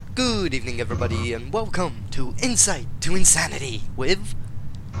Good evening, everybody, and welcome to Insight to Insanity with...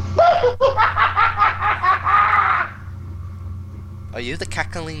 Are you the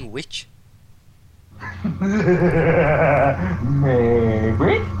cackling witch? Maybe.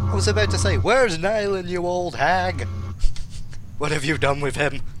 I was about to say, where's Nylan, you old hag? What have you done with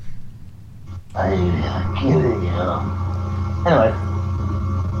him? I'm killing you. Anyway,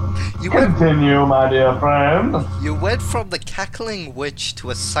 You went, continue, my dear friend. you went from the cackling witch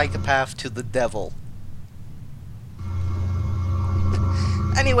to a psychopath to the devil.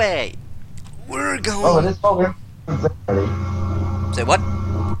 Anyway, we're Well, it going... is called insanity. Say what?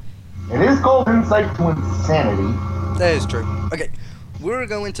 It is called insight to insanity. That is true. Okay, we're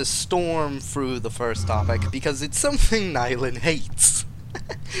going to storm through the first topic because it's something Nylan hates.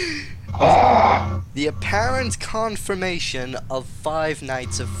 The apparent confirmation of Five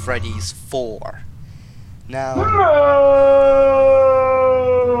Nights at Freddy's 4. Now,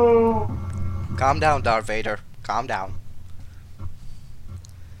 No! calm down, Darth Vader. Calm down.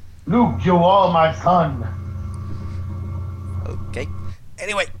 Luke, you are my son. Okay.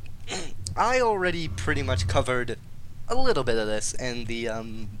 Anyway, I already pretty much covered a little bit of this in the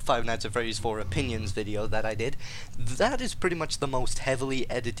Five Nights at Freddy's 4 opinions video that I did. That is pretty much the most heavily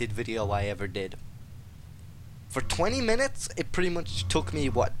edited video I ever did. For 20 minutes, it pretty much took me,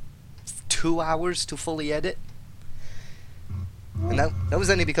 what, 2 hours to fully edit? And that was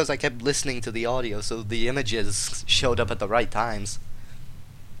only because I kept listening to the audio, so the images showed up at the right times.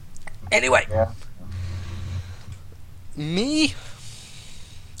 Anyway, Yeah. me,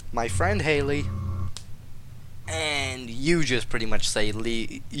 my friend Haley, and you just pretty much say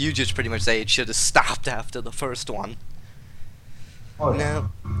it should have stopped after the first one. Oh, yeah.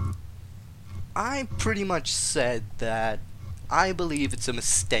 Now, I pretty much said that I believe it's a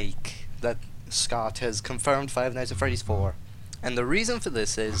mistake that Scott has confirmed Five Nights at Freddy's 4. And the reason for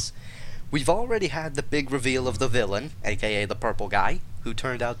this is, we've already had the big reveal of the villain, aka the purple guy, who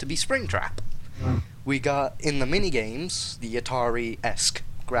turned out to be Springtrap. We got, in the minigames, the Atari-esque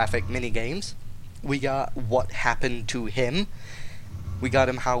graphic minigames, we got what happened to him. We got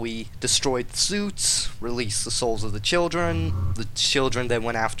him how he destroyed the suits, released the souls of the children then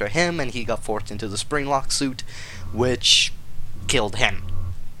went after him, and he got forced into the Springlock suit, which killed him.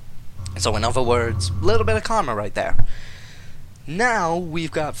 So in other words, a little bit of karma right there. Now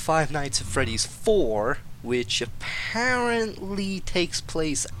we've got Five Nights at Freddy's 4, which apparently takes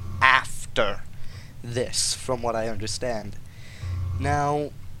place after this, from what I understand.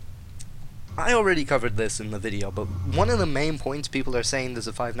 Now, I already covered this in the video, but one of the main points people are saying there's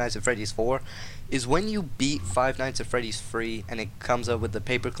a Five Nights at Freddy's 4 is when you beat Five Nights at Freddy's 3 and it comes up with the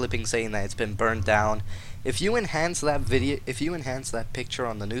paper clipping saying that it's been burned down. If you enhance that picture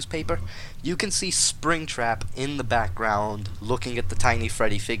on the newspaper, you can see Springtrap in the background looking at the tiny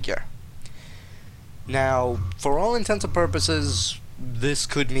Freddy figure. Now, for all intents and purposes, this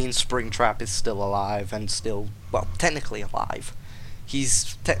could mean Springtrap is still alive and still, well, technically alive.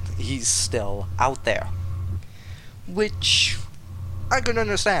 He's still out there. Which, I can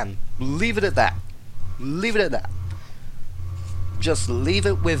understand. Leave it at that. Leave it at that. Just leave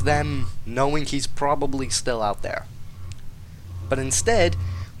it with them knowing he's probably still out there. But instead,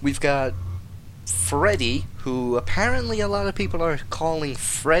 we've got Freddy, who apparently a lot of people are calling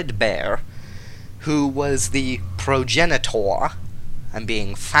Fredbear, who was the progenitor. I'm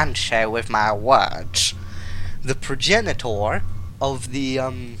being fancy with my words. The progenitor of the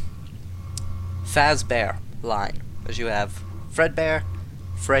Fazbear line, as you have Fredbear,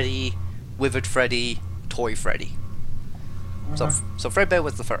 Freddy, Withered Freddy, Toy Freddy. So Fredbear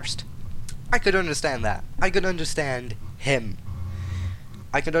was the first. I could understand that. I could understand him.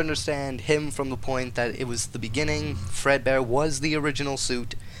 I could understand him from the point that it was the beginning. Fredbear was the original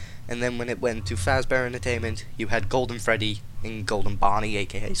suit, and then when it went to Fazbear Entertainment, you had Golden Freddy and Golden Bonnie,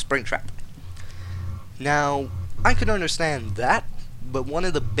 aka Springtrap. Now, I could understand that, but one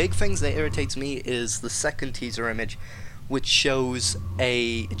of the big things that irritates me is the second teaser image, which shows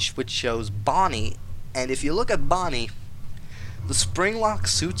Bonnie. And if you look at Bonnie, the Springlock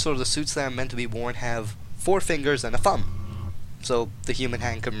suits, or the suits that are meant to be worn, have 4 fingers and a thumb, so the human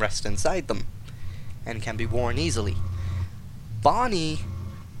hand can rest inside them and can be worn easily. Bonnie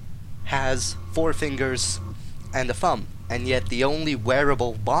has 4 fingers and a thumb, and yet the only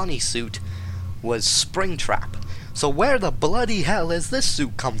wearable Bonnie suit was Springtrap. So where the bloody hell has this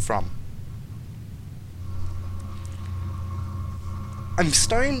suit come from?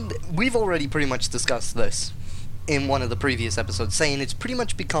 We've already pretty much discussed this in one of the previous episodes, saying it's pretty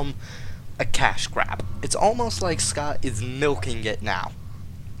much become a cash grab. It's almost like Scott is milking it now.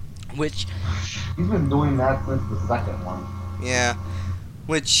 Which... He's been doing that since the second one. Yeah.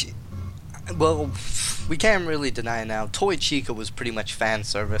 Which, well, we can't really deny now. Toy Chica was pretty much fan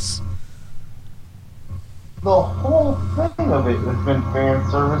service. The whole thing of it has been fan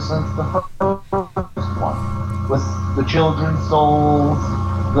service since the first one. With the children's souls,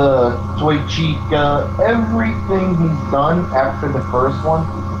 the Toy Chica, everything he's done after the first one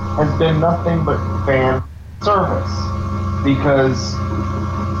has been nothing but fan service. Because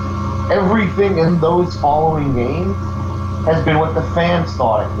everything in those following games has been what the fans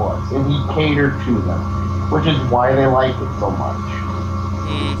thought it was, and he catered to them, which is why they like it so much.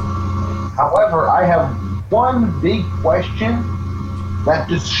 However, I have one big question that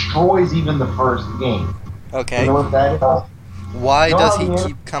destroys even the first game. Okay. You know what that is? Why You know does how he the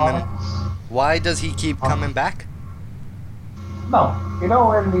keep coming? animatronics- Why does he keep coming back? No. You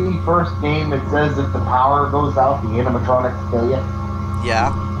know in the first game it says if the power goes out, the animatronics kill you?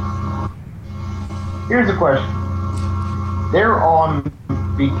 Yeah. Here's a question. They're on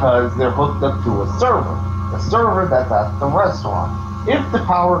because they're hooked up to a server that's at the restaurant. If the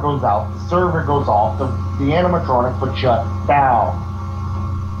power goes out, the server goes off, the animatronics would shut down.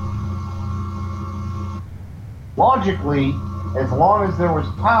 Logically, as long as there was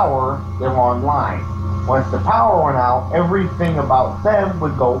power, they were online. Once the power went out, everything about them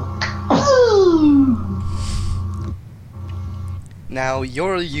would go. Now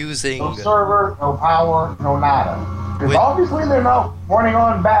you're using. No server, no power, no nada. Because Wait. obviously they're not running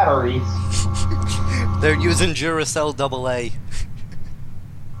on batteries. They're using Duracell AA.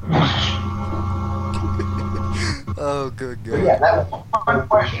 Oh, good. But yeah, that one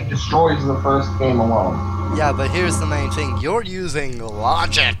question destroys the first game alone. Yeah, but here's the main thing. You're using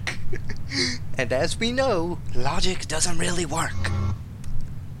logic. And as we know, logic doesn't really work.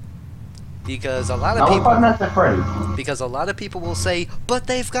 Because a lot of Now we're people... talking at Freddy's. Because a lot of people will say, but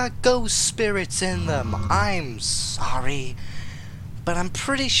they've got ghost spirits in them. I'm sorry. But I'm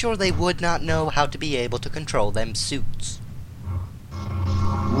pretty sure they would not know how to be able to control them suits.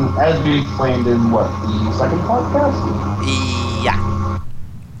 As we explained in what, the second podcast? Yeah.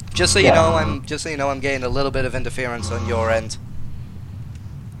 Just so you Yeah. know, I'm getting a little bit of interference on your end.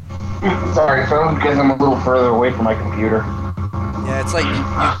 Sorry, phone, because I'm a little further away from my computer. Yeah, it's like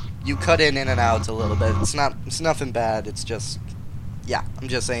you cut in and out a little bit. It's nothing bad. It's just, yeah. I'm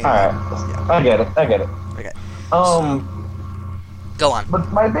just saying. Alright. Yeah. I get it. Okay. Um, Go on.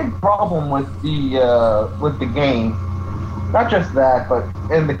 but my big problem with the game, not just that, but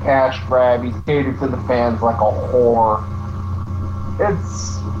in the cash grab, he's catered to the fans like a whore.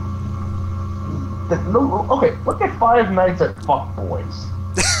 It's... Okay, look at Five Nights at Fuck Boys.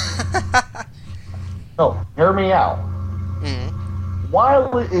 No, hear me out.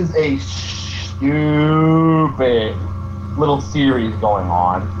 While it is a stupid little series going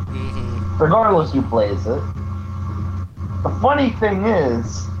on, regardless who plays it, the funny thing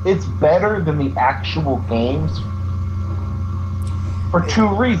is, it's better than the actual games for two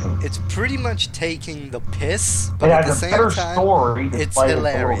reasons. It's pretty much taking the piss, but It at the has a same better time, story, it's despite it's a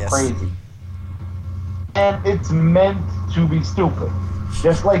little hilarious. crazy. And it's meant to be stupid.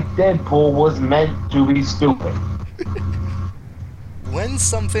 Just like Deadpool was meant to be stupid. When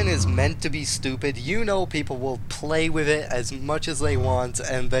something is meant to be stupid, you know people will play with it as much as they want,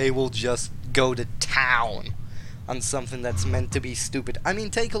 and they will just go to town on something that's meant to be stupid. I mean,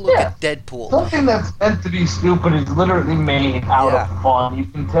 take a look Yeah. at Deadpool. Something that's meant to be stupid is literally made out Yeah. of fun. You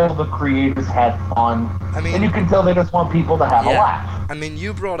can tell the creators had fun. I mean- and you can tell they just want people to have a laugh. I mean,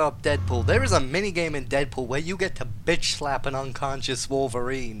 you brought up Deadpool. There is a minigame in Deadpool where you get to bitch slap an unconscious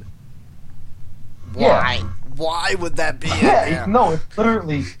Wolverine. Why? Yeah. Why would that be in Yeah, there? no, it's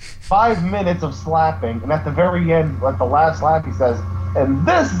literally 5 minutes of slapping, and at the very end, at the last slap, he says, and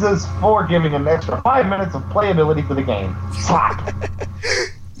this is for giving an extra 5 minutes of playability for the game. Slap!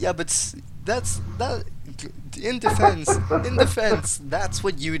 Yeah, but that. In defense, that's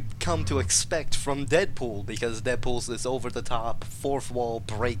what you'd come to expect from Deadpool, because Deadpool's this over-the-top, fourth-wall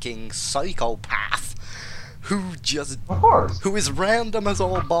breaking psychopath who Of course. who is random as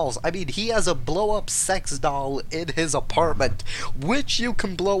all balls. I mean, he has a blow-up sex doll in his apartment, which you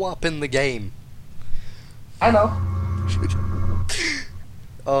can blow up in the game. I know.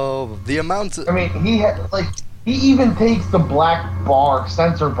 Oh, the amount of... I mean, he even takes the black bar,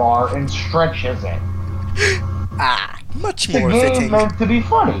 sensor bar, and stretches it. much It's a more game fitting. meant to be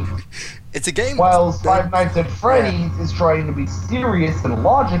funny. It's a game... While that- Five Nights at Freddy's is trying to be serious and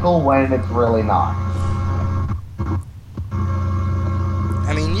logical when it's really not.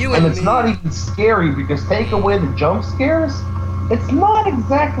 I mean, you And and it's me... not even scary because take away the jump scares, it's not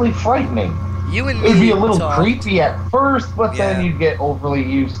exactly frightening. You and It'd be me a little talked. creepy at first, but Yeah. then you'd get overly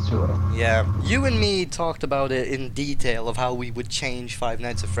used to it. Yeah, you and me talked about it in detail of how we would change Five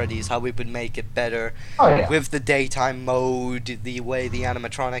Nights at Freddy's, how we would make it better Oh yeah. with the daytime mode, the way the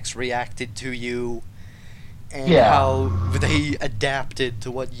animatronics reacted to you, and Yeah. how they adapted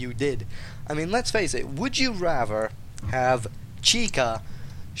to what you did. I mean, let's face it, would you rather have Chica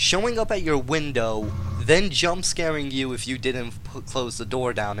showing up at your window, then jump scaring you if you didn't close the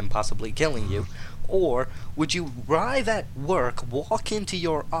door down and possibly killing you? Or would you arrive at work, walk into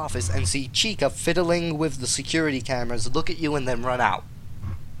your office, and see Chica fiddling with the security cameras, look at you, and then run out?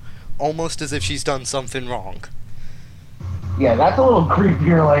 Almost as if she's done something wrong. Yeah, that's a little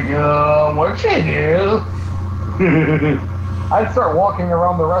creepier. Like, what she do? I'd start walking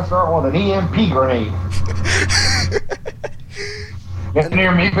around the restaurant with an EMP grenade. Get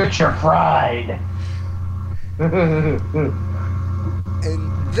near me, bitch, you're fried. And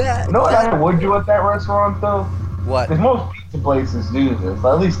that. You know what I would do at that restaurant, though? What? Because most pizza places do this,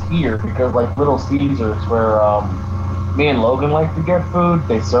 at least here, because like Little Caesars, where me and Logan like to get food,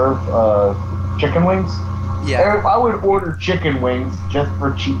 they serve chicken wings. Yeah. I would order chicken wings just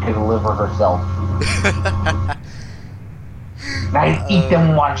for Chica to deliver herself. I am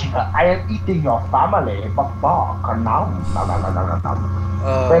eating what Chica. I am eating your family.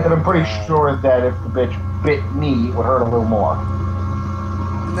 Granted, I'm pretty sure that if the bitch bit me, it would hurt a little more.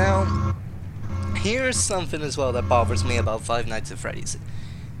 Now, here's something as well that bothers me about Five Nights at Freddy's.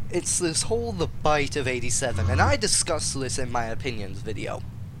 It's this whole the bite of 87, and I discussed this in my opinions video.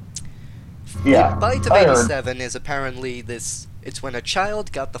 Yeah, The bite of 87 is apparently this. It's when a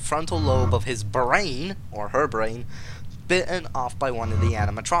child got the frontal lobe of his brain, or her brain, bitten off by one of the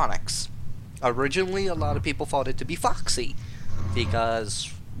animatronics. Originally, a lot of people thought it to be Foxy,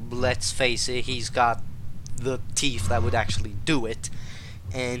 because, let's face it, he's got the teeth that would actually do it,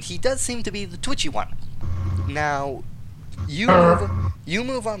 and he does seem to be the twitchy one. Now, you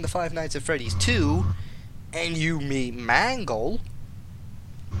move on to Five Nights at Freddy's 2, and you meet Mangle.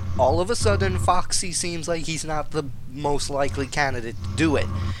 All of a sudden, Foxy seems like he's not the most likely candidate to do it,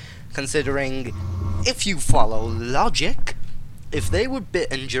 considering if you follow logic, if they were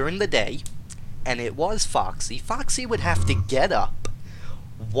bitten during the day, and it was Foxy, Foxy would have to get up,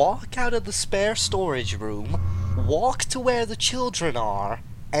 walk out of the spare storage room, walk to where the children are,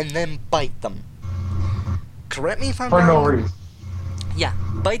 and then bite them. Correct me if I'm wrong. For no reason. Yeah,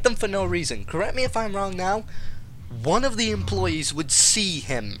 bite them for no reason. Correct me if I'm wrong now. One of the employees would see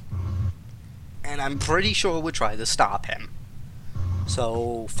him, and I'm pretty sure would try to stop him.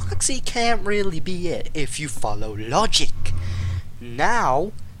 So, Foxy can't really be it if you follow logic.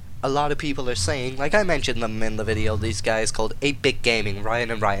 Now, a lot of people are saying, like I mentioned them in the video, these guys called 8-Bit Gaming,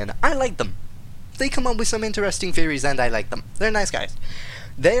 Ryan and Ryan, I like them. They come up with some interesting theories and I like them. They're nice guys.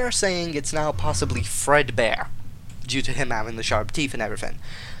 They are saying it's now possibly Fredbear, due to him having the sharp teeth and everything.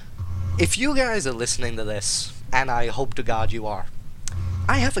 If you guys are listening to this, and I hope to God you are,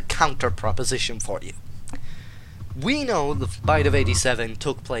 I have a counter proposition for you. We know the bite of 87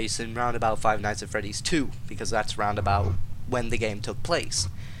 took place in roundabout Five Nights at Freddy's 2, because that's roundabout when the game took place,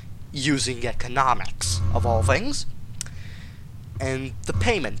 using economics, of all things, and the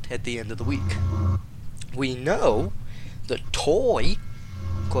payment at the end of the week. We know the toy,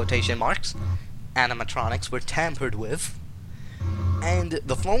 quotation marks, animatronics were tampered with, and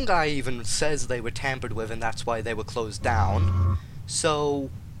the phone guy even says they were tampered with and that's why they were closed down. So,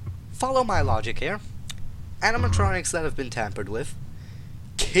 follow my logic here. Animatronics that have been tampered with,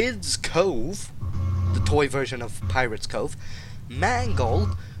 Kids Cove, the toy version of Pirates Cove,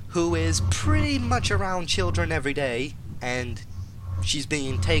 Mangle, who is pretty much around children every day, and she's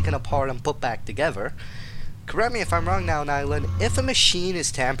being taken apart and put back together. Correct me if I'm wrong now, Nylan, if a machine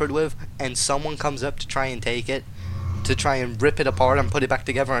is tampered with and someone comes up to try and take it, to try and rip it apart and put it back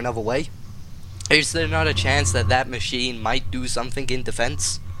together another way, is there not a chance that that machine might do something in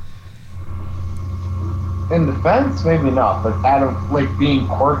defense? In defense, maybe not, but out of like being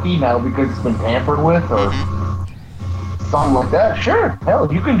quirky now because it's been tampered with or something like that, sure.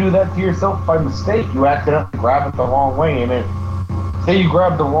 Hell, you can do that to yourself by mistake. You accidentally grab it the wrong way, and say you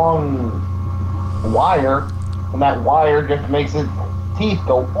grab the wrong wire, and that wire just makes its teeth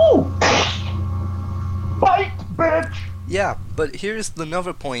go, ooh, bite, bitch. Yeah, but here's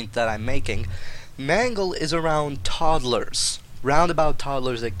another point that I'm making. Mangle is around toddlers, roundabout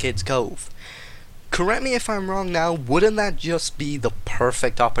toddlers at Kids Cove. Correct me if I'm wrong now, wouldn't that just be the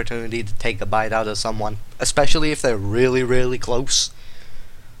perfect opportunity to take a bite out of someone? Especially if they're really, really close?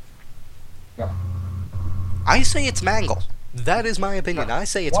 Yeah. I say it's Mangle. That is my opinion. I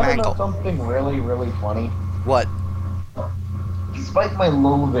say it's Wanna know Mangle. something really, really funny? What? despite my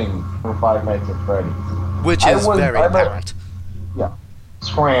loathing for Five Nights at Freddy's, Which is very apparent. Yeah. I'm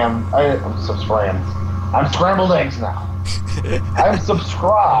scrammed. I'm scrambled eggs now. I'm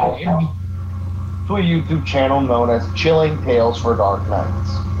subscribed to a YouTube channel known as Chilling Tales for Dark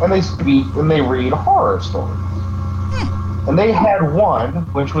Nights. And they speak and they read horror stories. And they had one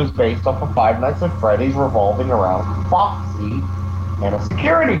which was based off of Five Nights at Freddy's revolving around Foxy and a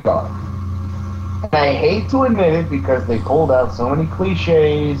security guard. And I hate to admit it because they pulled out so many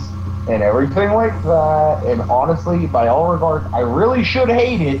cliches and everything like that. And honestly, by all regards, I really should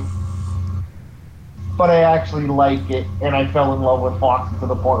hate it. But I actually like it, and I fell in love with Foxy to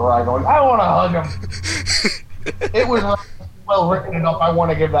the point where I want to hug him. It was well written enough. I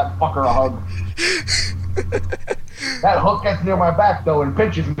want to give that fucker a hug. That hook gets near my back though and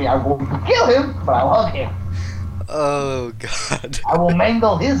pinches me. I won't kill him, but I'll hug him. Oh God! I will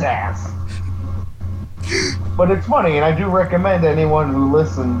mangle his ass. But it's funny, and I do recommend anyone who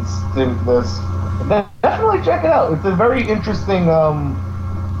listens to this definitely check it out. It's a very interesting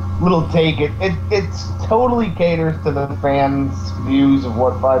little take. It's totally caters to the fans' views of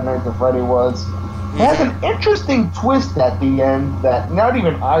what Five Nights at Freddy was. It has an interesting twist at the end that not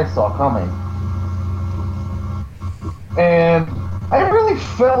even I saw coming. And I really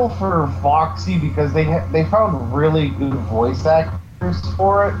fell for Foxy because they found really good voice actors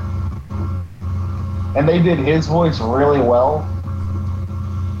for it. And they did his voice really well.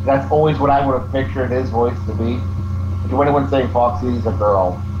 That's always what I would have pictured his voice to be. To anyone saying Foxy's a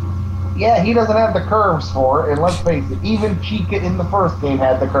girl, yeah, he doesn't have the curves for it, and let's face it, even Chica in the first game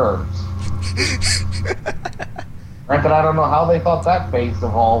had the curves. Granted, I don't know how they thought that face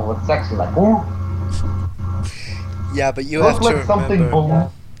evolved with sexy, like, ooh. Yeah, but you have to remember.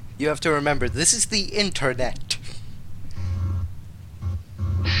 You have to remember, this is the internet.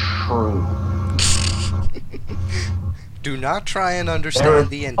 True. Do not try and understand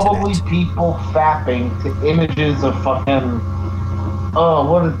the internet. Probably people fapping to images of fucking.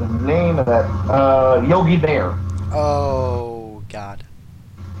 Oh, what is the name of that? Yogi Bear. Oh God.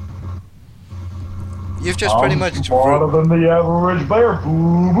 You've just pretty much. Smarter than the average bear.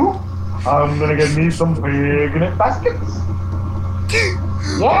 Boo-boo. I'm gonna get me some picnic baskets.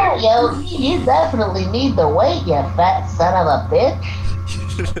 Yeah, Yogi, you definitely need the weight, you fat son of a bitch.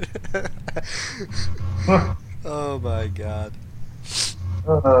 Oh my God.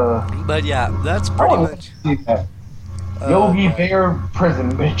 But yeah, that's pretty much. Yogi Bear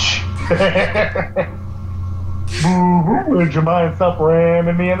prison bitch. Boo-boo, would you mind stop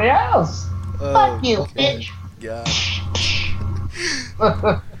ramming me in the house? Fuck you, bitch. God.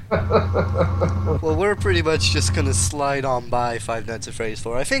 Well, we're pretty much just gonna slide on by Five Nights at Freddy's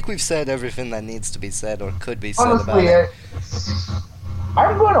 4. I think we've said everything that needs to be said or could be said about it.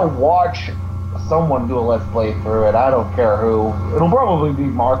 I'm gonna watch someone do a let's play through it. I don't care who. It'll probably be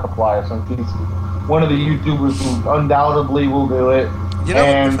Markiplier since he's one of the YouTubers who undoubtedly will do it. You know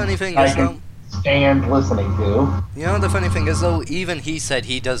what the funny thing is, though? Stand listening to. You know what the funny thing is, though? Even he said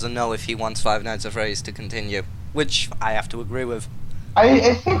he doesn't know if he wants Five Nights at Freddy's to continue, which I have to agree with.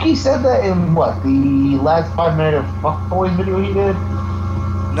 I think he said that in, what, the last 5 minute of Fuckboys video he did?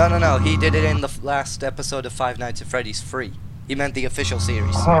 No, he did it in the last episode of Five Nights at Freddy's 3. He meant the official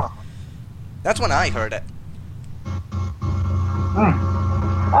series. That's when I heard it.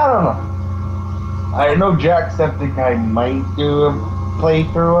 I don't know. I know Jacksepticeye might do a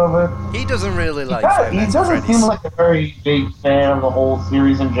playthrough of it. He doesn't really like Five Nights at Freddy's. He doesn't seem like a very big fan of the whole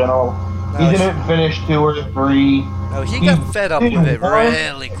series in general. No, he didn't finish 2 or 3. No, he got fed up with it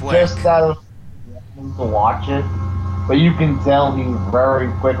really quick. Just out of to watch it. But you can tell he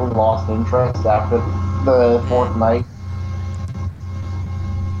very quickly lost interest after the 4th night.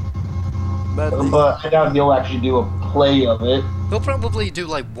 But I doubt he'll actually do a play of it. He'll probably do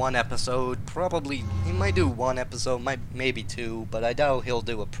like 1 episode. Probably he might do 1 episode, maybe 2, but I doubt he'll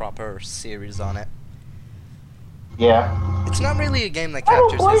do a proper series on it. Yeah. It's not really a game that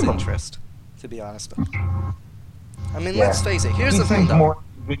captures his interest, to be honest. I mean, let's face it. Here's the thing, though.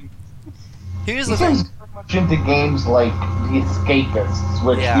 Here's the thing. He's very much into games like The Escapists,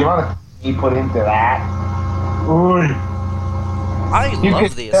 which the amount of time he put into that. Ooh. I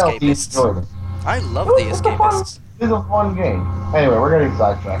love The Escapists. I love The Escapists. It's a fun game. Anyway, we're getting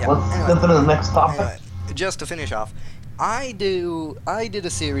sidetracked. Let's get to the next topic. Anyway, just to finish off, I did a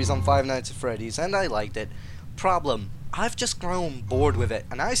series on Five Nights at Freddy's, and I liked it. Problem, I've just grown bored with it,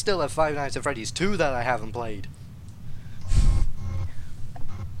 and I still have Five Nights at Freddy's 2 that I haven't played.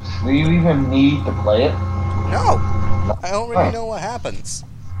 Do you even need to play it? No, I already know what happens.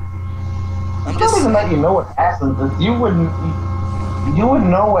 I'm just even that you know what happens. If you wouldn't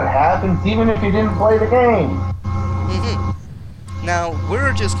know what happens even if you didn't play the game. Now,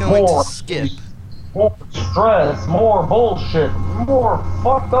 we're just going to More skip. more stress, more bullshit, more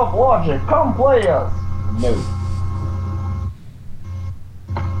fucked up logic. Come play us. No.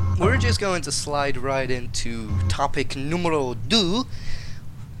 We're just going to slide right into topic numero deux,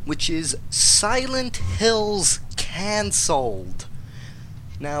 which is Silent Hills cancelled.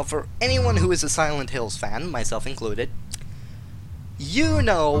 Now, for anyone who is a Silent Hills fan, myself included, you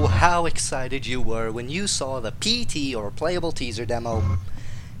know how excited you were when you saw the PT or playable teaser demo,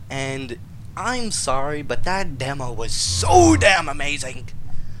 and I'm sorry, but that demo was so damn amazing.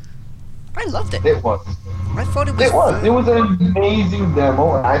 I loved it. It was. I thought it was. It was an amazing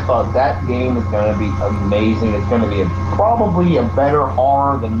demo, and I thought that game is going to be amazing. It's going to be probably a better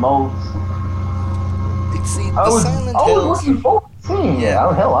horror than most. See, I was looking forward to seeing it.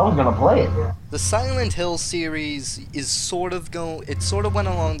 Oh, hell, I was going to play it. The Silent Hill series is sort of it sort of went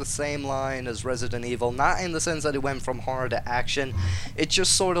along the same line as Resident Evil, not in the sense that it went from horror to action. It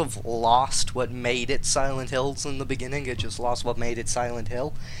just sort of lost what made it Silent Hills in the beginning. It just lost what made it Silent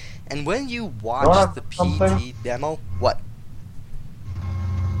Hill. And when you watch the PT demo, what?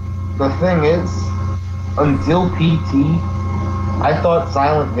 The thing is, until PT, I thought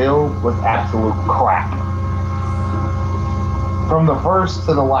Silent Hill was absolute crap. From the first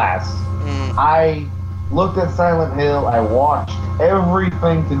to the last, I looked at Silent Hill, I watched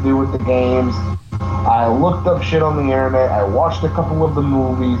everything to do with the games, I looked up shit on the internet, I watched a couple of the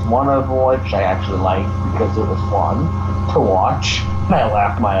movies, one of which I actually liked because it was fun to watch, and I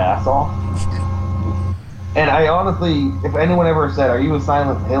laughed my ass off. And I honestly, if anyone ever said, are you a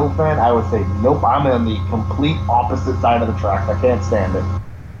Silent Hill fan? I would say, nope, I'm on the complete opposite side of the tracks, I can't stand it.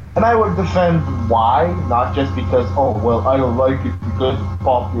 And I would defend why, not just because, oh, well, I don't like it because it's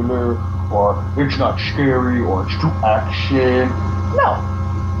popular, or it's not scary, or it's too action. No.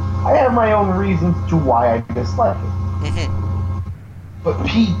 I have my own reasons to why I dislike it. But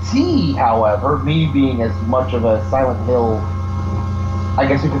PT, however, me being as much of a Silent Hill, I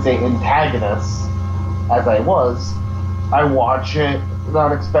guess you could say antagonist, as I was, I watch it,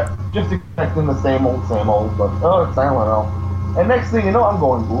 just expecting the same old, but, oh, it's Silent Hill. And next thing you know, I'm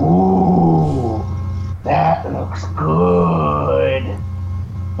going, ooh, that looks good.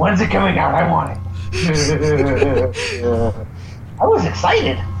 When's it coming out? I want it. I was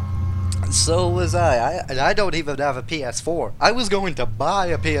excited. So was I. I don't even have a PS4. I was going to buy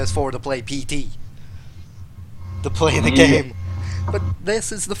a PS4 to play PT. To play the game. But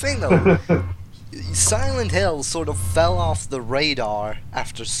this is the thing, though. Silent Hill sort of fell off the radar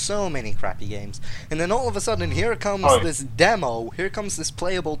after so many crappy games, and then all of a sudden here comes this demo, here comes this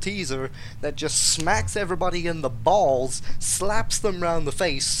playable teaser that just smacks everybody in the balls, slaps them round the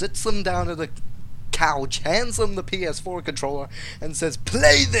face, sits them down at the couch, hands them the PS4 controller, and says,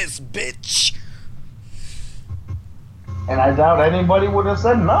 "Play this, bitch!" And I doubt anybody would have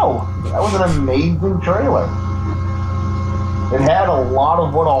said no. That was an amazing trailer. It had a lot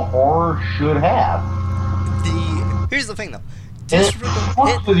of what a horror should have. Here's the thing, though. And it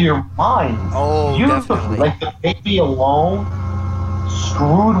fucks with your mind. Oh, definitely. Like the baby alone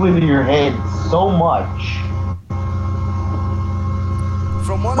screwed with your head so much.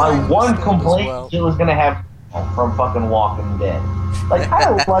 From what My one complaint well, it was gonna have from fucking Walking Dead. Like I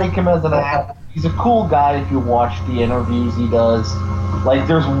like him as an actor. He's a cool guy if you watch the interviews he does. Like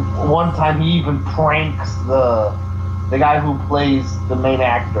there's one time he even pranks the guy who plays the main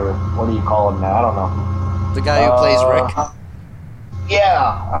actor. What do you call him now? I don't know. The guy who plays Rick?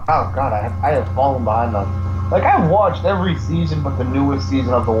 Yeah. Oh, God, I have fallen behind them. Like, I've watched every season but the newest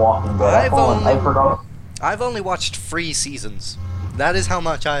season of The Walking Dead. I forgot. I've only watched 3 seasons. That is how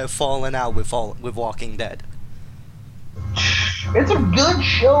much I have fallen out with Walking Dead. It's a good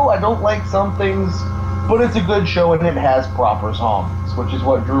show. I don't like some things, but it's a good show and it has proper songs, which is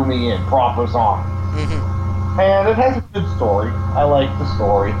what drew me in. Proper songs. And it has a good story. I like the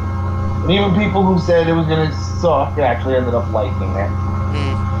story. And even people who said it was gonna suck actually ended up liking it.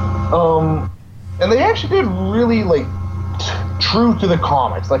 And they actually did really, like, true to the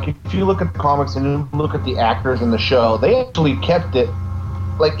comics. Like, if you look at the comics and you look at the actors in the show, they actually kept it.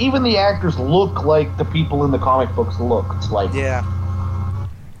 Like, even the actors look like the people in the comic books looked like. Yeah.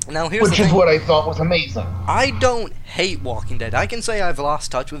 Now, here's Which is what I thought was amazing. I don't hate Walking Dead. I can say I've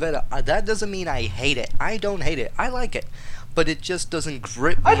lost touch with it. That doesn't mean I hate it. I don't hate it. I like it. But it just doesn't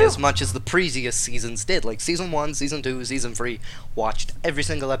grip me as much as the previous seasons did. Like Season 1, Season 2, Season 3, watched every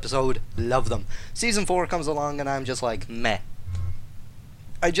single episode, love them. Season 4 comes along and I'm just like, meh.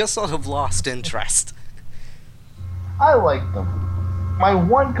 I just sort of lost interest. I liked them. My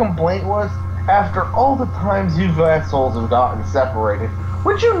one complaint was, after all the times you assholes have gotten separated,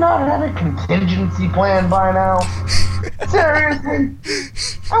 would you not have a contingency plan by now? Seriously?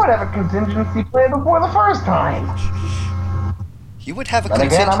 I would have a contingency plan before the first time. You would have a Then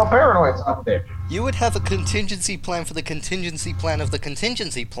again, I'm a paranoid son of a bitch. You would have a contingency plan for the contingency plan of the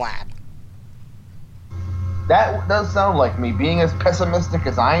contingency plan. That does sound like me, being as pessimistic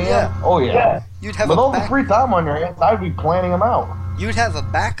as I am. Yeah. Oh yeah. You'd have With a all the free time on your hands, I'd be planning them out. You'd have a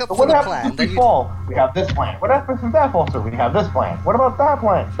backup So for what the happens plan. if we fall? We have this plan. What happens if that falls through? We have this plan. What about that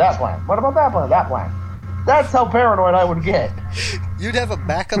plan? That plan. What about that plan? That plan. That's how paranoid I would get. You'd have a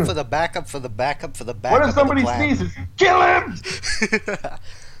backup for the backup for the backup for the backup. What if somebody for the plan. sneezes? Kill him!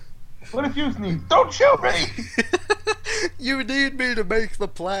 What if you sneeze? Don't shoot me! You need me to make the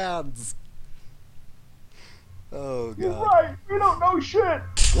plans. Oh, You're God. right. We don't know shit.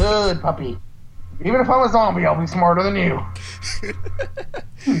 Good puppy. Even if I'm a zombie, I'll be smarter than you.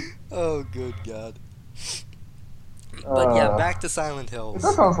 Oh, good God. But yeah, back to Silent That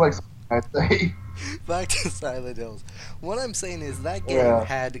Hills. sounds like something I'd say. Back to Silent Hills. What I'm saying is that game Yeah.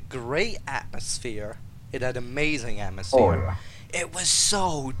 had great atmosphere. It had amazing atmosphere. Oh, yeah. It was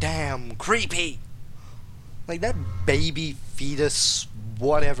so damn creepy. Like that baby fetus,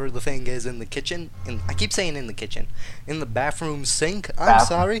 whatever the thing is in the kitchen. I keep saying in the kitchen. In the bathroom sink. I'm Bathroom.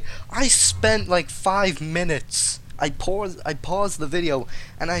 sorry. I spent like 5 minutes. I paused the video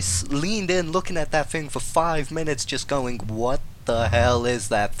and I leaned in looking at that thing for 5 minutes just going, what the hell is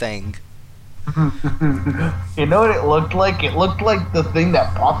that thing? You know what it looked like? It looked like the thing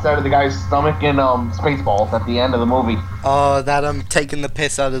that pops out of the guy's stomach in Spaceballs at the end of the movie. Oh, that I'm taking the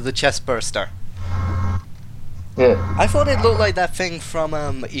piss out of the chest burster. Yeah. I thought it looked like that thing from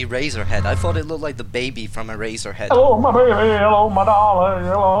Eraserhead. I thought it looked like the baby from Eraserhead. Hello, my baby. Hello, my darling.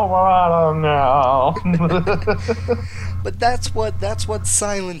 Hello, my now. But that's what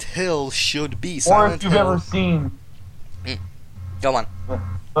Silent Hill should be. Or Silent if you've Hill. ever seen, Go on.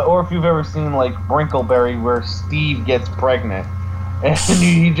 or if you've ever seen like Brinkleberry, where Steve gets pregnant, and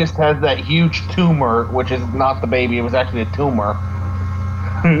he just has that huge tumor, which is not the baby. It was actually a tumor.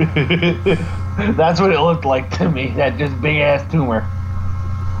 That's what it looked like to me. That just big ass tumor.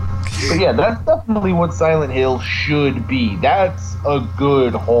 But yeah, that's definitely what Silent Hill should be. That's a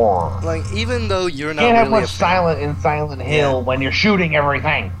good horror. Like, even though you're not You can't have really much a fan, silent in Silent Hill when you're shooting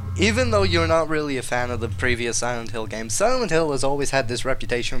everything. even though you're not really a fan of the previous Silent Hill games, Silent Hill has always had this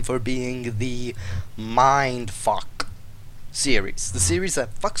reputation for being the mind fuck series. The series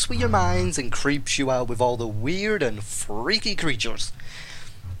that fucks with your minds and creeps you out with all the weird and freaky creatures.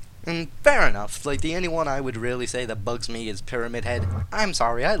 And fair enough, like the only one I would really say that bugs me is Pyramid Head. I'm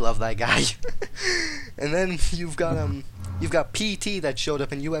sorry, I love that guy. And then you've got PT that showed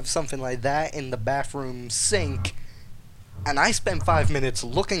up and you have something like that in the bathroom sink. And I spent 5 minutes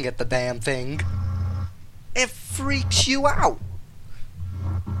looking at the damn thing. It freaks you out.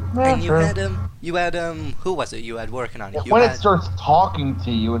 Yeah, And sure. you had who was it you had working on it? You When had, it starts talking to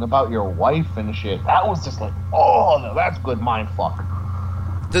you and about your wife and shit, that was just like, oh, no, that's good mind fuck.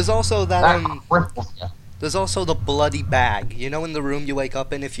 there's also that That cripples you. there's also the bloody bag. You know, in the room you wake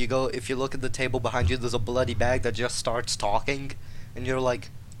up in, if you look at the table behind you, there's a bloody bag that just starts talking, and you're like,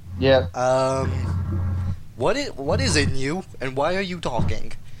 Yeah. what is in you, and why are you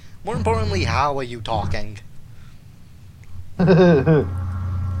talking? More importantly, how are you talking?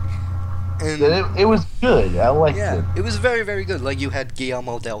 And it was good. I liked yeah, it. it was very, very good. Like, you had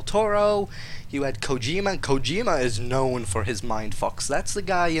Guillermo del Toro, you had Kojima. Kojima is known for his mind fucks. That's the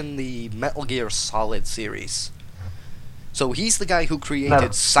guy in the Metal Gear Solid series. So he's the guy who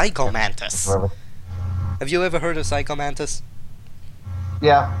created Psycho Mantis. Have you ever heard of Psycho Mantis?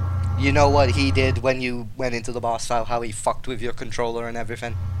 Yeah. You know what he did when you went into the boss fight, how he fucked with your controller and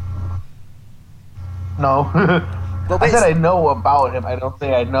everything? No. Well, I said I know about him. I don't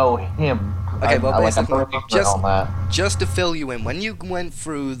say I know him. Okay, well, I'm basically, not expert just- on that. Just to fill you in, when you went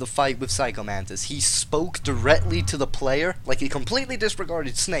through the fight with Psycho Mantis, he spoke directly to the player, like he completely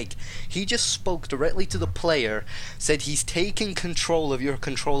disregarded Snake. He just spoke directly to the player, said he's taking control of your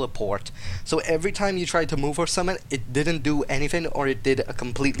controller port, so every time you tried to move or summon, it didn't do anything, or it did a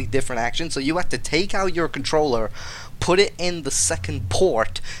completely different action, so you had to take out your controller, put it in the second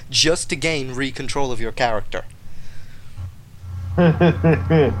port, just to gain re-control of your character.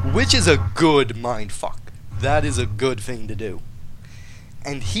 Which is a good mindfuck. That is a good thing to do.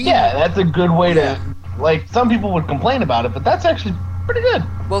 And he... Yeah, that's a good way to... Like, some people would complain about it, but that's actually pretty good.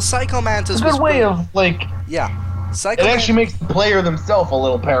 Well, Psycho Mantis It's a was... good way of, like... Yeah. It actually makes the player themselves a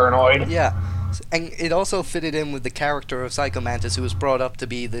little paranoid. Yeah. And it also fitted in with the character of Psycho Mantis, who was brought up to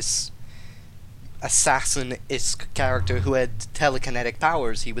be this assassin-esque character who had telekinetic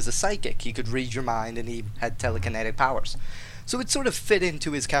powers. He was a psychic. He could read your mind, and he had telekinetic powers. So it sort of fit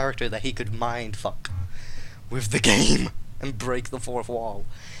into his character that he could mind fuck. with the game and break the fourth wall.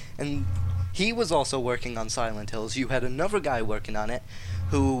 And he was also working on Silent Hills. You had another guy working on it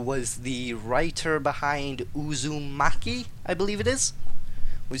who was the writer behind Uzumaki, I believe it is,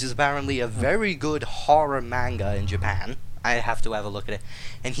 which is apparently a very good horror manga in Japan. I have to have a look at it.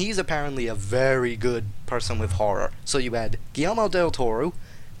 And he's apparently a very good person with horror. So you had Guillermo del Toro,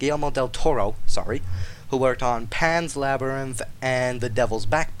 who worked on Pan's Labyrinth and The Devil's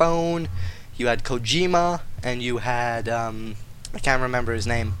Backbone. You had Kojima, and you had, I can't remember his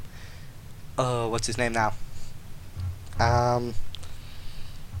name. What's his name now?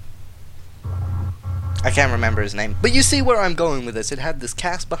 I can't remember his name. But you see where I'm going with this. It had this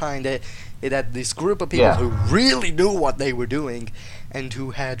cast behind it. It had this group of people who really knew what they were doing and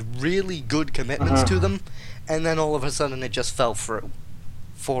who had really good commitments to them. And then all of a sudden it just fell through.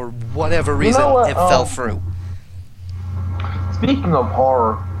 For whatever reason, it fell through. Speaking of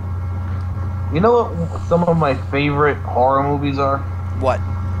horror, you know what some of my favorite horror movies are? What?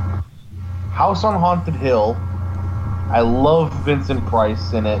 House on Haunted Hill. I love Vincent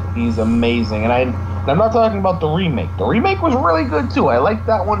Price in it. He's amazing. And I'm not talking about the remake. The remake was really good too. I liked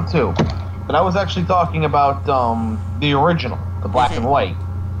that one too. But I was actually talking about the original, the black and white.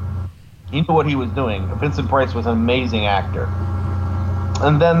 He knew what he was doing. Vincent Price was an amazing actor.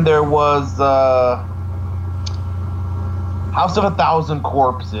 And then there was House of a Thousand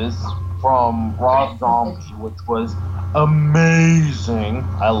Corpses from Rob Zombie, which was amazing.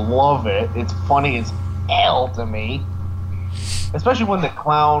 I love it. It's funny as hell to me. Especially when the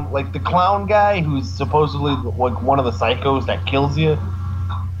clown guy who's supposedly like one of the psychos that kills you.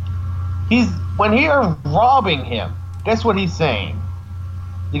 When you're robbing him, guess what he's saying?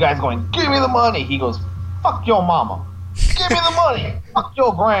 The guy's going, "Give me the money." He goes, "Fuck your mama. Give me the money. Fuck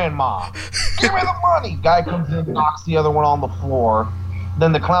your grandma. Give me the money." Guy comes in, knocks the other one on the floor.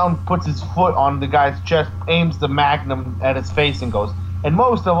 Then the clown puts his foot on the guy's chest, aims the magnum at his face, and goes, "And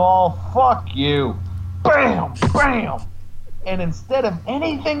most of all, fuck you." Bam! Bam! And instead of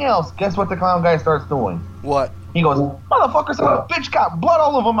anything else, guess what the clown guy starts doing? What? He goes, "Motherfucker, son of a bitch got blood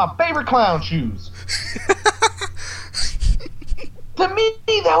all over my favorite clown shoes." To me,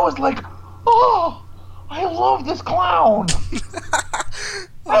 that was like, oh, I love this clown.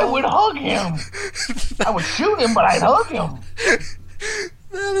 I would hug him. I would shoot him, but I'd hug him.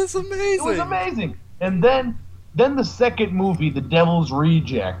 That is amazing. It was amazing. And then the second movie, The Devil's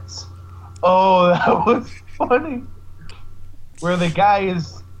Rejects. Oh, that was funny. Where the guy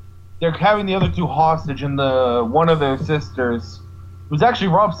they're having the other two hostage, and one of their sisters, who's actually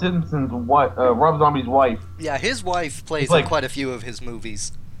Rob Zombie's wife. Yeah, his wife plays in quite a few of his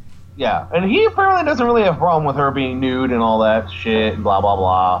movies. Yeah, and he apparently doesn't really have a problem with her being nude and all that shit, and blah, blah,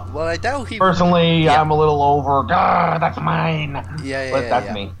 blah. Well, I doubt he... Personally, I'm a little over, that's mine. But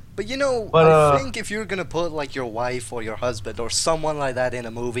that's me. But I think if you're gonna put like your wife or your husband or someone like that in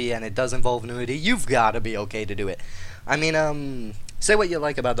a movie and it does involve nudity, you've got to be okay to do it. I mean, say what you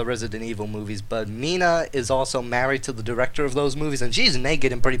like about the Resident Evil movies, but Mina is also married to the director of those movies, and she's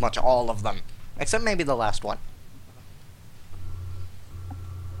naked in pretty much all of them, except maybe the last one.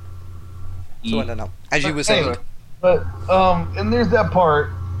 So I don't know. As you were saying. But and there's that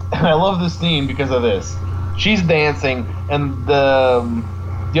part, and I love this scene because of this. She's dancing, and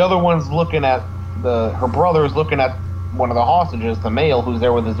the other one's looking at her brother is looking at one of the hostages, the male who's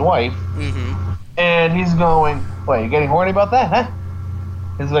there with his wife, and he's going, "What, you getting horny about that, huh?"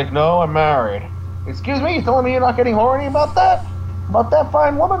 He's like, "No, I'm married." "Excuse me, you telling me you're not getting horny about that? About that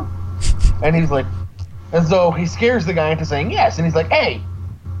fine woman?" And he's like, and so he scares the guy into saying yes, and he's like, "Hey,"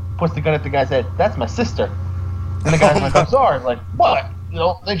 puts the gun at the guy's head, "That's my sister." And the guy's like, "I'm sorry." Like, "What? You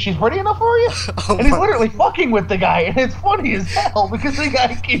don't think she's pretty enough for you?" And he's literally fucking with the guy, and it's funny as hell because the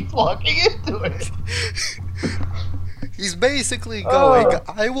guy keeps walking into it. He's basically going,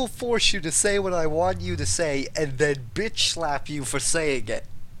 "I will force you to say what I want you to say, and then bitch slap you for saying it."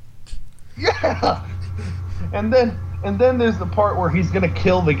 Yeah. And then there's the part where he's gonna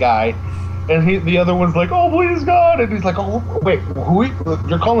kill the guy, and the other one's like, "Oh please God," and he's like, "Oh wait,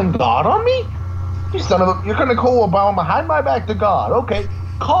 you're calling God on me? You son of a, you're gonna call about behind my back to God? Okay,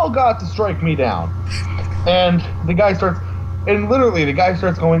 call God to strike me down." And the guy starts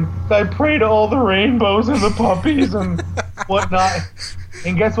going, "I pray to all the rainbows and the puppies and whatnot."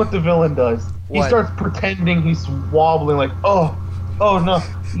 And guess what the villain does? What? He starts pretending he's wobbling, like, oh no,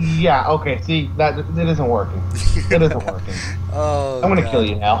 yeah, okay, see, it isn't working. It isn't working. Oh, I'm gonna kill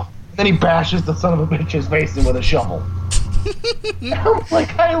you now. Then he bashes the son of a bitch's face in with a shovel. I'm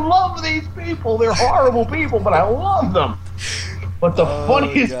like, I love these people. They're horrible people, but I love them. But the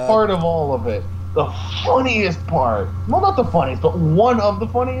funniest part of all of it, the funniest part, well, not the funniest, but one of the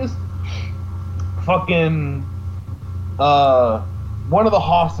funniest, fucking one of the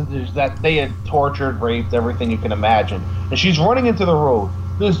hostages that they had tortured, raped, everything you can imagine, and she's running into the road.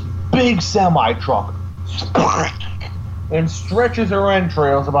 This big semi truck and stretches her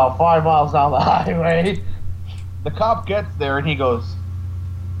entrails about 5 miles down the highway. The cop gets there and he goes,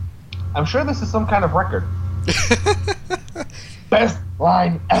 "I'm sure this is some kind of record." Best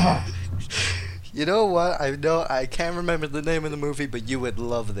line ever. You know what? I can't remember the name of the movie, but you would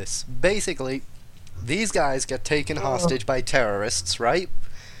love this. Basically, these guys get taken hostage by terrorists, right?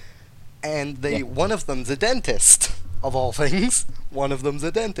 And one of them's a dentist, of all things. One of them's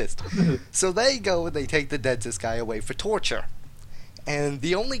a dentist. So they go and they take the dentist guy away for torture. And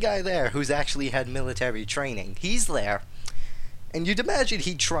the only guy there who's actually had military training, he's there. And you'd imagine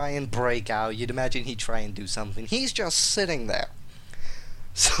he'd try and break out, you'd imagine he'd try and do something. He's just sitting there.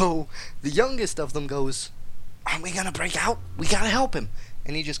 So the youngest of them goes, "Aren't we gonna break out? We gotta help him."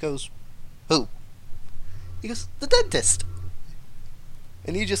 And he just goes, "Who?" He goes, "The dentist."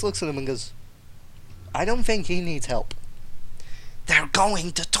 And he just looks at him and goes, "I don't think he needs help. They're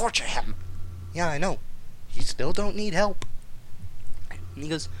going to torture him." "Yeah, I know. He still don't need help." And he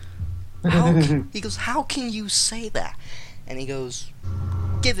goes, how can you say that?" And he goes,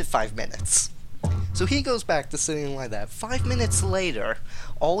 "Give it 5 minutes." So he goes back to sitting like that. 5 minutes later,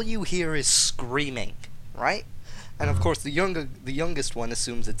 all you hear is screaming, right? And of course, the youngest one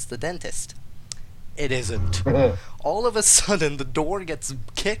assumes it's the dentist. It isn't. All of a sudden, the door gets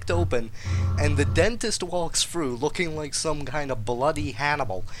kicked open, and the dentist walks through looking like some kind of bloody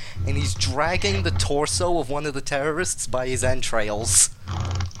Hannibal, and he's dragging the torso of one of the terrorists by his entrails.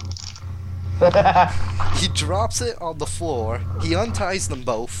 He drops it on the floor, he unties them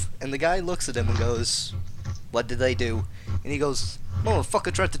both, and the guy looks at him and goes, "What did they do?" And he goes,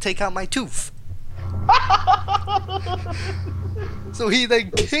 "Motherfucker tried to take out my tooth." So he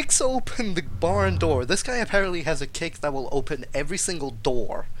then kicks open the barn door. This guy apparently has a kick that will open every single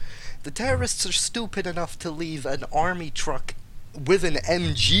door. The terrorists are stupid enough to leave an army truck with an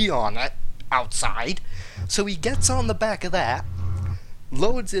MG on it outside. So he gets on the back of that,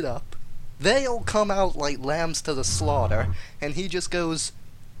 loads it up. They all come out like lambs to the slaughter, and he just goes,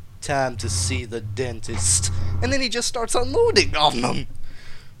 "Time to see the dentist." And then he just starts unloading on them.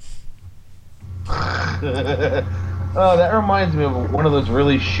 Oh, that reminds me of one of those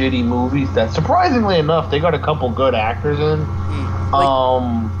really shitty movies that, surprisingly enough, they got a couple good actors in.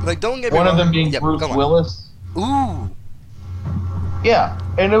 Like don't get me one wrong. of them being Yep, Bruce go on. Willis. Ooh. Yeah,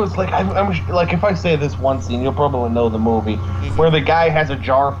 and it was like I'm like, if I say this one scene, you'll probably know the movie, where the guy has a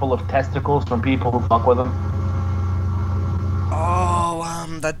jar full of testicles from people who fuck with him. Oh,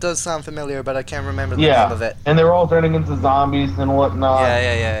 that does sound familiar, but I can't remember the name of it. And they're all turning into zombies and whatnot.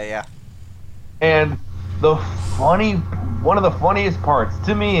 Yeah. And one of the funniest parts,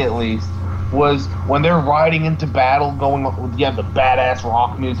 to me at least, was when they're riding into battle, you have the badass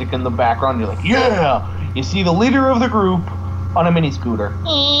rock music in the background. You're like, yeah! You see the leader of the group on a mini scooter.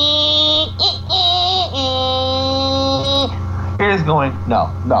 Here's going,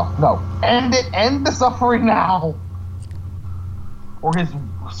 no. End it, end the suffering now. Or his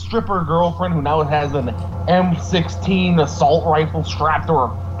stripper girlfriend, who now has an M16 assault rifle strapped to her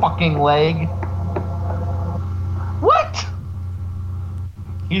fucking leg. What?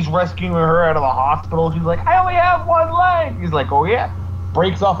 He's rescuing her out of the hospital. She's like, "I only have one leg." He's like, "Oh yeah."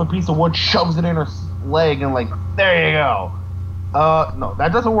 Breaks off a piece of wood, shoves it in her leg, and like, there you go. No,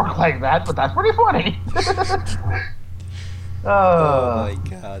 that doesn't work like that, but that's pretty funny. Oh my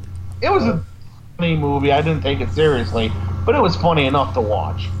god. It was a funny movie. I didn't take it seriously, but it was funny enough to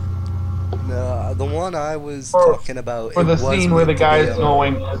watch. No, the one I was talking about. For the scene where the guy's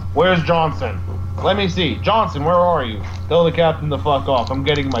going, "Where's Johnson? Let me see. Johnson, where are you? Tell the captain to fuck off. I'm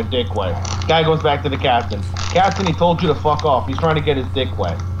getting my dick wet." Guy goes back to the captain. "Captain, he told you to fuck off. He's trying to get his dick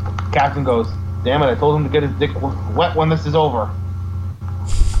wet." Captain goes, "Damn it, I told him to get his dick wet when this is over."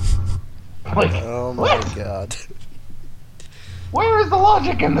 Like, oh my god. Where is the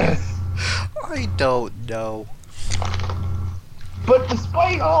logic in this? I don't know. But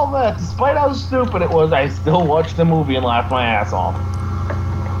despite all that, despite how stupid it was, I still watched the movie and laughed my ass off.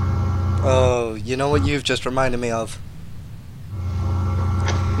 Oh, you know what you've just reminded me of?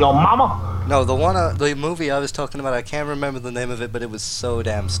 Yo, mama! No, the movie I was talking about, I can't remember the name of it, but it was so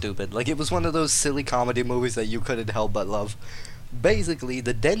damn stupid. Like, it was one of those silly comedy movies that you couldn't help but love. Basically,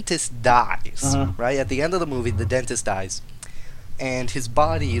 the dentist dies, right? At the end of the movie, the dentist dies. And his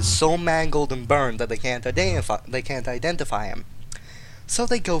body is so mangled and burned that they can't identify him. So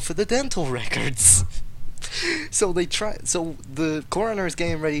they go for the dental records. So the coroner is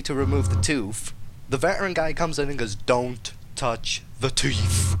getting ready to remove the tooth. The veteran guy comes in and goes, "Don't touch the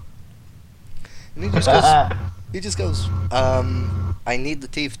teeth." And he just goes, I need the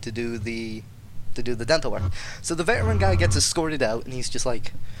teeth to do the dental work. So the veteran guy gets escorted out, and he's just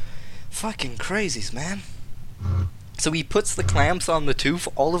like, fucking crazies, man. So he puts the clamps on the tooth.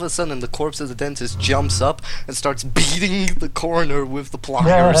 All of a sudden, the corpse of the dentist jumps up and starts beating the coroner with the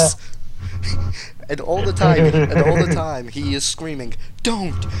pliers. And all the time, he is screaming,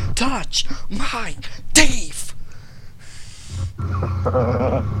 "Don't touch my teeth!"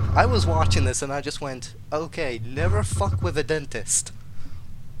 I was watching this and I just went, okay, never fuck with a dentist.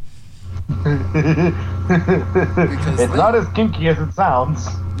 It's not as kinky as it sounds.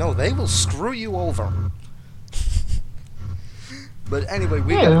 No, they will screw you over. But anyway,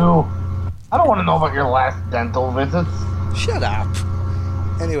 Ew. I don't want to know about your last dental visits. Shut up.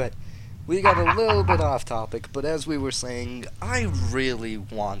 Anyway, we got a little bit off topic, but as we were saying, I really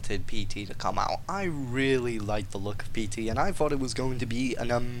wanted PT to come out. I really liked the look of PT, and I thought it was going to be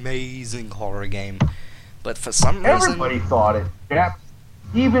an amazing horror game. But for some reason... Everybody thought it. Yep.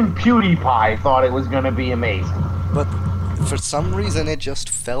 Even PewDiePie thought it was going to be amazing. But for some reason, it just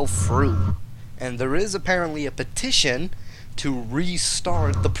fell through. And there is apparently a petition to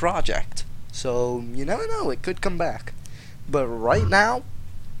restart the project. So, you never know, it could come back. But right now,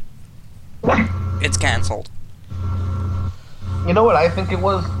 it's cancelled. You know what I think it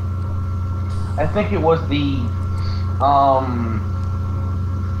was? I think it was the,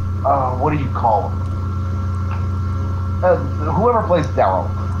 what do you call him? Whoever plays Daryl.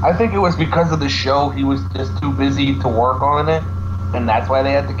 I think it was because of the show, he was just too busy to work on it, and that's why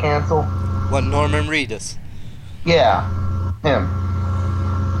they had to cancel. What, Norman Reedus? Yeah, him.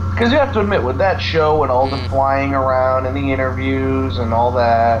 Because you have to admit, with that show and all the flying around and the interviews and all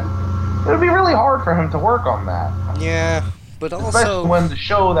that, it would be really hard for him to work on that. Yeah, but also... Especially when the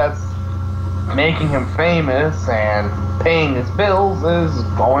show that's making him famous and paying his bills is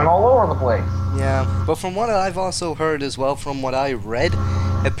going all over the place. Yeah, but from what I've also heard as well, from what I read,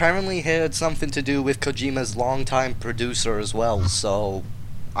 apparently it had something to do with Kojima's longtime producer as well, so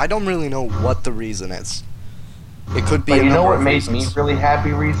I don't really know what the reason is. It could be. But a you know number what of made reasons. me really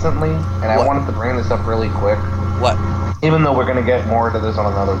happy recently? And I wanted to bring this up really quick. What? Even though we're going to get more into this on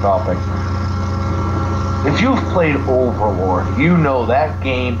another topic. If you've played Overlord, you know that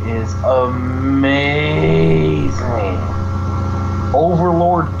game is amazing.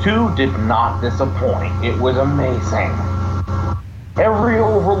 Overlord 2 did not disappoint. It was amazing. Every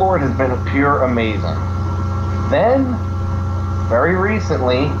Overlord has been pure amazing. Then, very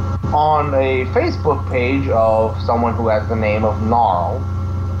recently, on a Facebook page of someone who has the name of Gnarl,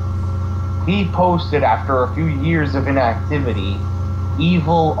 he posted after a few years of inactivity,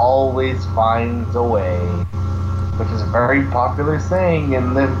 "Evil always finds a way," which is a very popular saying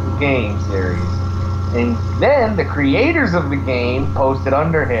in the game series. And then the creators of the game posted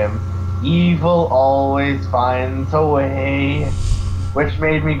under him, "Evil always finds a way," which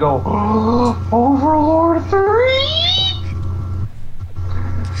made me go, oh, Overlord 3?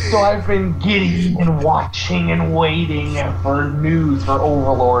 So I've been giddy and watching and waiting for news for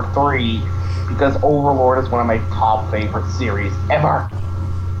Overlord 3, because Overlord is one of my top favorite series ever.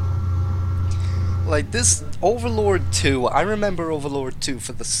 Like this Overlord 2, I remember Overlord 2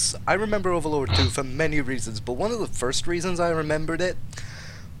 for many reasons, but one of the first reasons I remembered it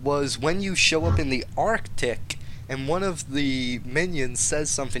was when you show up in the Arctic and one of the minions says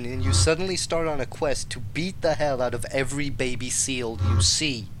something and you suddenly start on a quest to beat the hell out of every baby seal you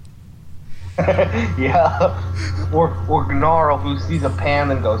see. Yeah. Or Gnarl, who sees a pan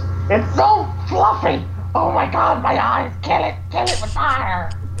and goes, "It's so fluffy! Oh my god, my eyes! Kill it with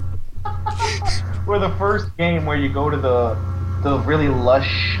fire!" Or the first game where you go to the really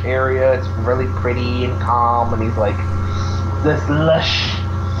lush area, it's really pretty and calm, and he's like, "This lush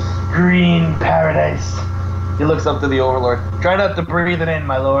green paradise." He looks up to the Overlord. "Try not to breathe it in,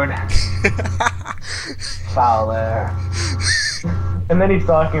 my lord." Foul air. And then he's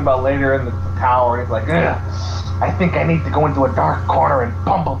talking about later in the tower, and he's like, "Ugh, I think I need to go into a dark corner and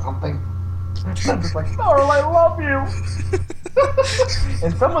bumble something." And I'm just like, "Gnarl, I love you."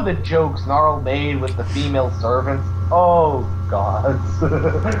 And some of the jokes Gnarl made with the female servants, oh god.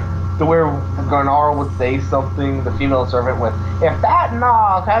 To where Gnarl would say something, the female servant with, "If that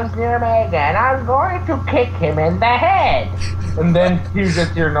Gnarl comes near me again, I'm going to kick him in the head." And then you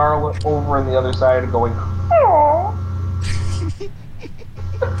just hear Gnarl over on the other side going, "Aww."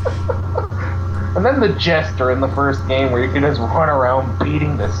 And then the Jester in the first game where you can just run around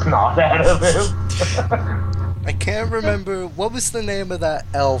beating the snot out of him. I can't remember, what was the name of that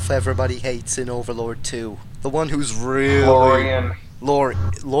elf everybody hates in Overlord 2? The one who's really... Florian.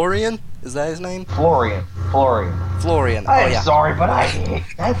 Lorian? Is that his name? Florian. Florian. Oh I'm yeah. sorry, but I hate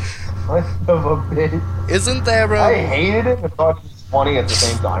that son of a bitch. Isn't there I hated it and thought it was funny at the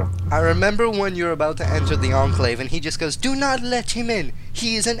same time. I remember when you're about to enter the Enclave and he just goes, "Do not let him in.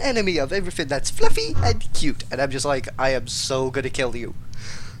 He is an enemy of everything that's fluffy and cute." And I'm just like, I am so gonna kill you.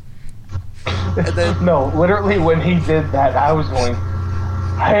 And then, No, literally when he did that, I was going,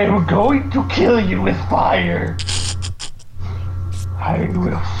 I am going to kill you with fire. I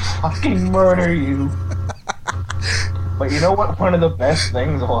will fucking murder you. But you know what one of the best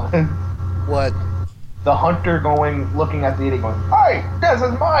things was? what? The hunter looking at the Yeti going, "Hey, this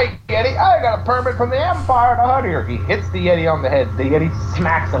is my Yeti. I got a permit from the Empire to hunt here." He hits the Yeti on the head. The Yeti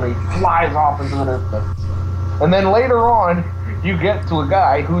smacks him and he flies off into the distance. And then later on, you get to a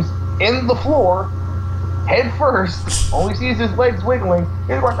guy who's in the floor, head first, only sees his legs wiggling.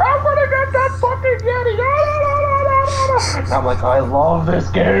 He's like, "I'm gonna get that fucking Yeti!" And I'm like, I love this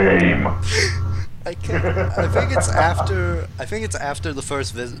game. I think it's after. I think it's after the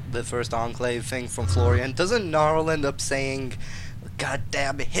first Enclave thing from Florian. Doesn't Gnarl end up saying,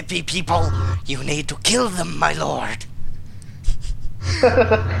 "Goddamn hippie people, you need to kill them, my lord"?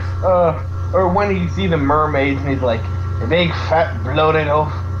 Or when you see the mermaids and he's like, "A big fat bloated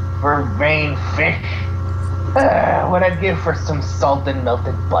over vein fish. What I'd give for some salt and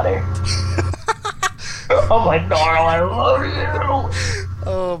melted butter." I'm like, Gnarl, I love you.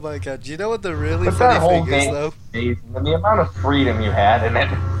 Oh my god! You know what the really But funny that whole thing is, game, though? and the amount of freedom you had in it.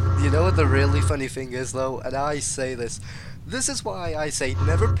 You know what the really funny thing is, though? And I say this. This is why I say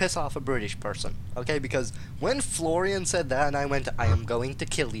never piss off a British person, okay? Because when Florian said that and I went, "I am going to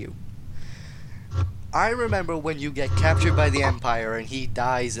kill you," I remember when you get captured by the Empire and he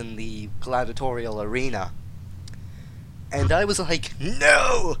dies in the gladiatorial arena. And I was like,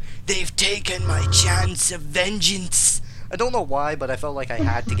 "No! They've taken my chance of vengeance!" I don't know why, but I felt like I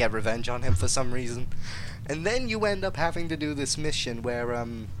had to get revenge on him for some reason. And then you end up having to do this mission where,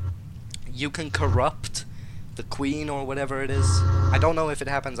 you can corrupt the queen or whatever it is. I don't know if it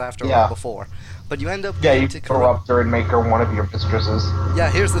happens after or before. But you end up getting to corrupt her and make her one of your mistresses.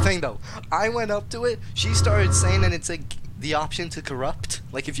 Yeah, here's the thing though. I went up to it, she started saying and it's like the option to corrupt.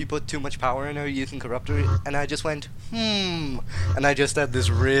 Like if you put too much power in her, you can corrupt her. And I just went, And I just had this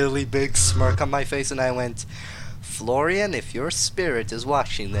really big smirk on my face and I went, "Florian, if your spirit is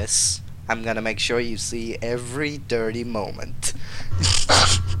watching this, I'm gonna make sure you see every dirty moment."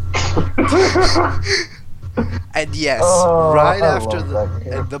 And yes, right after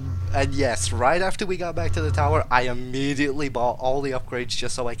we got back to the tower, I immediately bought all the upgrades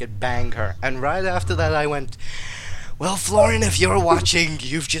just so I could bang her. And right after that I went, "Well, Florian, if you're watching,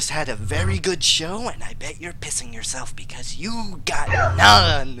 you've just had a very good show, and I bet you're pissing yourself because you got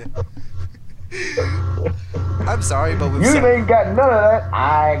none." I'm sorry, but you ain't got none of that.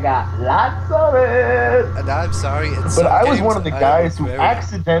 I got lots of it. And I'm sorry. But I was one of the guys who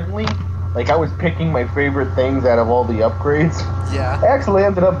accidentally, like, I was picking my favorite things out of all the upgrades. Yeah. I actually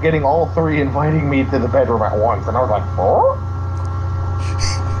ended up getting all three inviting me to the bedroom at once, and I was like, "Oh,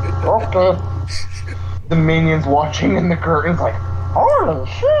 okay." The minions watching in the curtains, like, "Holy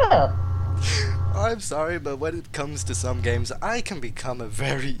shit!" I'm sorry, but when it comes to some games, I can become a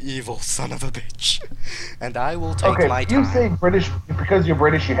very evil son of a bitch. And I will take my time. You say British, because you're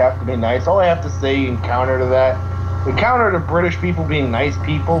British, you have to be nice. All I have to say in counter to that, in counter to British people being nice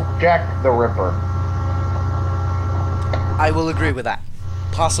people, Jack the Ripper. I will agree with that.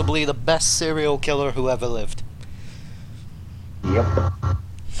 Possibly the best serial killer who ever lived. Yep.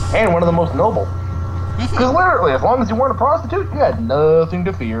 And one of the most noble. Because literally, as long as you weren't a prostitute, you had nothing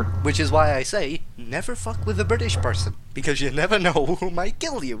to fear. Which is why I say, never fuck with a British person. Because you never know who might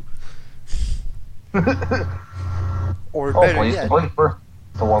kill you. Or better yet... Please,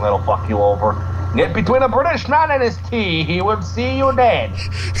 the one that'll fuck you over. Get between a British man and his tea, he would see you dead.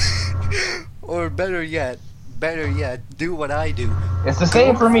 Or better yet, do what I do. It's the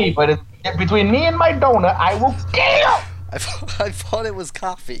same for me, but get between me and my donut, I will kill you! I thought it was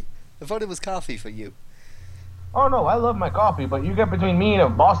coffee. I thought it was coffee for you. Oh no, I love my coffee, but you get between me and a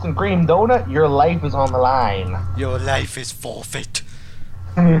Boston cream donut, your life is on the line. Your life is forfeit.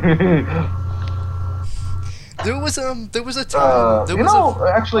 There was a time.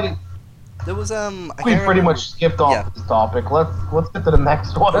 Actually, there was we pretty much skipped off this topic. Let's get to the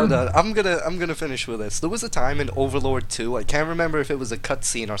next one. Hold on, I'm gonna finish with this. There was a time in Overlord 2. I can't remember if it was a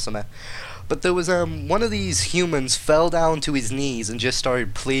cutscene or something. But there was one of these humans fell down to his knees and just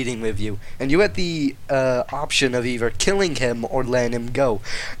started pleading with you, and you had the option of either killing him or letting him go.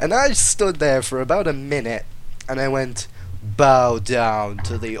 And I stood there for about a minute, and I went, "Bow down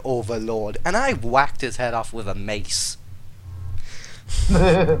to the Overlord," and I whacked his head off with a mace.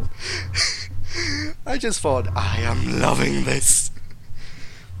 I just thought, I am loving this.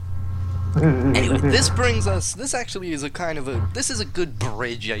 Anyway, this actually is this is a good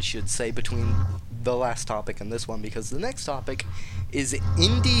bridge, I should say, between the last topic and this one, because the next topic is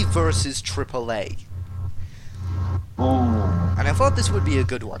indie versus AAA. Ooh. And I thought this would be a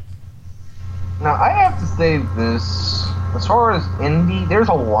good one. Now, I have to say this, as far as indie, there's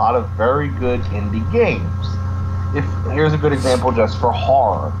a lot of very good indie games. Here's a good example just for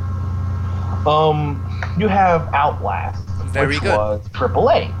horror. You have Outlast, Very which good. was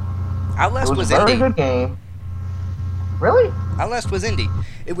AAA. Outlast It was was a very indie. good game. Really? Outlast was indie.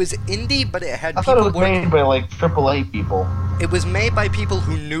 It was indie, but it had I thought people it was made by like AAA people. It was made by people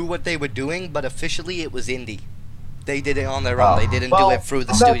who knew what they were doing, but officially it was indie. They did it on their own. They didn't do it through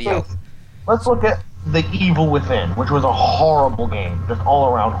the studio. Let's look at The Evil Within, which was a horrible game, just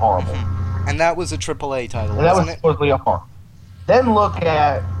all around horrible. And that was a AAA title, And that was wasn't it? supposedly a horror. Then look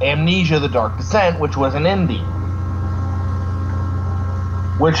at Amnesia: The Dark Descent, which was an indie.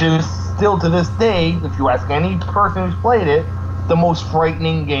 Which is still to this day, if you ask any person who's played it, the most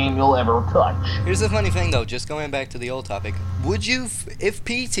frightening game you'll ever touch. Here's the funny thing though, just going back to the old topic. Would you, if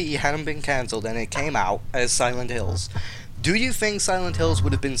PT hadn't been cancelled and it came out as Silent Hills, do you think Silent Hills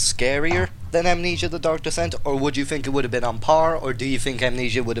would have been scarier than Amnesia: The Dark Descent, or would you think it would have been on par, or do you think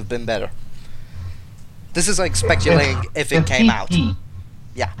Amnesia would have been better? This is like speculating if it came out.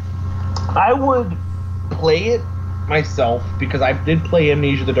 Yeah. I would play it myself because I did play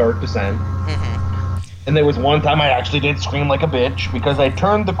Amnesia: The Dark Descent. And there was one time I actually did scream like a bitch because I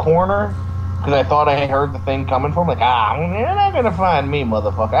turned the corner because I thought I heard the thing coming from. Like, you're not going to find me,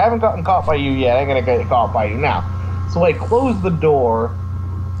 motherfucker. I haven't gotten caught by you yet. I'm going to get caught by you now. So I close the door.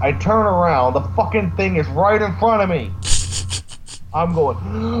 I turn around. The fucking thing is right in front of me. I'm going,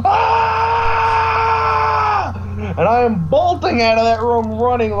 ah! And I am bolting out of that room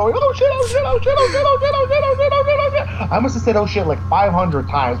running, going, oh shit, oh shit, oh shit, oh shit, oh shit, oh shit, oh shit, oh shit, oh shit. I must have said oh shit like 500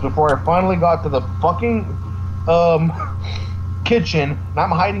 times before I finally got to the fucking kitchen, and I'm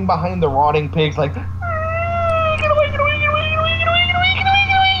hiding behind the rotting pigs like, get away, get away, get away, get away, get away, get away, get away,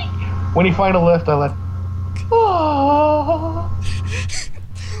 get away. When he finally left, I went, oh.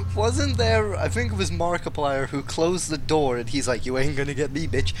 Wasn't there, I think it was Markiplier who closed the door and he's like, you ain't gonna get me,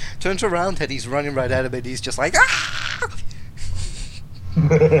 bitch. Turns around and he's running right at him and he's just like, ah!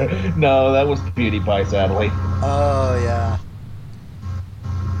 No, that was PewDiePie, sadly. Oh, yeah.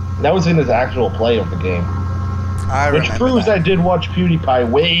 That was in his actual play of the game. Which proves I did watch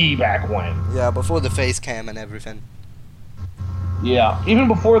PewDiePie way back when. Yeah, before the face cam and everything. Yeah, even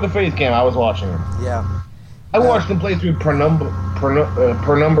before the face cam, I was watching him. Yeah. I watched him play through Penumbra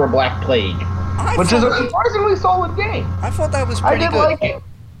Black Plague, which is a surprisingly solid game. I thought that was pretty good. I did like it.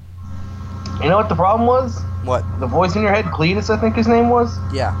 You know what the problem was? What? The voice in your head, Cletus, I think his name was?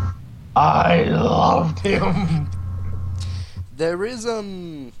 Yeah. I loved him. There is,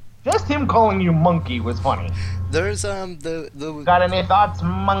 Just him calling you monkey was funny. There's, Got any thoughts,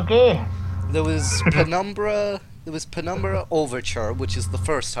 monkey? There was Penumbra Overture, which is the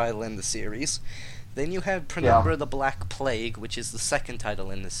first title in the series. Then you have Penumbra the Black Plague, which is the second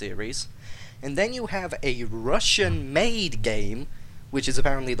title in the series. And then you have a Russian-made game, which is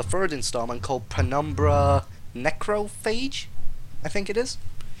apparently the third installment, called Penumbra Necrophage, I think it is.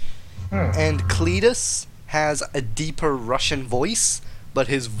 And Cletus has a deeper Russian voice, but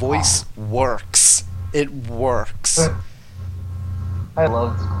his voice works. It works. I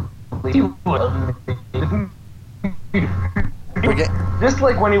loved Cletus. Just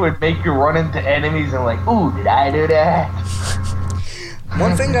like when he would make you run into enemies and like, ooh, did I do that?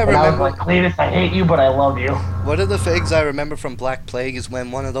 One thing I remember, remember... I was like, Cletus, I hate you, but I love you. One of the things I remember from Black Plague is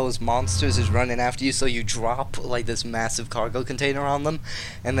when one of those monsters is running after you, so you drop, like, this massive cargo container on them,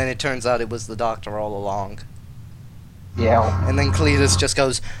 and then it turns out it was the Doctor all along. Yeah. And then Cletus just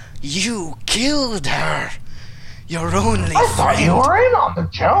goes, you killed her! Your only I friend! thought you were in on the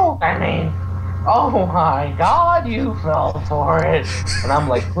joke, I mean... Oh my god, you fell for it. And I'm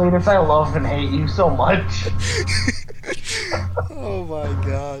like, Cletus, I love and hate you so much. Oh my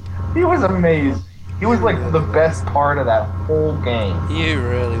god. He was amazing. He was like the best part of that whole game. He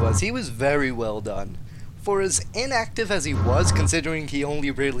really was. He was very well done. For as inactive as he was, considering he only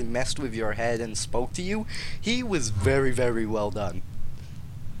really messed with your head and spoke to you, he was very, very well done.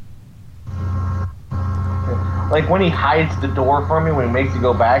 Like when he hides the door from you, when he makes you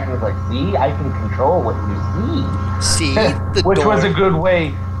go back, and he's like, see, I can control what you see. See? The Which door. was a good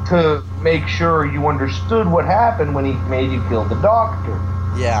way to make sure you understood what happened when he made you kill the Doctor.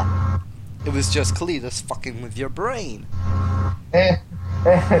 Yeah. It was just Cletus fucking with your brain.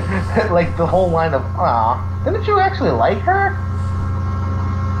 Like the whole line of, didn't you actually like her?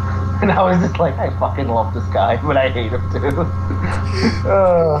 And I was just like, I fucking love this guy, but I hate him too.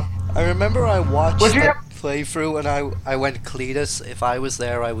 I remember I Would watched you the have playthrough and I went, Cletus, if I was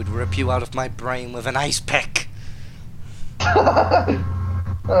there, I would rip you out of my brain with an ice pick. But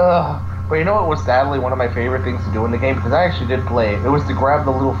you know what was sadly one of my favorite things to do in the game? Because I actually did play it. It was to grab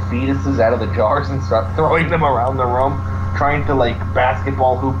the little fetuses out of the jars and start throwing them around the room, trying to, like,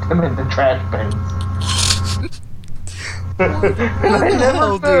 basketball hoop them into trash bins. And I the never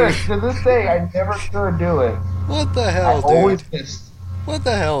hell, could. dude? To this day, I never could do it. What the I hell, always dude? missed. What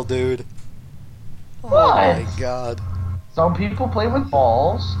the hell, dude? Oh What? my god. Some people play with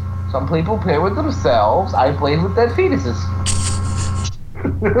balls. Some people play with themselves. I played with dead fetuses.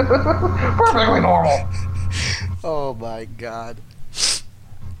 Perfectly normal. Oh my god.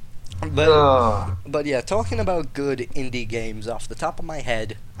 Ugh. But yeah, talking about good indie games off the top of my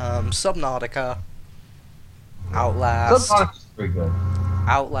head, Subnautica, Outlast, Subnautica pretty good.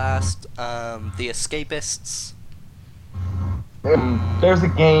 The Escapists. There's a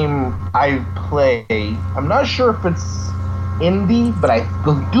game I play. I'm not sure if it's indie, but I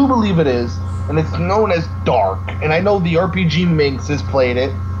do believe it is, and it's known as Dark. And I know the RPG Minx has played it.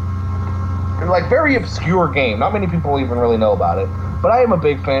 It's like very obscure game. Not many people even really know about it. But I am a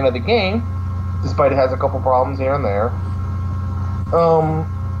big fan of the game, despite it has a couple problems here and there.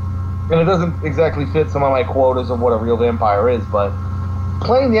 And it doesn't exactly fit some of my quotas of what a real vampire is, but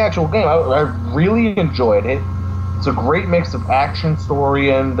playing the actual game, I really enjoyed it. It's a great mix of action,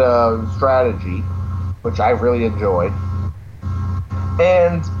 story, and strategy, which I really enjoyed.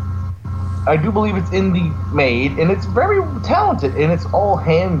 And I do believe it's indie made, and it's very talented, and it's all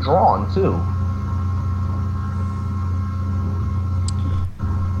hand drawn too.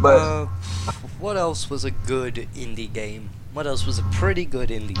 But What else was a good indie game? What else was a pretty good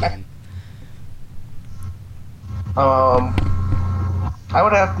indie game? I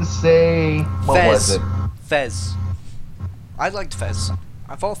would have to say, what was it? Fez. I liked Fez.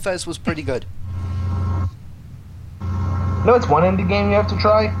 I thought Fez was pretty good. No, it's one indie game you have to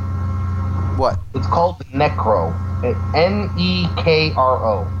try. What? It's called Necro.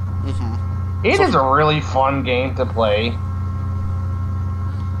 Nekro. Mm-hmm. It is a really fun game to play.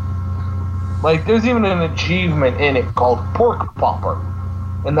 Like, there's even an achievement in it called Pork Popper.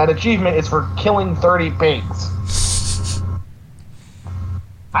 And that achievement is for killing 30 pigs.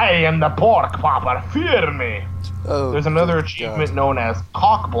 I am the Pork Popper, fear me. Oh, There's another good achievement God. known as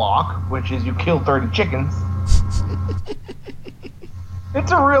Cock Block, which is you kill 30 chickens.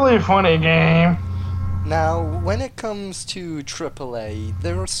 It's a really funny game. Now, when it comes to AAA,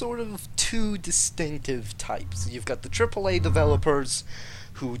 there are sort of two distinctive types. You've got the AAA developers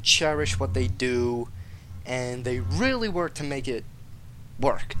who cherish what they do, and they really work to make it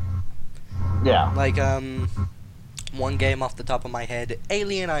work. Yeah. Like, one game off the top of my head,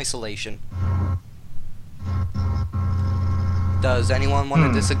 Alien Isolation. Does anyone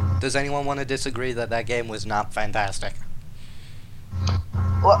want to disagree that that game was not fantastic?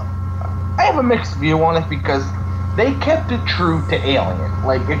 Well, I have a mixed view on it because they kept it true to Alien.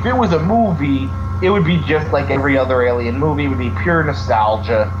 Like, if it was a movie, it would be just like every other Alien movie. It would be pure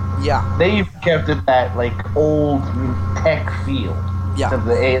nostalgia. Yeah. They kept it that, like, old tech feel to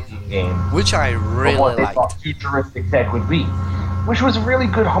the Alien game. Which I really of what they liked. thought futuristic tech would be. Which was a really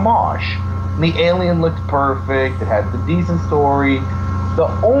good homage. The alien looked perfect. It had the decent story. The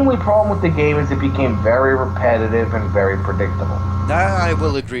only problem with the game is it became very repetitive and very predictable. That I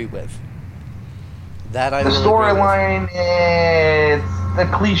will agree with. The storyline, it's the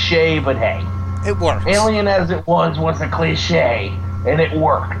cliche, but hey. It works. Alien as it was a cliche, and it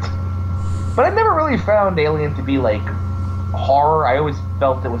worked. But I never really found Alien to be, like, horror. I always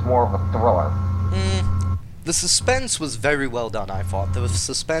felt it was more of a thriller. The suspense was very well done, I thought. The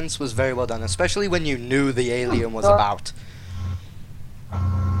suspense was very well done, especially when you knew the alien was about.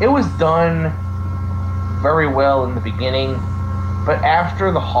 It was done very well in the beginning, but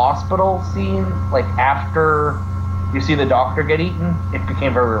after the hospital scene, like after you see the doctor get eaten, it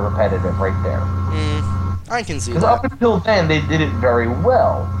became very repetitive right there. I can see Because that. up until then, they did it very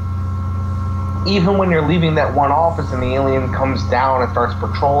well. Even when you're leaving that one office and the alien comes down and starts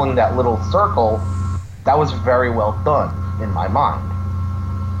patrolling that little circle, that was very well done, in my mind.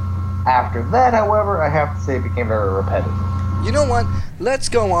 After that, however, I have to say it became very repetitive. You know what? Let's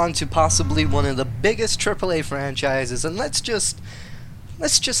go on to possibly one of the biggest AAA franchises, and let's just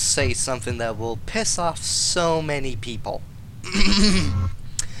say something that will piss off so many people.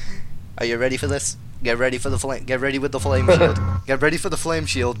 Are you ready for this? Get ready for the flame. Get ready with the flame shield. Get ready for the flame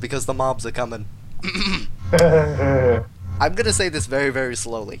shield because the mobs are coming. I'm gonna say this very, very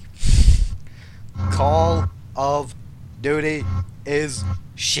slowly. Call of Duty is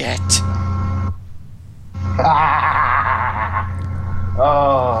shit.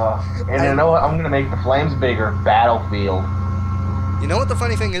 Oh, and you know what? I'm gonna make the flames bigger. Battlefield. You know what the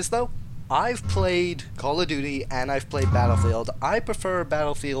funny thing is, though? I've played Call of Duty and I've played Battlefield. I prefer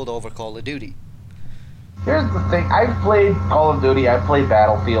Battlefield over Call of Duty. Here's the thing. I've played Call of Duty. I've played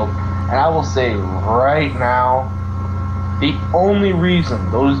Battlefield, and I will say right now, the only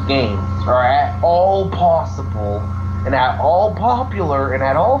reason those games are at all possible and at all popular and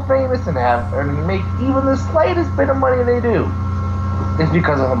at all famous and make even the slightest bit of money they do is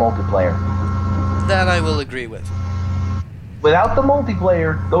because of the multiplayer. That I will agree with. Without the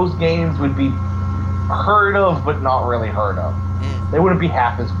multiplayer, those games would be heard of, but not really heard of. They wouldn't be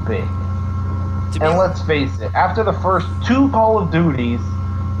half as big. And let's face it, after the first 2 Call of Duties,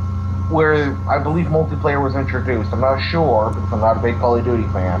 where I believe multiplayer was introduced, I'm not sure because I'm not a big Call of Duty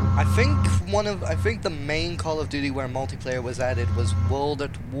fan. I think the main Call of Duty where multiplayer was added was World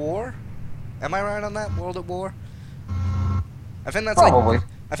at War. Am I right on that? World at War? I think that's Probably.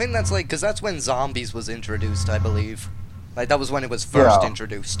 Because that's when Zombies was introduced, I believe. Like, that was when it was first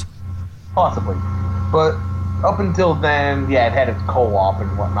introduced. Possibly. But up until then, yeah, it had its co-op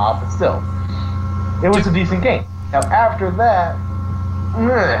and whatnot, but still. It was a decent game. Now, after that,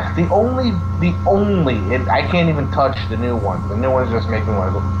 the only, and I can't even touch the new one. The new one's just making me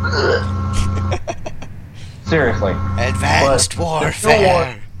want to go, seriously. Advanced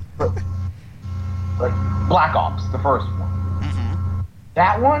Warfare! Like, Black Ops, the first one. Mm-hmm.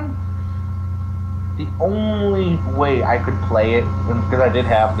 That one, the only way I could play it, because I did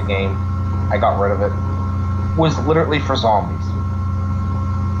have the game, I got rid of it, was literally for zombies.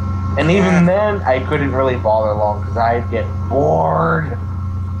 And even then, I couldn't really bother long because I'd get bored.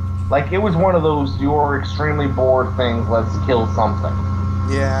 Like, it was one of those, you're extremely bored things, let's kill something.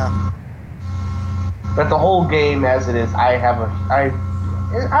 Yeah. But the whole game as it is, I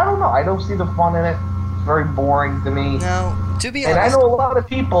don't know, I don't see the fun in it. It's very boring to me. Now, to be honest... And I know a lot of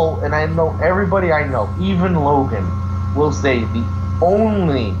people, and I know everybody I know, even Logan, will say the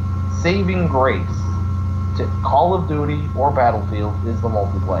only saving grace to Call of Duty or Battlefield is the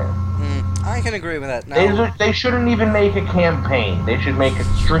multiplayer. I can agree with that. Now, they shouldn't even make a campaign. They should make it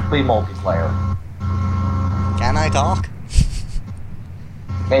strictly multiplayer. Can I talk?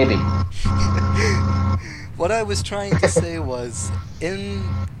 Maybe. What I was trying to say was, in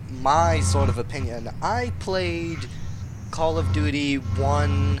my sort of opinion, I played Call of Duty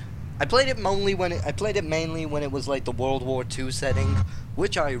 1. I played it mainly when it was like the World War II setting,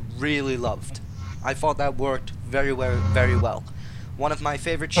 which I really loved. I thought that worked very well. One of my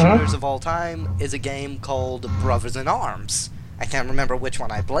favorite shooters of all time is a game called Brothers in Arms. I can't remember which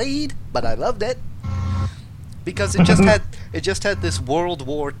one I played, but I loved it. Because it just had this World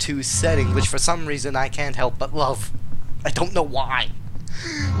War II setting, which for some reason I can't help but love. I don't know why.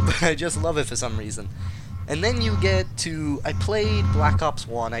 But I just love it for some reason. And then you get to... I played Black Ops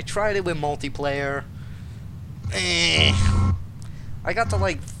 1. I tried it with multiplayer. I got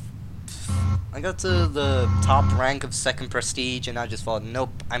to the top rank of 2nd Prestige, and I just thought,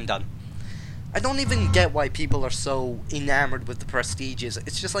 nope, I'm done. I don't even get why people are so enamored with the Prestiges.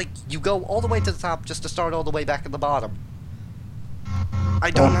 It's just like, you go all the way to the top just to start all the way back at the bottom.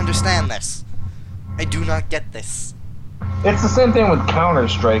 I don't understand this. I do not get this. It's the same thing with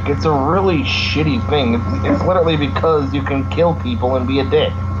Counter-Strike. It's a really shitty thing. It's literally because you can kill people and be a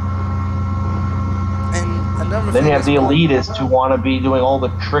dick. Then you have the elitists who want to be doing all the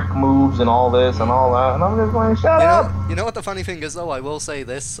trick moves and all this and all that, and I'm just going, shut up! You know what the funny thing is, though? I will say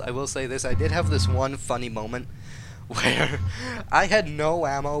this. I did have this one funny moment where I had no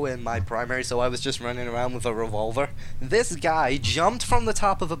ammo in my primary, so I was just running around with a revolver. This guy jumped from the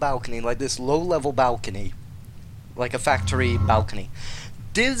top of a balcony, like this low-level balcony, like a factory balcony.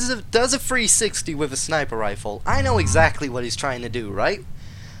 Does a 360 with a sniper rifle. I know exactly what he's trying to do, right?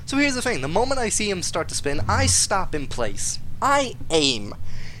 So here's the thing, the moment I see him start to spin, I stop in place. I aim.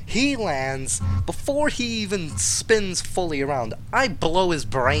 He lands. Before he even spins fully around, I blow his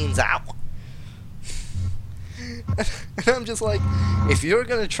brains out. And I'm just like, if you're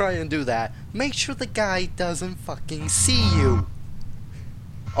gonna try and do that, make sure the guy doesn't fucking see you.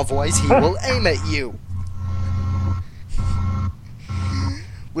 Otherwise he will aim at you.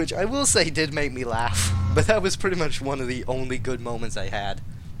 Which I will say did make me laugh, but that was pretty much one of the only good moments I had.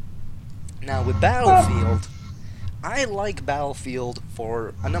 Now, with Battlefield, I like Battlefield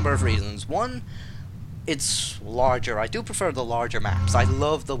for a number of reasons. One, it's larger. I do prefer the larger maps. I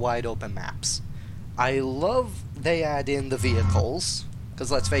love the wide open maps. I love they add in the vehicles,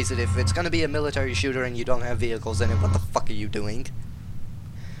 because let's face it, if it's going to be a military shooter and you don't have vehicles in it, what the fuck are you doing?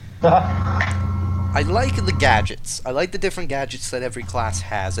 I like the gadgets. I like the different gadgets that every class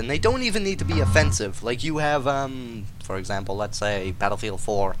has, and they don't even need to be offensive. Like you have, for example, let's say Battlefield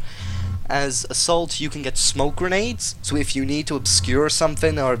 4. As Assault, you can get smoke grenades, so if you need to obscure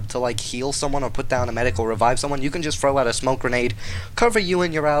something or to like heal someone or put down a medic or revive someone, you can just throw out a smoke grenade, cover you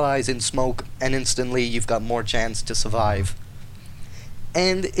and your allies in smoke, and instantly you've got more chance to survive.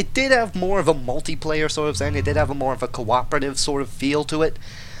 And it did have more of a multiplayer sort of thing, it did have a more of a cooperative sort of feel to it,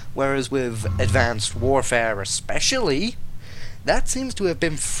 whereas with Advanced Warfare especially, that seems to have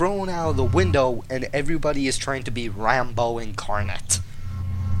been thrown out of the window and everybody is trying to be Rambo incarnate.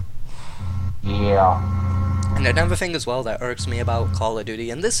 Yeah. And another thing as well that irks me about Call of Duty,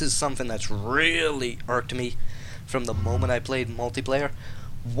 and this is something that's really irked me from the moment I played multiplayer,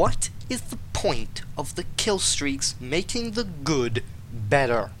 what is the point of the kill streaks making the good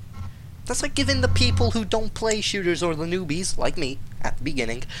better? That's like giving the people who don't play shooters or the newbies, like me, at the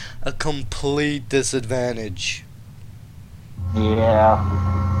beginning, a complete disadvantage. Yeah.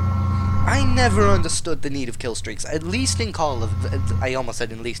 I never understood the need of kill streaks. At least in I almost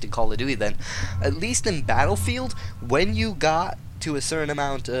said at least in Call of Duty then. At least in Battlefield, when you got to a certain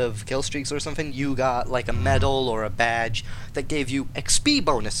amount of kill streaks or something, you got like a medal or a badge that gave you XP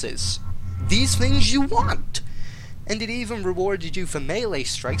bonuses. These things you want. And it even rewarded you for melee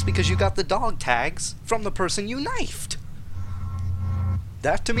strikes because you got the dog tags from the person you knifed.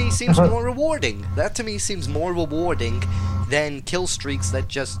 That to me seems more rewarding. That to me seems more rewarding than kill streaks that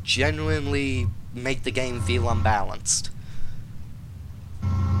just genuinely make the game feel unbalanced.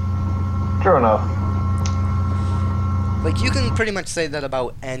 True enough. Like, you can pretty much say that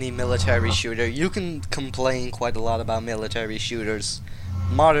about any military shooter. You can complain quite a lot about military shooters.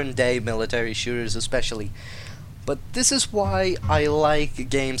 Modern day military shooters especially. But this is why I like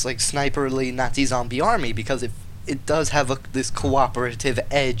games like Sniper Elite Nazi Zombie Army, because it does have this cooperative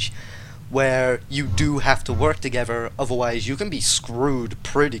edge where you do have to work together, otherwise you can be screwed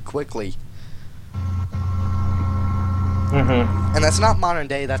pretty quickly. Mm-hmm. And that's not modern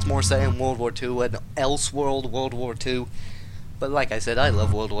day, that's more set in World War II and Elseworld World War II. But like I said, I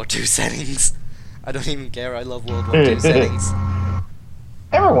love World War II settings. I don't even care, I love World War II settings.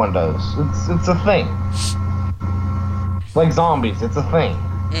 Everyone does. It's a thing. Like zombies, it's a thing.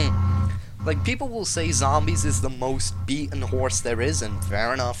 Like, people will say zombies is the most beaten horse there is, and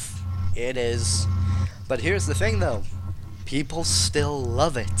fair enough, it is. But here's the thing, though. People still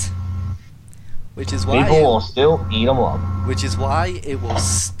love it. Which is why People will still eat them up. Which is why it will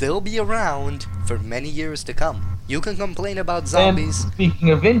still be around for many years to come. You can complain about zombies. And speaking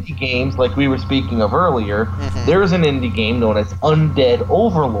of indie games, like we were speaking of earlier, there's an indie game known as Undead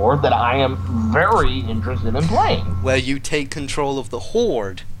Overlord that I am very interested in playing. Where you take control of the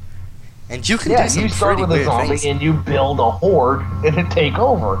horde. And you can do some you start pretty with a weird zombie things. and you build a horde and it take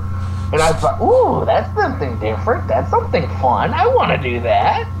over. And I thought, ooh, that's something different. That's something fun. I want to do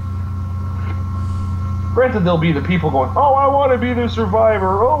that. Granted, there'll be the people going, oh, I want to be the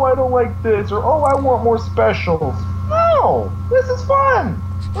survivor. Oh, I don't like this. Or, oh, I want more specials. No, this is fun.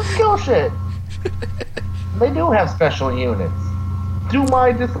 Let's kill shit. They do have special units. To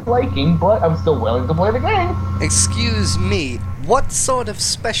my disliking, but I'm still willing to play the game. Excuse me, what sort of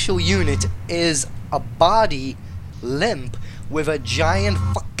special unit is a body limp with a giant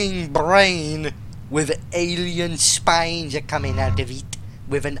fucking brain with alien spines coming out of it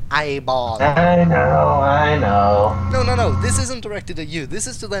with an eyeball? I know. No, this isn't directed at you. This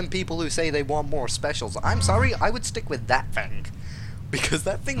is to them people who say they want more specials. I'm sorry, I would stick with that thing. Because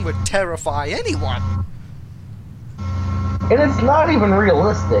that thing would terrify anyone. And it's not even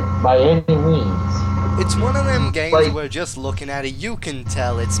realistic by any means. It's one of them games Like- where just looking at it, you can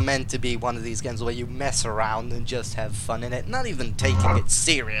tell it's meant to be one of these games where you mess around and just have fun in it, not even taking it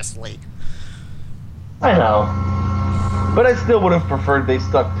seriously. I know. But I still would have preferred they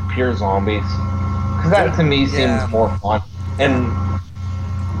stuck to pure zombies. Because that to me Yeah. seems more fun. And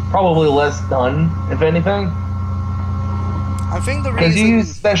probably less done, if anything. I think the Because reason... you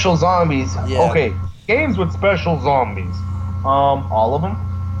use special zombies. Yeah. Okay, games with special zombies. All of them?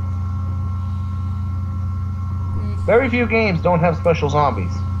 Very few games don't have special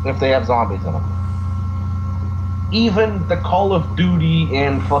zombies, if they have zombies in them. Even the Call of Duty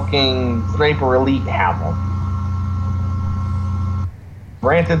and fucking Sniper Elite have them.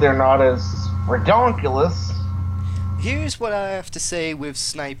 Granted, they're not as redonkulous. Here's what I have to say with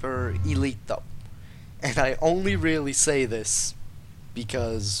Sniper Elite, though. And I only really say this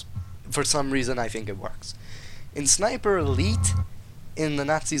because, for some reason, I think it works. In Sniper Elite, in the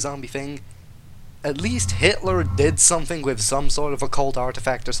Nazi zombie thing, at least Hitler did something with some sort of occult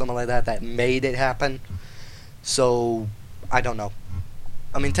artifact or something like that that made it happen. So, I don't know.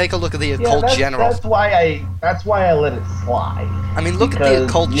 I mean, take a look at the Yeah, occult general. that's why I let it slide. I mean, look at the Because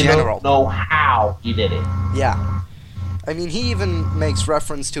occult you general. don't know how he did it. Yeah. I mean, he even makes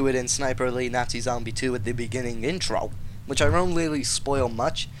reference to it in Sniper Elite Nazi Zombie 2 at the beginning intro, which I won't really spoil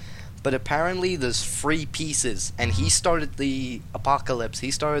much, but apparently there's 3 pieces, and he started the apocalypse,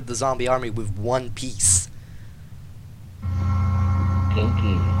 he started the zombie army with 1 piece.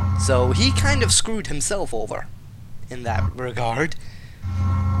 Kinky. So he kind of screwed himself over in that regard.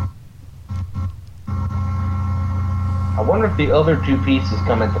 I wonder if the other 2 pieces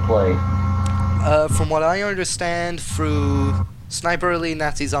come into play. From what I understand, through Sniper Elite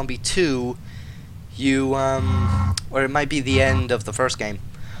Nazi Zombie 2, you, or it might be the end of the first game.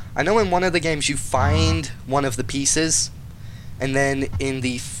 I know in one of the games you find one of the pieces, and then in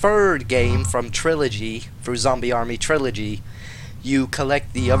the 3rd game from Trilogy, through Zombie Army Trilogy, you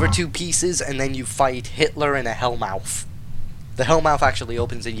collect the other 2 pieces, and then you fight Hitler and a Hellmouth. The Hellmouth actually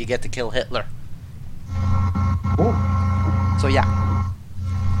opens and you get to kill Hitler. Ooh. So yeah.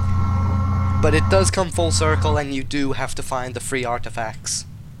 But it does come full circle, and you do have to find the 3 artifacts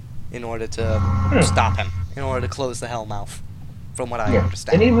in order to stop him, in order to close the Hellmouth, from what I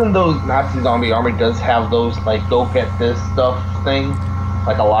understand. And even though Nazi Zombie Army does have those, like, go get this stuff thing,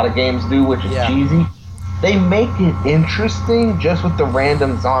 like a lot of games do, which is cheesy, they make it interesting just with the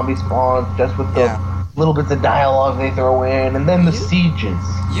random zombie spawns, just with the little bits of dialogue they throw in, and then the sieges.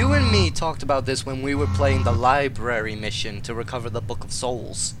 You and me talked about this when we were playing the library mission to recover the Book of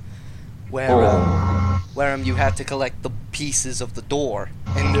Souls, where you had to collect the pieces of the door,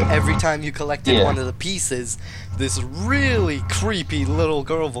 and every time you collected one of the pieces, this really creepy little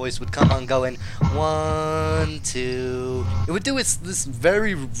girl voice would come on going, 1, 2. It would do this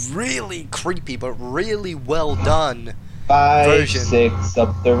very, really creepy but really well done 5, version. 6,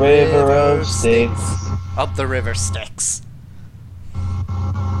 up the river of Styx. Up the river Styx.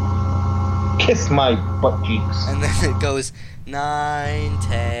 Kiss my butt cheeks. And then it goes 9,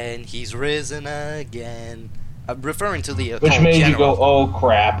 10, he's risen again. I'm referring to the occult Which made general. you go, oh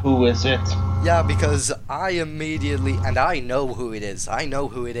crap, who is it? Yeah, because I immediately, and I know who it is. I know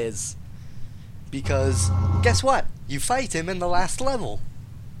who it is. Because, guess what? You fight him in the last level.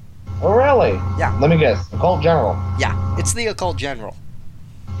 Oh really? Yeah. Let me guess, Occult General. Yeah, it's the occult general.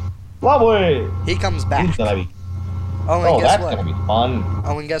 Lovely! He comes back. He's gonna be... Oh, and Oh, guess that's what? gonna be fun.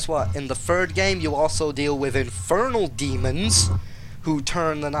 Oh, and guess what? In the 3rd game, you also deal with infernal demons who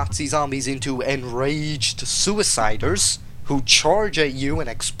turn the Nazi zombies into enraged suiciders who charge at you and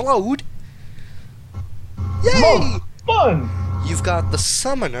explode. Yay! Most fun! You've got the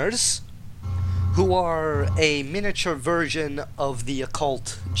summoners, who are a miniature version of the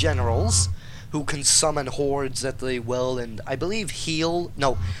occult generals, who can summon hordes at the will and, I believe, heal.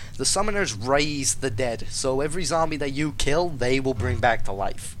 No, the summoners raise the dead, so every zombie that you kill, they will bring back to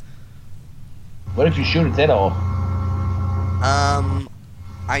life. What if you shoot its head off?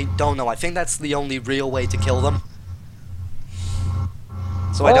 I don't know. I think that's the only real way to kill them.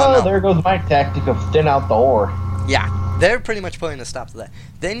 So I don't know. There goes my tactic of thin out the ore. Yeah, they're pretty much putting a stop to that.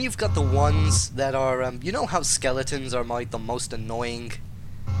 Then you've got the ones that are, you know how skeletons are like the most annoying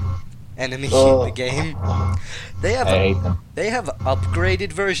enemy in the game? They have they have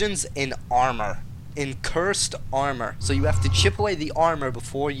upgraded versions in armor, in cursed armor. So you have to chip away the armor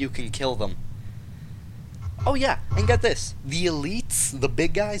before you can kill them. Oh yeah, and get this. The elites, the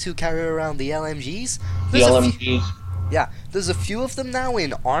big guys who carry around the LMGs. The LMGs. Yeah, there's a few of them now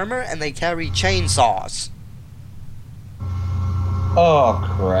in armor, and they carry chainsaws. Oh,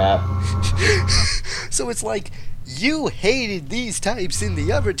 crap. So it's like, you hated these types in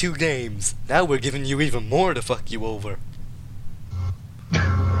the other 2 games. Now we're giving you even more to fuck you over.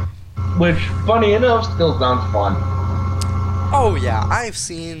 Which, funny enough, still sounds fun. Oh yeah, I've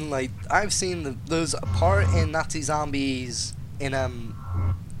seen there's a part in Nazi Zombies in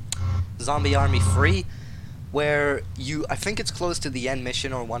Zombie Army 3 where I think it's close to the end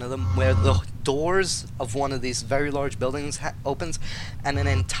mission or one of them, where the doors of one of these very large buildings opens and an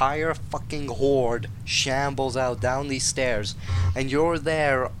entire fucking horde shambles out down these stairs, and you're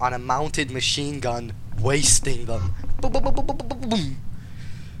there on a mounted machine gun wasting them. Boom, boom, boom, boom, boom, boom, boom.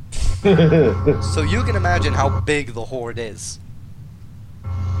 So you can imagine how big the horde is.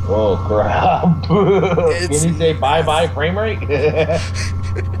 Oh crap. Can you say bye-bye frame rate?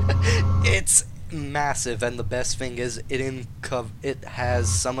 It's massive, and the best thing is it has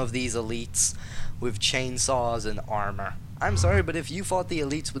some of these elites with chainsaws and armor. I'm sorry, but if you fought the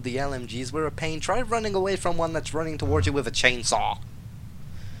elites with the LMGs were a pain, try running away from one that's running towards you with a chainsaw.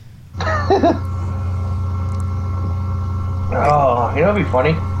 Oh, you know what'd be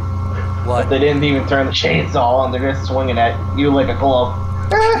funny? What? If they didn't even turn the chainsaw on, they're just swinging at you like a glove.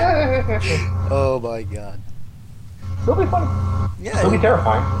 Oh my god. It'll be funny. Yeah, It'll be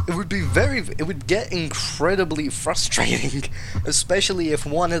terrifying. it would be it would get incredibly frustrating, especially if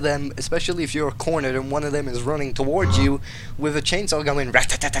especially if you're cornered and one of them is running towards you with a chainsaw going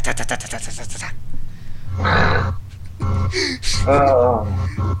rat-tat-tat-tat-tat-tat-tat-tat-tat.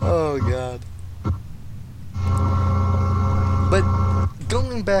 Oh god. But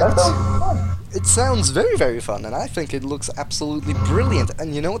going back That to, sounds fun. it sounds very, very fun, and I think it looks absolutely brilliant.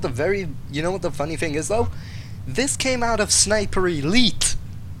 And you know what the funny thing is though? This came out of Sniper Elite.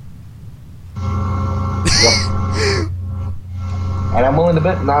 Yep. And I'm willing to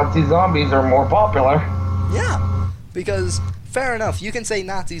bet Nazi zombies are more popular. Yeah, because fair enough, you can say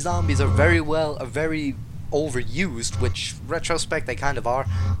Nazi zombies are very overused, which retrospect they kind of are,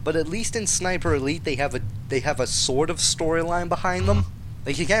 but at least in Sniper Elite they have a sort of storyline behind them.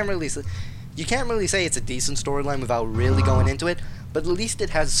 Like you can't really say it's a decent storyline without really going into it, but at least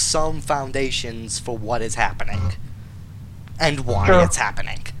it has some foundations for what is happening and why it's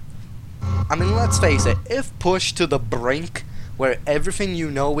happening. I mean, let's face it, if pushed to the brink where everything you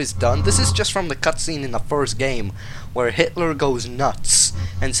know is done, this is just from the cutscene in the first game where Hitler goes nuts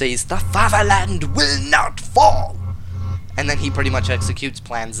and says, "The fatherland will not fall!" And then he pretty much executes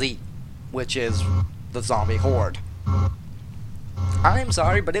Plan Z, which is the zombie horde. I'm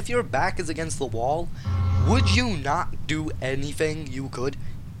sorry, but if your back is against the wall, would you not do anything you could?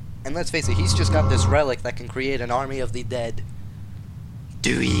 And let's face it, he's just got this relic that can create an army of the dead.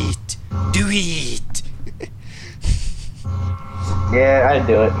 Do it! Do it! Yeah, I'd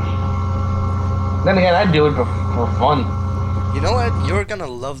do it. Then again, I'd do it for fun. You know what? You're gonna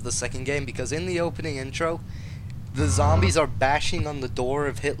love the second game because in the opening intro, the zombies are bashing on the door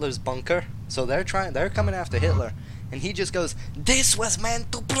of Hitler's bunker. So they're coming after Hitler. And he just goes, "This was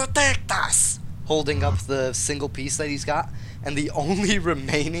meant to protect us!" Holding up the single piece that he's got. And the only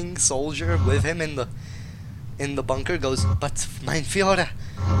remaining soldier with him in the bunker goes, "But mein Führer,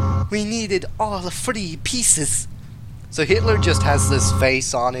 we needed all 3 pieces." So Hitler just has this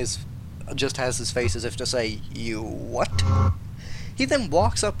face as if to say, "You what?" He then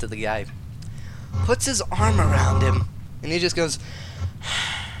walks up to the guy, puts his arm around him, and he just goes,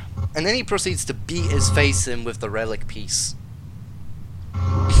 and then he proceeds to beat his face in with the relic piece.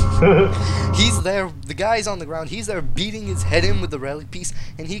 He's there, the guy's on the ground, he's there beating his head in with the relic piece,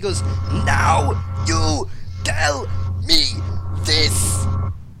 and he goes, "Now you tell me this!"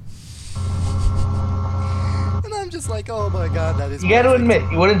 And I'm just like, oh my god, that is You gotta perfect.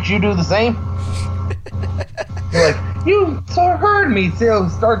 admit, wouldn't you do the same? You're like, you heard me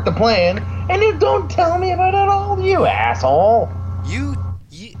start the plan, and you don't tell me about it all, you asshole.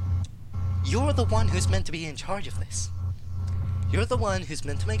 You're the one who's meant to be in charge of this. You're the one who's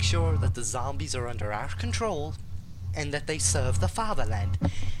meant to make sure that the zombies are under our control and that they serve the fatherland.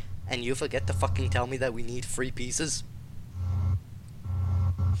 And you forget to fucking tell me that we need 3 pieces?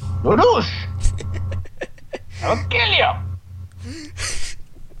 Douche! I'll kill you!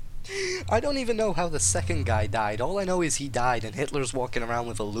 I don't even know how the second guy died. All I know is he died and Hitler's walking around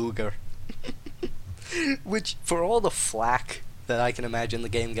with a Luger. Which, for all the flack that I can imagine the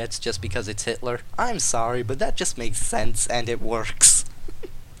game gets just because it's Hitler, I'm sorry, but that just makes sense and it works.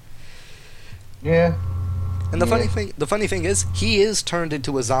 Yeah. And the funny thing is, he is turned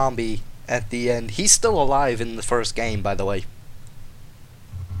into a zombie at the end. He's still alive in the first game, by the way.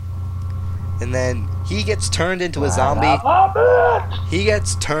 And then he gets turned into a zombie. He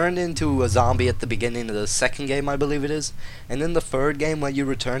gets turned into a zombie at the beginning of the second game, I believe it is. And in the third game, when you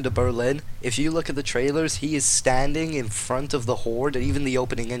return to Berlin, if you look at the trailers, he is standing in front of the horde, even the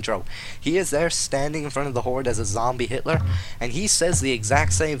opening intro. He is there standing in front of the horde as a zombie Hitler, and he says the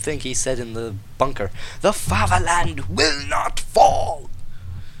exact same thing he said in the bunker. "The fatherland will not fall!"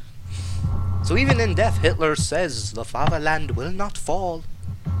 So even in death, Hitler says, "The fatherland will not fall."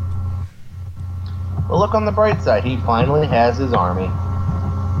 Well, look on the bright side. He finally has his army.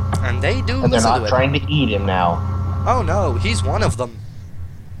 And they do And they're listen not to it. trying to eat him now. Oh no, he's one of them.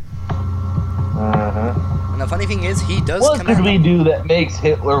 Mm-hmm. And the funny thing is, he does What command could we them. do that makes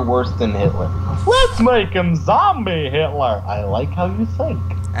Hitler worse than Hitler? Let's make him zombie Hitler. I like how you think.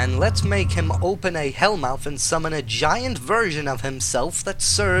 And let's make him open a hellmouth and summon a giant version of himself that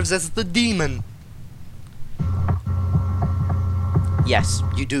serves as the demon. Yes,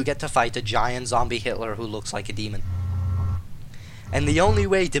 you do get to fight a giant zombie Hitler who looks like a demon. And the only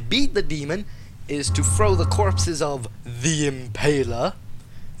way to beat the demon is to throw the corpses of the Impaler,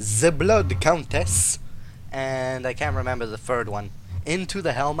 the Blood Countess, and I can't remember the third one, into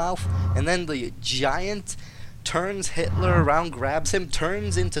the Hellmouth, and then the giant turns Hitler around, grabs him,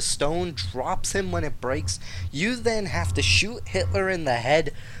 turns into stone, drops him when it breaks. You then have to shoot Hitler in the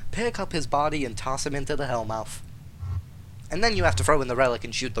head, pick up his body, and toss him into the Hellmouth. And then you have to throw in the relic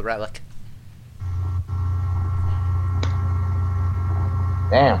and shoot the relic.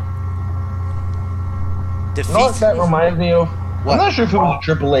 Damn. Defeat You know what that reminds me of? What? I'm not sure if it was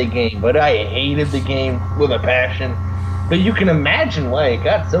a AAA game, but I hated the game with a passion. But you can imagine why it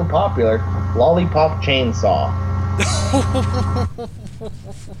got so popular. Lollipop Chainsaw.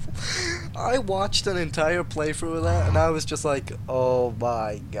 I watched an entire playthrough of that, and I was just like, oh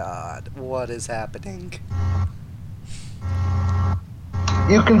my god, what is happening?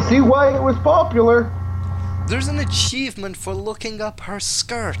 You can see why it was popular. There's an achievement for looking up her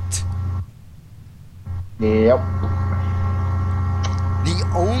skirt. Yep.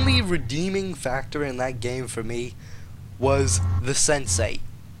 The only redeeming factor in that game for me was the sensei.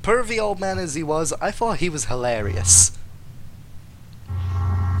 Pervy old man as he was, I thought he was hilarious.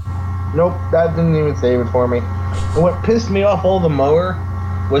 Nope, that didn't even save it for me. And what pissed me off all the more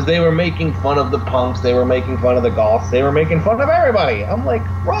was they were making fun of the punks, they were making fun of the goths, they were making fun of everybody. I'm like,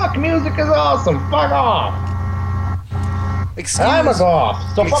 rock music is awesome, fuck off! I'm a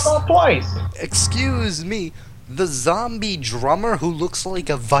goth, so fuck off twice! Excuse me, the zombie drummer who looks like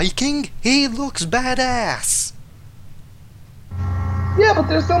a Viking? He looks badass! Yeah, but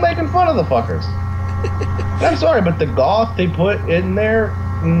they're still making fun of the fuckers. I'm sorry, but the goth they put in there,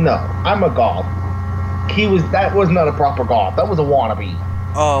 no, I'm a goth. That was not a proper goth, that was a wannabe.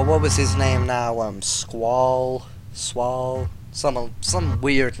 Oh, what was his name now? Swall, some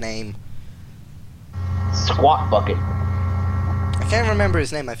weird name. Squat bucket. I can't remember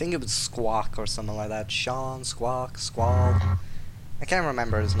his name. I think it was Squawk or something like that. Sean, Squawk, Squall. I can't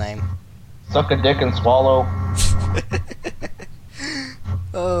remember his name. Suck a dick and swallow.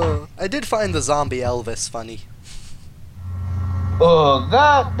 Oh, I did find the zombie Elvis funny. Oh,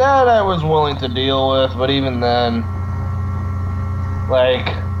 that I was willing to deal with, but even then, like,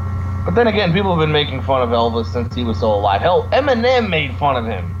 but then again, people have been making fun of Elvis since he was still alive. Hell, Eminem made fun of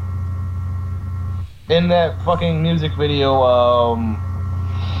him in that fucking music video,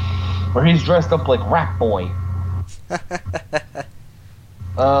 where he's dressed up like Rap Boy.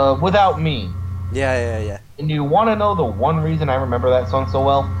 Without Me. Yeah. And you want to know the one reason I remember that song so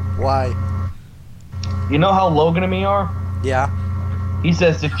well? Why? You know how Logan and me are? Yeah. He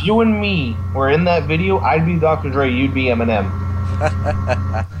says, if you and me were in that video, I'd be Dr. Dre, you'd be Eminem.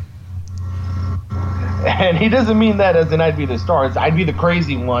 And he doesn't mean that as in I'd be the star. It's I'd be the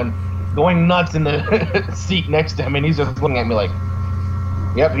crazy one going nuts in the seat next to him, and he's just looking at me like,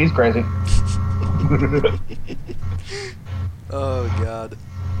 yep, he's crazy. Oh, God.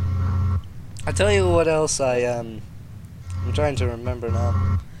 I tell you what else I'm trying to remember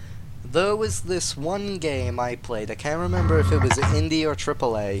now. There was this one game I played. I can't remember if it was indie or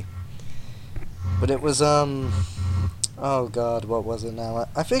AAA. But it was, oh God, what was it now?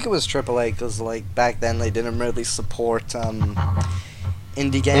 I think it was AAA, because, like, back then they didn't really support, indie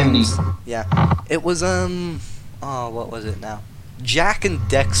games. Indie. Yeah. It was, oh, what was it now? Jak and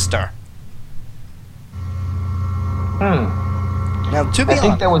Daxter. Now, to be honest, I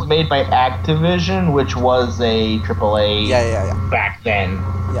think that was made by Activision, which was a AAA Yeah. back then.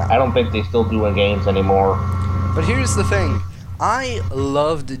 Yeah. I don't think they still do in games anymore. But here's the thing. I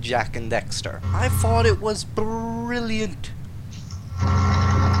loved Jak and Daxter. I thought it was brilliant.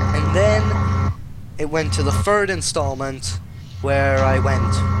 And then it went to the third installment where I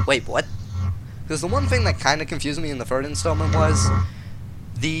went, wait, what? Because the one thing that kind of confused me in the third installment was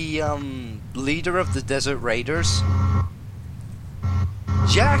the leader of the Desert Raiders.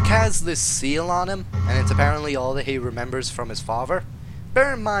 Jak has this seal on him, and it's apparently all that he remembers from his father.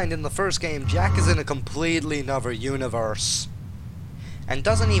 Bear in mind, in the first game, Jak is in a completely another universe. And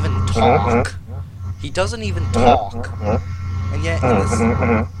doesn't even talk. He doesn't even talk. And yet, in this...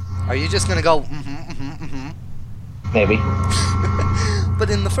 Are you just gonna go, Maybe. But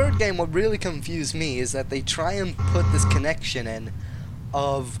in the third game, what really confused me is that they try and put this connection in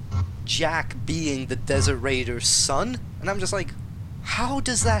of Jak being the Desert Raider's son. And I'm just like, how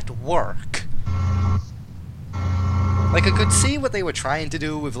does that work? Like, I could see what they were trying to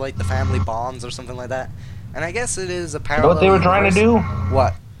do with, like, the family bonds or something like that. And I guess it is a You know parallel what they were trying to do?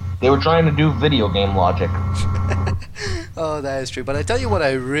 What? They were trying to do video game logic. Oh, that is true. But I tell you what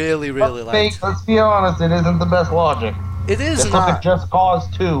I really liked. Let's be honest, it isn't the best logic. It is Just look at not. Just Cause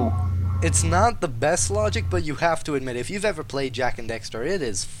 2. It's not the best logic, but you have to admit, if you've ever played Jak and Daxter, it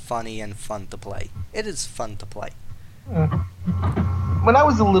is funny and fun to play. It is fun to play. When I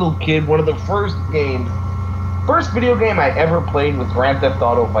was a little kid, one of the first video game I ever played was Grand Theft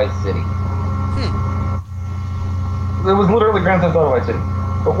Auto Vice City. it was literally Grand Theft Auto Vice City.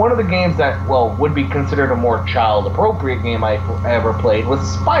 But one of the games that, well, would be considered a more child-appropriate game I ever played was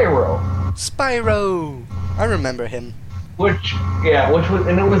Spyro. Spyro! I remember him. Which was,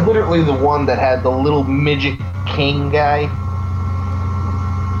 and it was literally the one that had the little midget king guy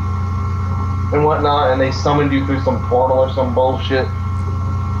and whatnot, and they summoned you through some portal or some bullshit.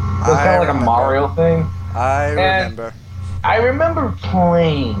 It was kind of like a Mario thing. I remember. I remember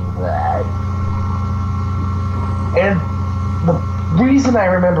playing that. And the reason I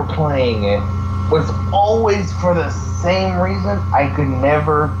remember playing it was always for the same reason. I could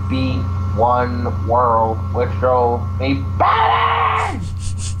never beat one world, which drove me bananas!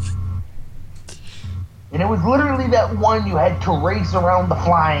 And it was literally that one you had to race around the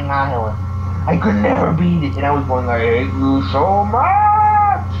flying island. I could never beat it, and I was going, I hate you so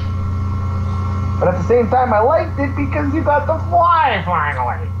much! But at the same time, I liked it because you got to fly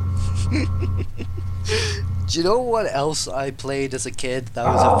finally! Do you know what else I played as a kid that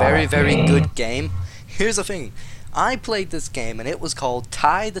was a very, very good game? Here's the thing. I played this game, and it was called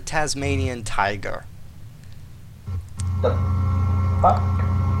Ty the Tasmanian Tiger. The fuck?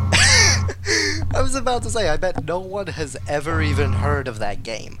 I was about to say, I bet no one has ever even heard of that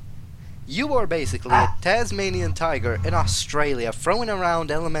game. You are basically a Tasmanian tiger in Australia throwing around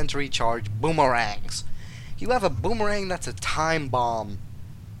elementary charge boomerangs. You have a boomerang that's a time bomb.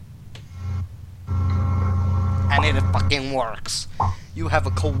 And it fucking works. You have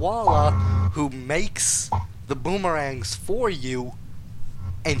a koala who makes the boomerangs for you,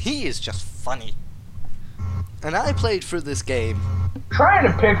 and he is just funny. And I played through this game. Trying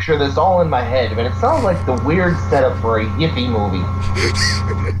to picture this all in my head, but it sounds like the weird setup for a Yippee movie.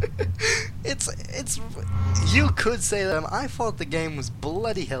 it's you could say that I thought the game was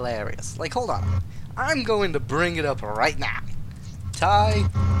bloody hilarious. Like, hold on. I'm going to bring it up right now. Ty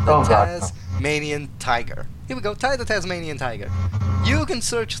the Tasmanian Tiger. Here we go, Ty the Tasmanian Tiger. You can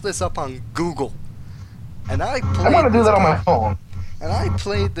search this up on Google. And I'm gonna do that on my phone. And I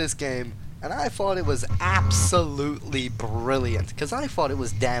played this game, and I thought it was absolutely brilliant, because I thought it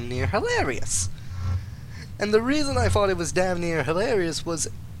was damn near hilarious. And the reason I thought it was damn near hilarious was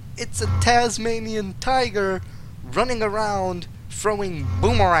it's a Tasmanian tiger running around throwing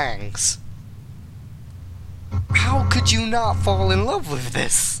boomerangs. How could you not fall in love with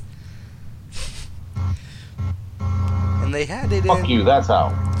this? And they had it in... Fuck you, that's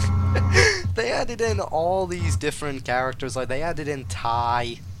how. They added in all these different characters, like they added in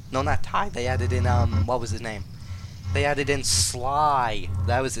Ty. No, not Ty, they added in, what was his name? They added in Sly.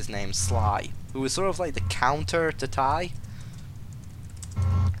 That was his name, Sly. Who was sort of like the counter to Ty.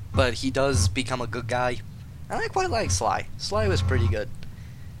 But he does become a good guy. And I quite like Sly. Sly was pretty good.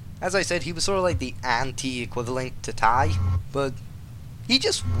 As I said, he was sort of like the anti-equivalent to Ty. But he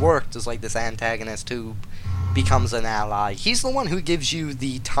just worked as like this antagonist who becomes an ally. He's the one who gives you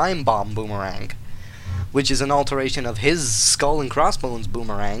the time bomb boomerang, which is an alteration of his skull and crossbones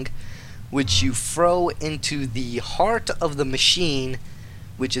boomerang, which you throw into the heart of the machine,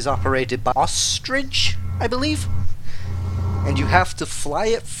 which is operated by ostrich, I believe. And you have to fly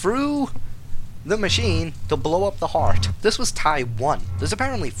it through the machine to blow up the heart. This was Ty 1. There's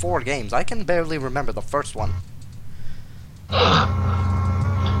apparently 4 games. I can barely remember the first one.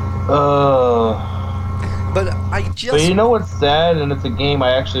 But I just... But you know what's sad, and it's a game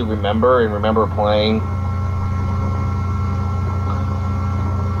I actually remember playing?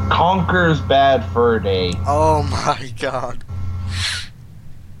 Conker's Bad Fur Day. Oh my god.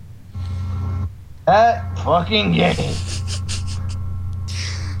 That fucking game.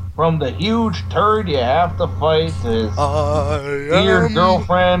 From the huge turd you have to fight to his dear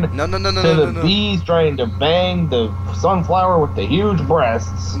girlfriend, to the bees trying to bang the sunflower with the huge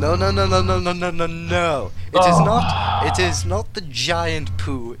breasts. No. It is not the giant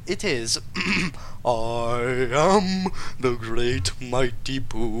poo. It is I am the great mighty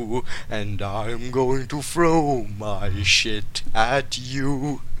poo, and I'm going to throw my shit at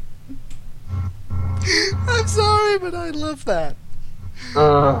you. I'm sorry, but I love that.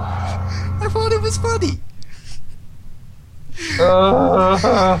 I thought it was funny. Oh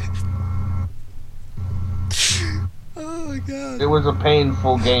my god. It was a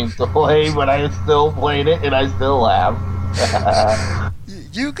painful game to play, but I still played it, and I still laugh.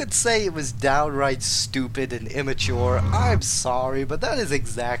 You could say it was downright stupid and immature. I'm sorry, but that is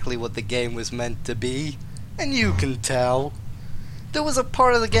exactly what the game was meant to be. And you can tell. There was a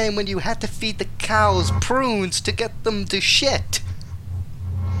part of the game when you had to feed the cows prunes to get them to shit.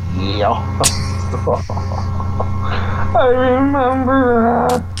 Yeah. I remember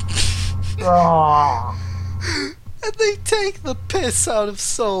that. Oh. And they take the piss out of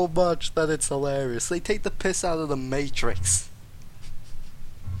so much that it's hilarious. They take the piss out of the Matrix.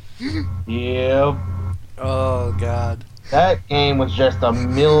 Yep. Oh god. That game was just a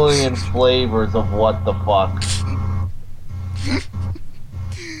million flavors of what the fuck.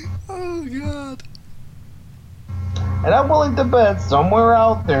 Oh god. And I'm willing to bet somewhere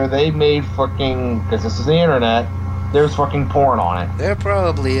out there they made fucking, because this is the internet, there's fucking porn on it. There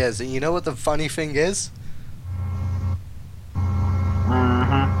probably is. And you know what the funny thing is?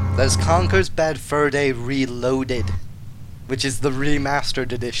 Mm-hmm. There's Conker's Bad Fur Day Reloaded, which is the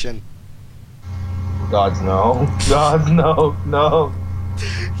remastered edition. Gods no. Gods no. No.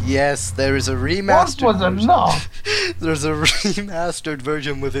 Yes, there is a remastered Once was version. enough. There's a remastered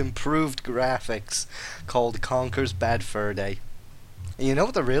version with improved graphics called Conker's Bad Fur Day. And you know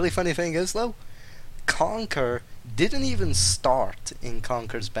what the really funny thing is, though? Conker didn't even start in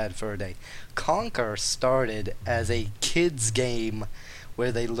Conker's Bad Fur Day. Conker started as a kids game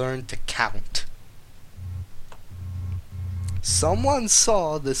where they learned to count. Someone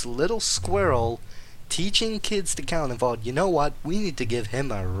saw this little squirrel teaching kids to count and thought, you know what, we need to give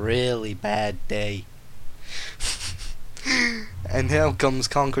him a really bad day. And now comes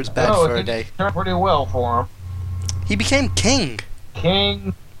Conker's Bad Fur Day. Turned pretty well for him. He became king.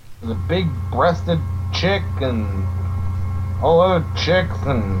 King, the big-breasted chick, and all other chicks,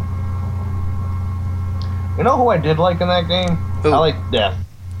 and you know who I did like in that game? Who? I liked Death.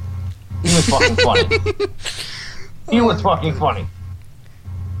 He was fucking funny. He was fucking funny.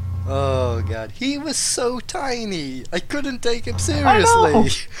 Oh god, he was so tiny. I couldn't take him I know.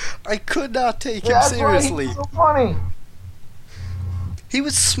 seriously. I could not take him That's seriously. why he's so funny. He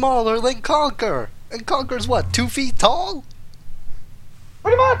was smaller than Conker. And Conker's what, 2 feet tall?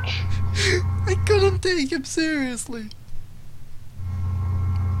 Pretty much. I couldn't take him seriously.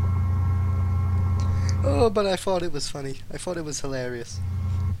 Oh, but I thought it was funny. I thought it was hilarious.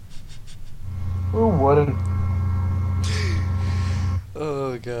 Who wouldn't?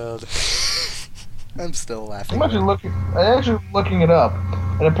 Oh god. I'm still laughing. I'm actually looking it up,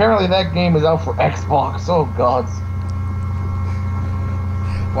 and apparently that game is out for Xbox. Oh god.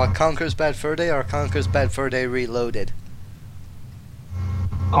 What, Conker's Bad Fur Day or Conker's Bad Fur Day Reloaded?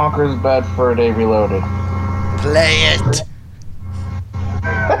 Conker's Bad Fur Day Reloaded. Play it!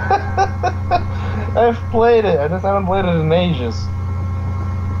 I've played it. I just haven't played it in ages.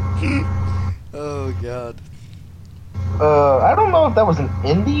 Oh god. I don't know if that was an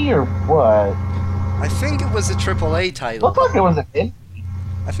indie or what. I think it was a AAA title. Looked like it was an indie.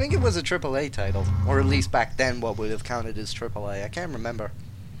 I think it was a AAA title. Or at least back then what would have counted as AAA. I can't remember.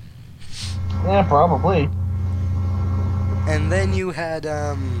 Yeah, probably. And then you had,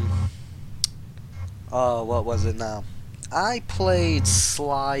 oh, what was it now? I played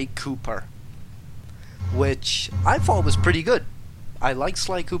Sly Cooper, which I thought was pretty good. I like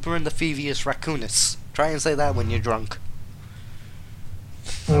Sly Cooper and the Thievius Raccoonus. Try and say that when you're drunk.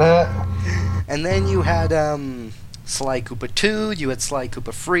 Nah. And then you had, Sly Cooper 2, you had Sly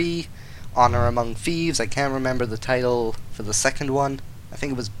Cooper 3, Honor Among Thieves. I can't remember the title for the second one. I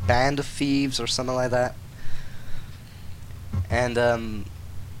think it was Band of Thieves or something like that. And,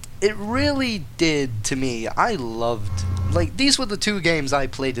 it really did to me. I loved, like, these were the 2 games I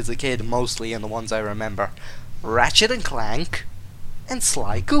played as a kid mostly, and the ones I remember. Ratchet and Clank and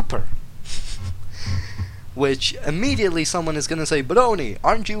Sly Cooper. Which, immediately someone is gonna say, but Oni,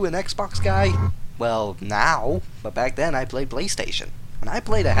 aren't you an Xbox guy? Well, now, but back then I played PlayStation. And I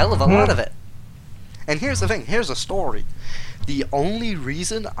played a hell of a lot of it. And here's the thing, here's a story. The only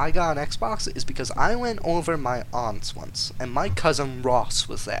reason I got an Xbox is because I went over my aunt's once, and my cousin Ross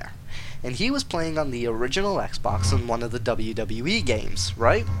was there. And he was playing on the original Xbox in one of the WWE games,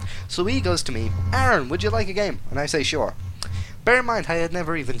 right? So he goes to me, Aaron, would you like a game? And I say, sure. Bear in mind, I had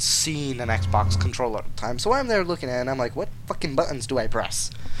never even seen an Xbox controller at the time, so I'm there looking at it, and I'm like, what fucking buttons do I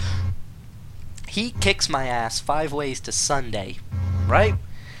press? He kicks my ass 5 ways to Sunday, right?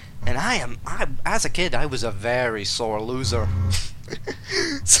 And as a kid, I was a very sore loser.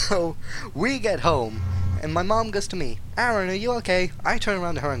 So, we get home, and my mom goes to me, Aaron, are you okay? I turn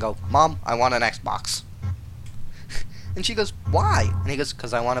around to her and go, Mom, I want an Xbox. And she goes, why? And he goes,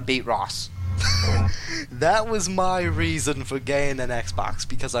 because I want to beat Ross. That was my reason for getting an Xbox,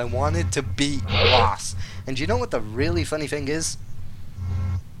 because I wanted to beat Ross. And you know what the really funny thing is?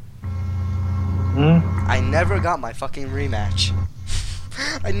 I never got my fucking rematch.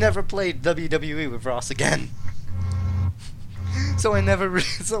 I never played WWE with Ross again. So I never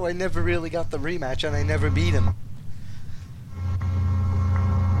really got the rematch, and I never beat him.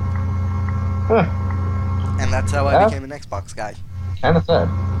 Huh. And that's how I became an Xbox guy. Kinda sad.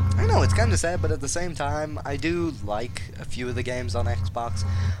 I know, it's kind of sad, but at the same time, I do like a few of the games on Xbox.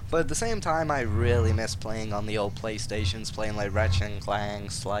 But at the same time, I really miss playing on the old PlayStations, playing like Ratchet and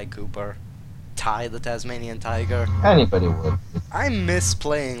Clank, Sly Cooper, Ty the Tasmanian Tiger. Anybody would. I miss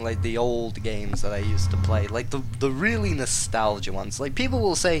playing like the old games that I used to play, like the really nostalgia ones. Like people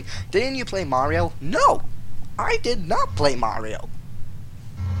will say, "Didn't you play Mario?" No, I did not play Mario.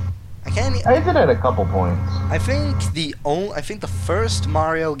 I can't. I did at a couple points. I think the first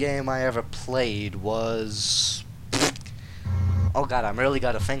Mario game I ever played was. Oh god, I'm really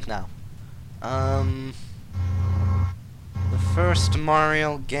gotta think now. The first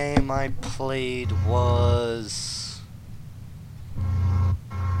Mario game I played was.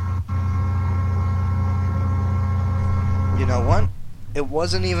 You know what? It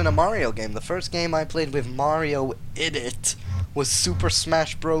wasn't even a Mario game. The first game I played with Mario in it was Super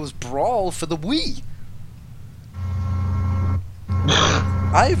Smash Bros. Brawl for the Wii.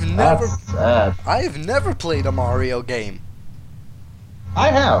 I've never played a Mario game.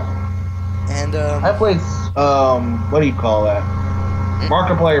 I have. And I played, what do you call that?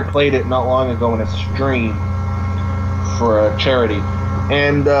 Markiplier played it not long ago in a stream for a charity.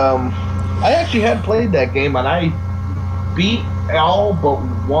 And, I actually had played that game, and I beat all but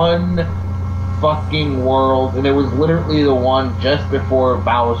one fucking world, and it was literally the one just before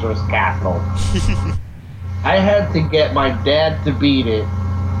Bowser's Castle. I had to get my dad to beat it,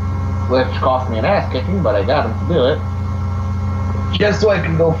 which cost me an ass kicking, but I got him to do it. Just so I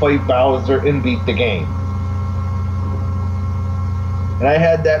can go fight Bowser and beat the game. And I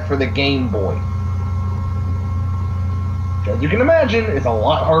had that for the Game Boy. Which, as you can imagine, is a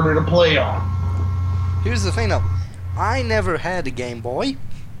lot harder to play on. Here's the thing though. I never had a Game Boy.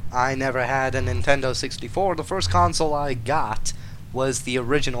 I never had a Nintendo 64. The first console I got was the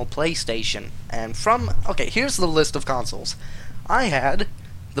original PlayStation. And okay, here's the list of consoles. I had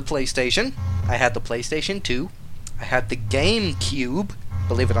the PlayStation. I had the PlayStation 2. I had the GameCube,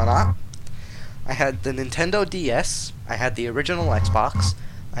 believe it or not. I had the Nintendo DS. I had the original Xbox.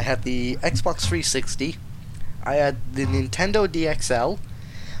 I had the Xbox 360. I had the Nintendo DXL.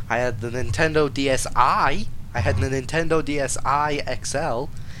 I had the Nintendo DSi. I had the Nintendo DSi XL.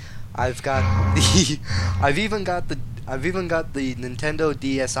 I've even got the Nintendo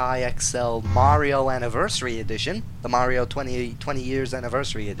DSi XL Mario Anniversary Edition, the Mario 20 years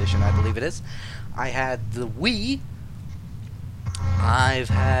Anniversary Edition, I believe it is. I had the Wii.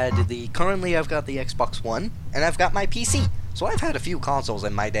 Currently I've got the Xbox One, and I've got my PC. So I've had a few consoles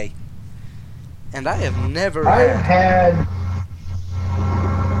in my day. And I have never I've had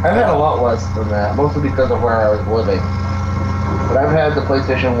a lot less than that, mostly because of where I was living. But I've had the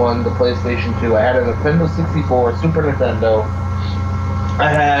PlayStation 1, the PlayStation 2, I had a Nintendo 64, Super Nintendo, I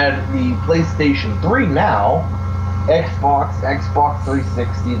had the PlayStation 3 now, Xbox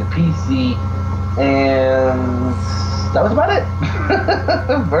 360, the PC, and that was about it.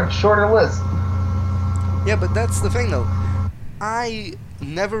 Much shorter list. Yeah, but that's the thing though. I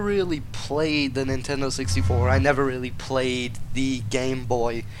never really played the Nintendo 64. I never really played the Game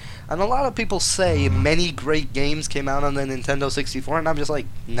Boy. And a lot of people say many great games came out on the Nintendo 64, and I'm just like,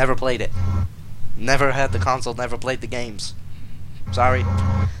 never played it. Never had the console, never played the games. Sorry.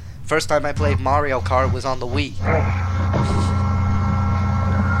 First time I played Mario Kart was on the Wii. I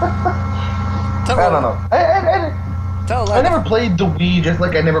don't know. I never played the Wii, just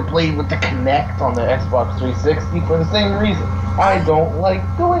like I never played with the Kinect on the Xbox 360 for the same reason. I don't like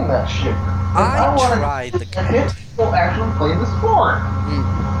doing that shit. I tried the Kinect. So actually play the sport.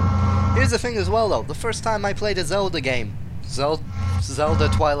 Here's the thing as well though. The first time I played a Zelda game, Zelda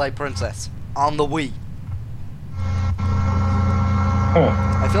Twilight Princess, on the Wii.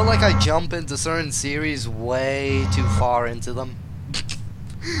 I feel like I jump into certain series way too far into them.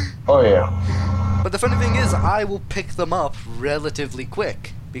 Oh yeah. But the funny thing is, I will pick them up relatively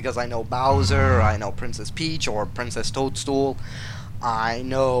quick, because I know Bowser, I know Princess Peach or Princess Toadstool, I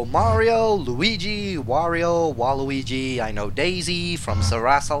know Mario, Luigi, Wario, Waluigi, I know Daisy from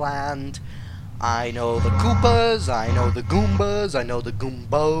Sarasaland, I know the Koopas, I know the Goombas, I know the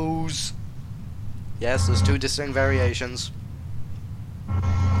Goombos. Yes, there's two distinct variations.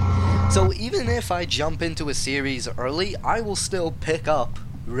 So even if I jump into a series early, I will still pick up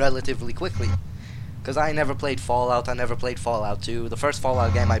relatively quickly. Because I never played Fallout, I never played Fallout 2. The first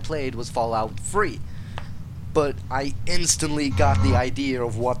Fallout game I played was Fallout 3. But I instantly got the idea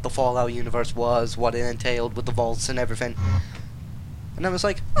of what the Fallout universe was, what it entailed with the vaults and everything. And I was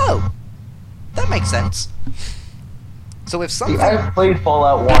like, oh, that makes sense. So if something... I've played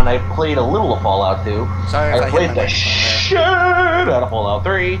Fallout 1, I've played a little of Fallout 2. Sorry if I played the shit out of Fallout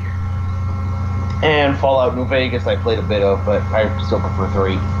 3. And Fallout New Vegas I played a bit of, but I still prefer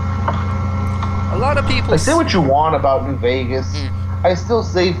 3. A lot of people. Like, say what you want about New Vegas. I still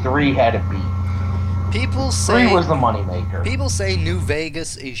say 3 had it beat. People say 3 was the moneymaker. People say New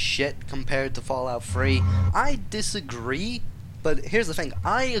Vegas is shit compared to Fallout 3. I disagree, but here's the thing.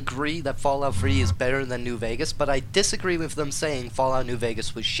 I agree that Fallout 3 is better than New Vegas, but I disagree with them saying Fallout New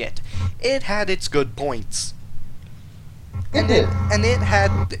Vegas was shit. It had its good points. It did. And it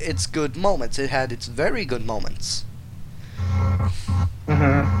had its good moments. It had its very good moments.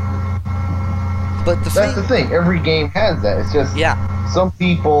 But That's the thing. Every game has that. It's just some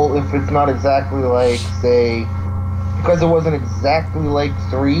people, if it's not exactly like, say, because it wasn't exactly like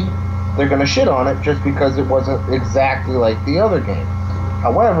 3, they're gonna shit on it just because it wasn't exactly like the other game.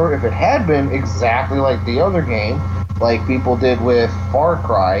 However, if it had been exactly like the other game, like people did with Far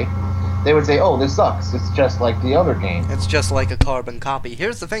Cry, they would say, "Oh, this sucks. It's just like the other game." It's just like a carbon copy.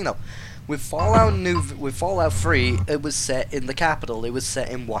 Here's the thing, though. With Fallout 3, it was set in the capital. It was set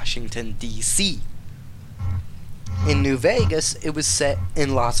in Washington, D.C. In New Vegas, it was set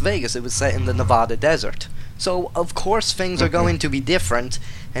in Las Vegas. It was set in the Nevada desert. So, of course, things are going to be different,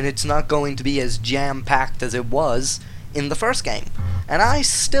 and it's not going to be as jam-packed as it was in the first game. And I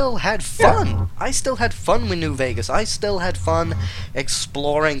still had fun. Yeah. I still had fun with New Vegas. I still had fun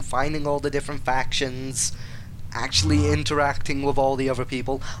exploring, finding all the different factions, actually interacting with all the other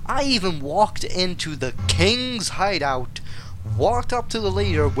people. I even walked into the King's hideout, walked up to the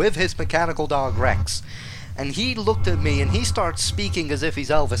leader with his mechanical dog Rex, and he looked at me and he starts speaking as if he's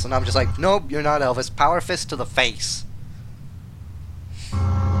Elvis, and I'm just like, nope, you're not Elvis. Power fist to the face.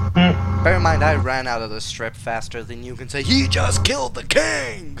 Bear in mind, I ran out of the strip faster than you can say, he just killed the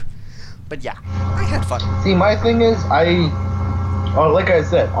king! But yeah, I had fun. See, my thing is, like I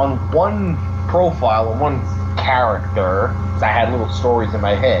said, on one profile, on one character, I had little stories in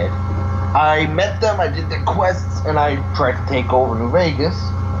my head, I met them, I did their quests, and I tried to take over New Vegas.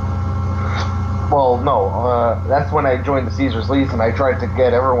 Well, no, that's when I joined the Caesar's Lease and I tried to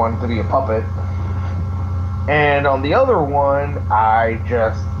get everyone to be a puppet. And on the other one, I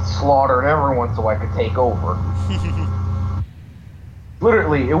just slaughtered everyone so I could take over.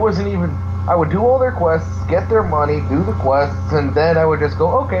 Literally, it wasn't even... I would do all their quests, get their money, do the quests, and then I would just go,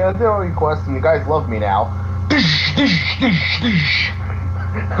 okay, I did all your quests and you guys love me now.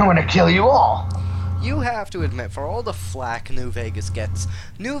 I'm gonna kill you all. You have to admit, for all the flack New Vegas gets,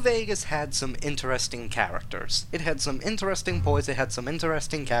 New Vegas had some interesting characters. It had some interesting boys, it had some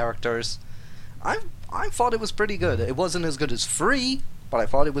interesting characters. I thought it was pretty good. It wasn't as good as 3, but I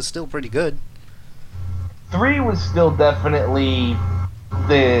thought it was still pretty good. 3 was still definitely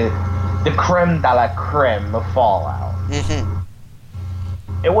the creme de la creme of Fallout.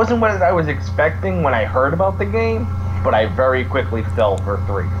 It wasn't what I was expecting when I heard about the game, but I very quickly fell for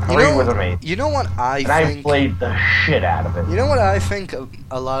 3. 3 was amazing. You know what I think? I played the shit out of it. You know what I think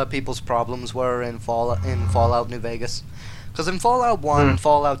a lot of people's problems were in Fallout New Vegas? Because in Fallout 1,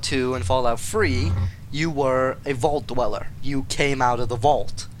 Fallout 2, and Fallout 3, you were a vault dweller. You came out of the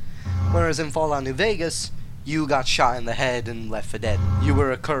vault. Whereas in Fallout New Vegas, you got shot in the head and left for dead. You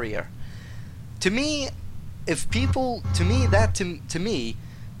were a courier. To me,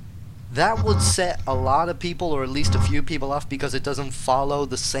 that would set a lot of people, or at least a few people, off because it doesn't follow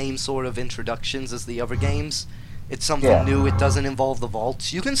the same sort of introductions as the other games. It's something new. It doesn't involve the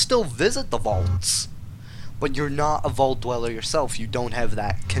vaults. You can still visit the vaults, but you're not a vault dweller yourself. You don't have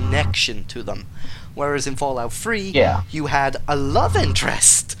that connection to them. Whereas in Fallout 3, you had a love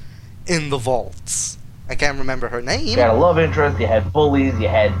interest in the vaults. I can't remember her name. You had a love interest, you had bullies, you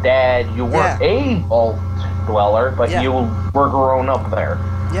had dad. You weren't a vault dweller, but you were grown up there.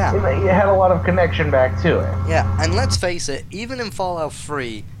 Yeah. You had a lot of connection back to it. Yeah, and let's face it, even in Fallout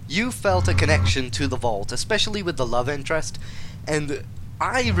 3, you felt a connection to the vault, especially with the love interest, and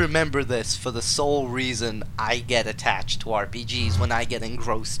I remember this for the sole reason I get attached to RPGs. When I get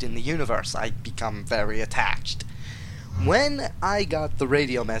engrossed in the universe, I become very attached. When I got the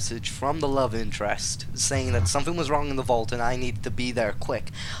radio message from the love interest saying that something was wrong in the vault and I needed to be there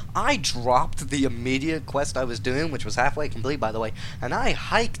quick, I dropped the immediate quest I was doing, which was halfway complete, by the way, and I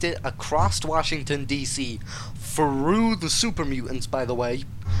hiked it across Washington, D.C., through the super mutants, by the way,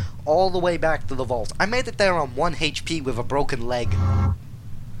 all the way back to the vault. I made it there on 1 HP with a broken leg.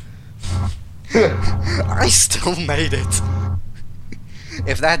 I still made it.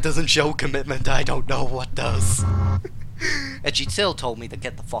 If that doesn't show commitment, I don't know what does. And she still told me to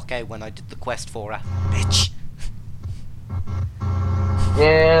get the fuck out when I did the quest for her. Bitch.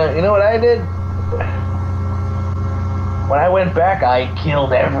 Yeah, you know what I did? When I went back, I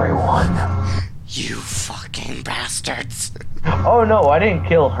killed everyone. You fucking bastards. Oh no, I didn't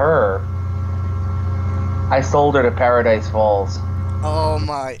kill her. I sold her to Paradise Falls. Oh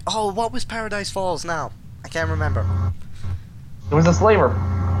my. Oh, what was Paradise Falls now? I can't remember. It was a slaver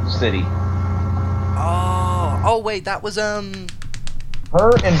city. Oh wait,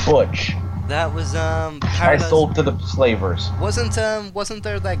 Her and Butch. that was I Paradise. sold to the slavers. Wasn't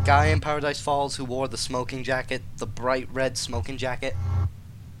there that guy in Paradise Falls who wore the smoking jacket, the bright red smoking jacket?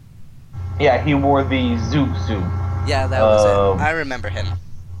 Yeah, he wore the zoot suit. Yeah, that was it. I remember him.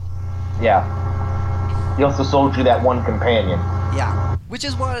 Yeah. He also sold you that one companion. Yeah, which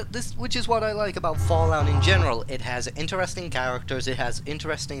is what I like about Fallout in general. It has interesting characters, it has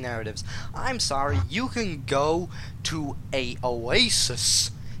interesting narratives. I'm sorry, you can go to a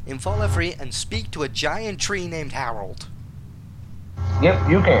oasis in Fallout 3 and speak to a giant tree named Harold. Yep,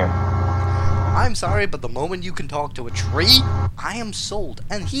 you can. I'm sorry, but the moment you can talk to a tree, I am sold.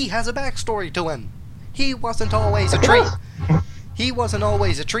 And he has a backstory to him. He wasn't always a tree. He wasn't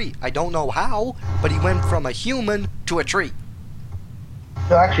always a tree. I don't know how, but he went from a human to a tree.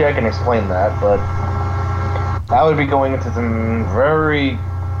 So actually, I can explain that, but I would be going into some very...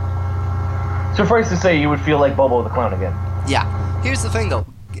 Suffice to say, you would feel like Bobo the Clown again. Yeah. Here's the thing, though.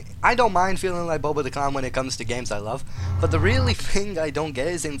 I don't mind feeling like Bobo the Clown when it comes to games I love, but the really thing I don't get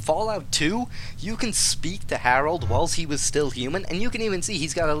is in Fallout 2, you can speak to Harold whilst he was still human, and you can even see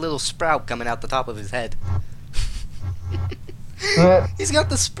he's got a little sprout coming out the top of his head. He's got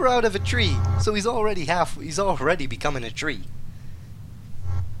the sprout of a tree, so he's already becoming a tree.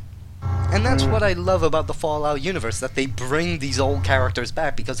 And that's what I love about the Fallout universe, that they bring these old characters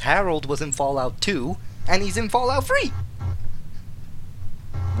back, because Harold was in Fallout 2, and he's in Fallout 3!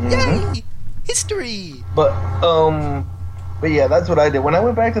 Yay! History! But yeah, that's what I did. When I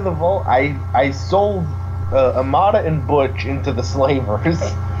went back to the vault, I sold Amada and Butch into the slavers,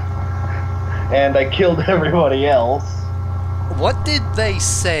 and I killed everybody else. What did they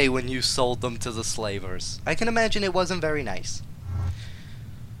say when you sold them to the slavers? I can imagine it wasn't very nice.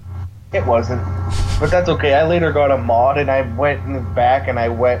 It wasn't, but that's okay. I later got a mod, and I went back and I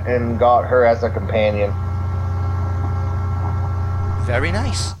went and got her as a companion. Very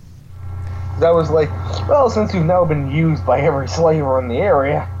nice. That was like, well, since you've now been used by every slaver in the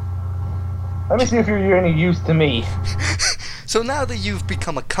area, let me see if you're any use to me. So now that you've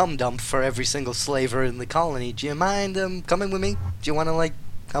become a cum dump for every single slaver in the colony, do you mind coming with me? Do you want to, like,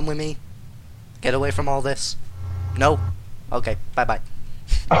 come with me? Get away from all this? No? Okay, bye-bye.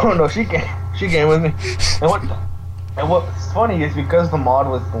 Oh no, she came with me. And what's funny is because the mod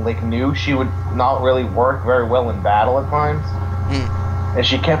was like new, she would not really work very well in battle at times. And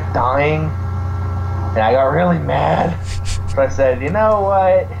she kept dying, and I got really mad. So I said, you know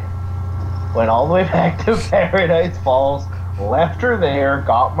what? Went all the way back to Paradise Falls, left her there,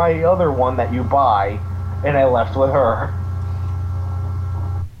 got my other one that you buy, and I left with her.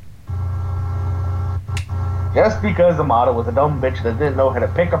 Just because Amada was a dumb bitch that didn't know how to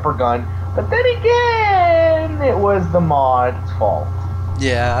pick up her gun. But then again, it was the mod's fault.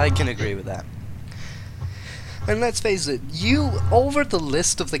 Yeah, I can agree with that. And let's face it, over the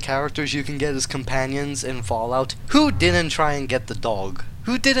list of the characters you can get as companions in Fallout, who didn't try and get the dog?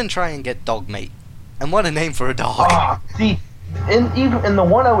 Who didn't try and get Dogmate? And what a name for a dog. See, even in the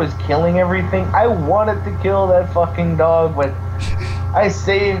one I was killing everything, I wanted to kill that fucking dog, but I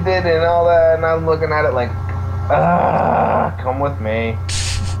saved it and all that, and I'm looking at it like, come with me.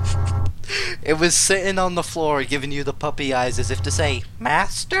 It was sitting on the floor giving you the puppy eyes as if to say,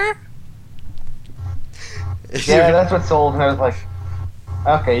 Master? Yeah, that's what sold me. I was like,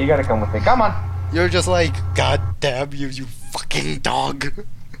 okay, you gotta come with me. Come on. You're just like, God damn you, you fucking dog.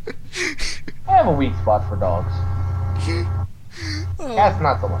 I have a weak spot for dogs. Cats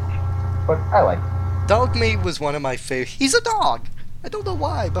not so much, but I like them. Dogmeat was one of my favorite. He's a dog. I don't know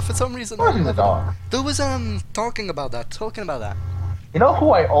why, but for some reason, Of course he's a dog. There was talking about that. You know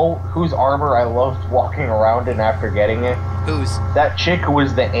whose armor I loved walking around in after getting it? Who's? That chick who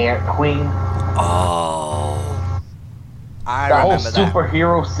was the Ant Queen. Oh, I that whole remember that.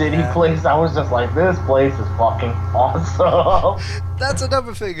 superhero city place. I was just like, this place is fucking awesome. That's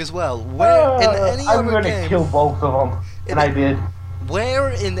another thing as well. Where in any I'm other gonna game, kill both of them, and I did. Where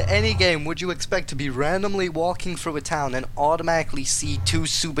in any game would you expect to be randomly walking through a town and automatically see two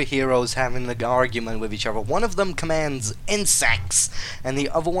superheroes having an argument with each other? One of them commands insects, and the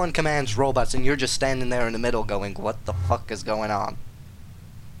other one commands robots, and you're just standing there in the middle going, what the fuck is going on?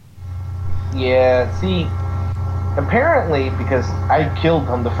 Yeah, see, apparently, because I killed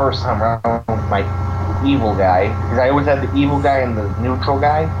him the first time around with my evil guy, because I always had the evil guy and the neutral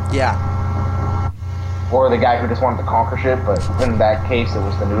guy. Yeah. Or the guy who just wanted to conquer shit, but in that case, it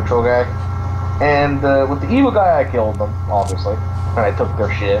was the neutral guy. And with the evil guy, I killed them, obviously. And I took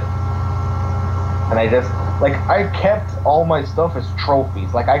their shit. And I just Like, I kept all my stuff as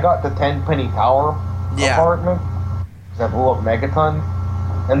trophies. Like, I got the 10 penny tower Yeah. apartment because I blew up Megaton.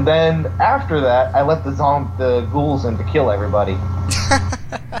 And then after that, I let the ghouls in to kill everybody.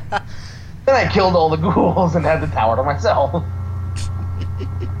 Then I killed all the ghouls and had the tower to myself.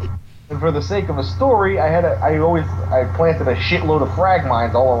 And for the sake of a story, I planted a shitload of frag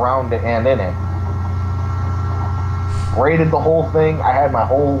mines all around it and in it. Raided the whole thing. I had my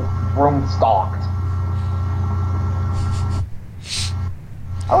whole room stocked.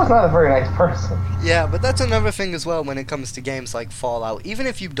 I was not a very nice person. Yeah, but that's another thing as well when it comes to games like Fallout. Even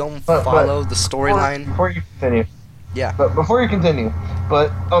if you don't But follow the storyline. Before you continue. Yeah. But before you continue, but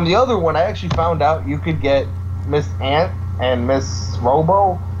on the other one, I actually found out you could get Miss Ant and Miss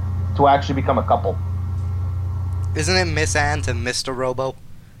Robo to actually become a couple. Isn't it Miss Ant and Mr. Robo?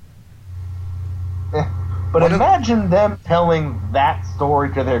 But One imagine them telling that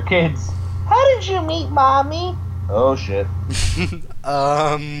story to their kids. How did you meet Mommy? Oh shit. This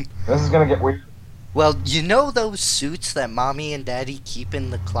is gonna get weird. Well, you know those suits that Mommy and Daddy keep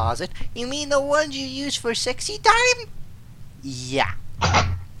in the closet? You mean the ones you use for sexy time? Yeah.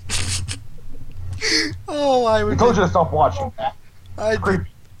 Oh, I would. I told you to stop watching that.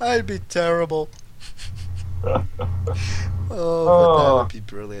 I'd be terrible. Oh, but that would be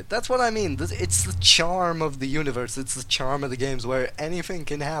brilliant. That's what I mean. It's the charm of the universe. It's the charm of the games where anything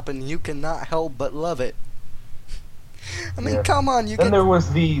can happen. You cannot help but love it. I mean, come on. Then there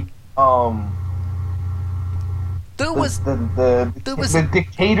was the There was the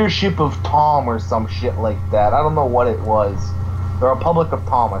dictatorship of Tom or some shit like that. I don't know what it was. The Republic of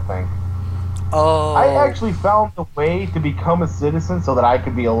Tom, I think. Oh. I actually found a way to become a citizen so that I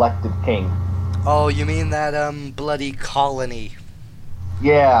could be elected king. Oh, you mean that bloody colony?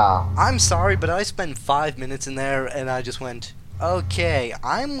 Yeah. I'm sorry, but I spent 5 minutes in there and I just went, okay,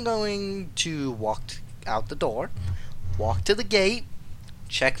 I'm going to walk out the door, walk to the gate,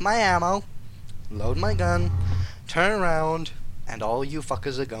 check my ammo, load my gun, turn around, and all you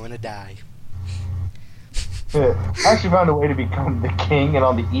fuckers are going to die. I actually found a way to become the king, and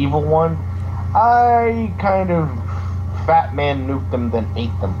on the evil one, I kind of fat man nuked them, then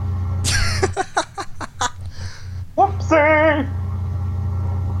ate them. Whoopsie!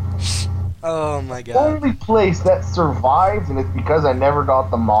 Oh my god. The only place that survived, and it's because I never got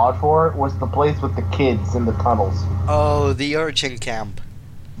the mod for it, was the place with the kids in the tunnels. Oh, the urchin camp.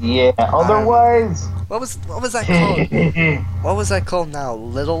 Yeah, otherwise... What was that called? What was that called now?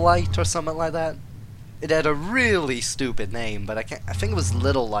 Little Light or something like that? It had a really stupid name, but I think it was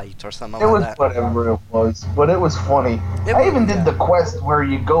Little Light or something like that. It was whatever it was, but it was funny. I even did the quest where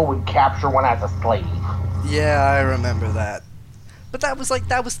you go and capture one as a slave. Yeah, I remember that. But that was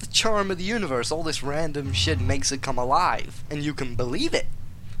the charm of the universe. All this random shit makes it come alive, and you can believe it.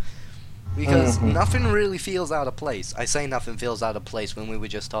 Because nothing really feels out of place. I say nothing feels out of place when we were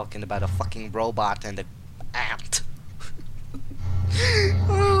just talking about a fucking robot and an ant.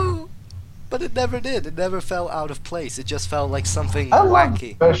 Oh, but it never did. It never felt out of place. It just felt like something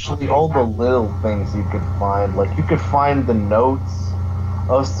wacky. Especially all the little things you could find. Like, you could find the notes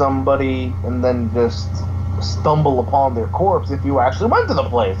of somebody and then just stumble upon their corpse if you actually went to the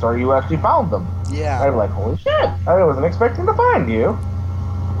place or you actually found them. Yeah. I'd be like, holy shit, I wasn't expecting to find you.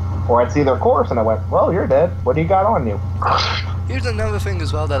 Or I'd see their corpse and I went, well, you're dead. What do you got on you? Here's another thing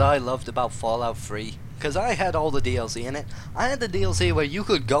as well that I loved about Fallout 3. Because I had all the DLC in it. I had the DLC where you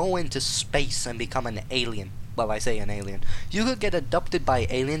could go into space and become an alien. Well, I say an alien. You could get abducted by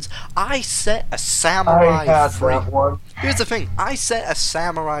aliens. I set a samurai free. Here's the thing. I set a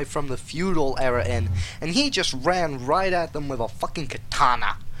samurai from the feudal era in, and he just ran right at them with a fucking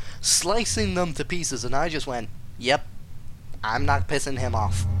katana, slicing them to pieces, and I just went, yep, I'm not pissing him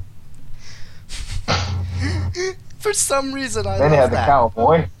off. For some reason, I love that. Then you had the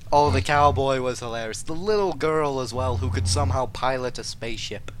cowboy. Oh, the cowboy was hilarious. The little girl as well, who could somehow pilot a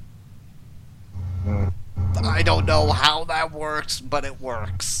spaceship. I don't know how that works, but it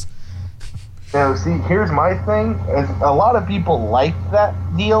works. Now, see, here's my thing. A lot of people liked that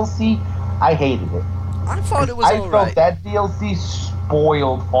DLC. I hated it. I thought it was alright. I felt that DLC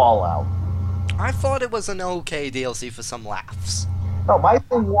spoiled Fallout. I thought it was an okay DLC for some laughs. No, my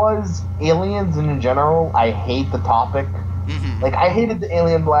thing was aliens in general. I hate the topic. Like, I hated the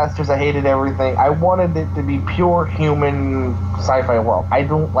alien blasters. I hated everything. I wanted it to be pure human sci-fi world. I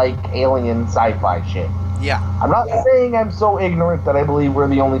don't like alien sci-fi shit. Yeah. I'm not saying I'm so ignorant that I believe we're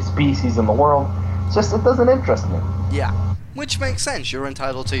the only species in the world. It's just it doesn't interest me. Yeah. Which makes sense. You're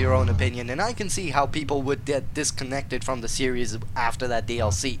entitled to your own opinion, and I can see how people would get disconnected from the series after that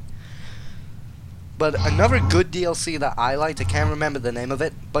DLC. But another good DLC that I liked, I can't remember the name of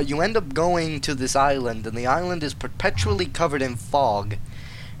it, but you end up going to this island, and the island is perpetually covered in fog.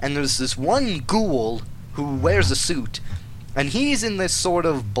 And there's this one ghoul who wears a suit, and he's in this sort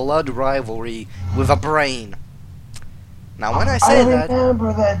of blood rivalry with a brain. Now, when I say that... I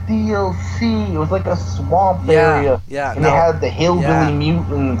remember that DLC. It was like a swamp Yeah, area. yeah, And no, they had the hillbilly yeah.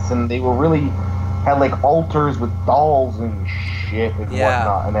 mutants, and they were really... had like altars with dolls and shit and Yeah.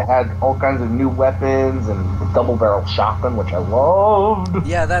 whatnot. And they had all kinds of new weapons and the double-barrel shotgun, which I loved.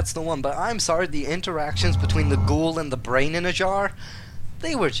 Yeah, that's the one, but I'm sorry, the interactions between the ghoul and the brain in a jar,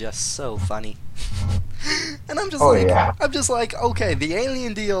 they were just so funny. And I'm just I'm just like, okay, the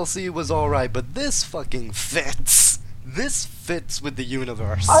Alien DLC was alright, but this fucking fits. This fits with the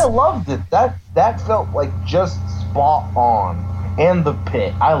universe. I loved it. That felt like just spot on. And the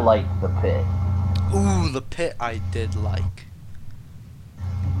pit. I liked the pit. Ooh, the pit I did like.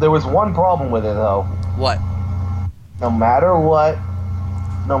 There was one problem with it, though. What? No matter what,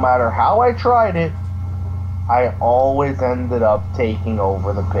 no matter how I tried it, I always ended up taking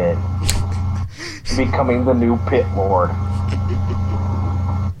over the pit. Becoming the new pit lord.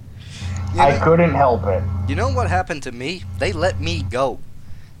 I couldn't help it. You know what happened to me? They let me go.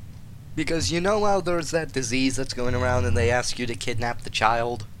 Because you know how there's that disease that's going around and they ask you to kidnap the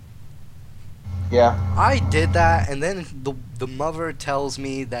child? Yeah. I did that, and then the mother tells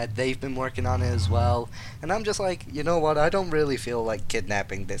me that they've been working on it as well. And I'm just like, you know what? I don't really feel like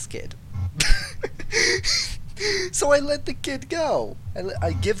kidnapping this kid. So I let the kid go.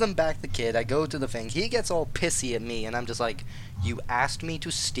 I give them back the kid. I go to the thing. He gets all pissy at me, and I'm just like, you asked me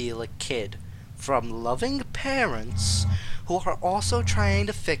to steal a kid from loving parents who are also trying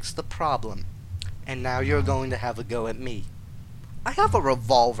to fix the problem. And now you're going to have a go at me. I have a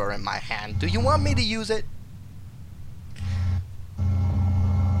revolver in my hand. Do you want me to use it?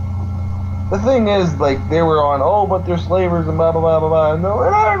 The thing is, like, they were on, oh, but they're slavers and blah, blah, blah, blah, blah. No,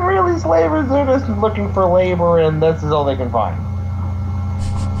 they're not really slavers. They're just looking for labor, and this is all they can find.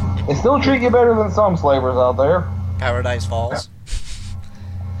 They still treat you better than some slavers out there. Paradise Falls.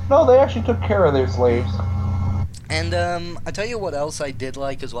 No, they actually took care of their slaves. And, I tell you what else I did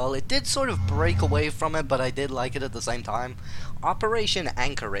like as well. It did sort of break away from it, but I did like it at the same time. Operation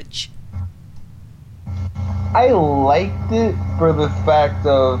Anchorage. I liked it for the fact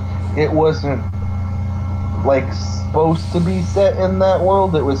of it wasn't, like, supposed to be set in that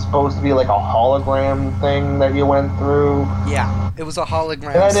world. It was supposed to be, like, a hologram thing that you went through. Yeah, it was a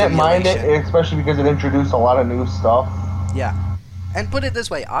hologram And I didn't mind it, simulation. especially because it introduced a lot of new stuff. Yeah. And put it this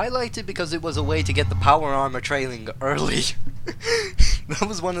way, I liked it because it was a way to get the power armor training early. That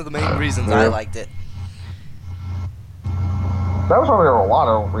was one of the main reasons I liked it. That was probably a lot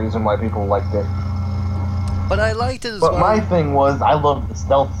of reason why people liked it. But I liked it as well. But my thing was, I loved the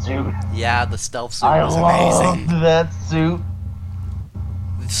stealth suit. Yeah, the stealth suit I was loved amazing. that suit.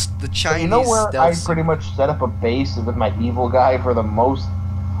 The Chinese You know where stealth I suit. pretty much set up a base with my evil guy for the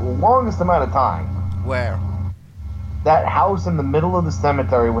longest amount of time? Where? That house in the middle of the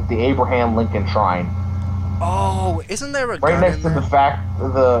cemetery with the Abraham Lincoln Shrine. Oh, isn't there a Right gun next in to there?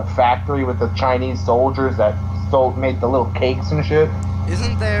 the factory with the Chinese soldiers that made the little cakes and shit.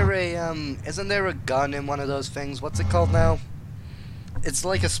 Isn't there a gun in one of those things? What's it called now? It's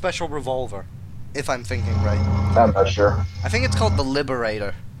like a special revolver, if I'm thinking right. I'm not sure. I think it's called the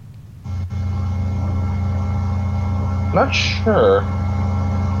Liberator. Not sure.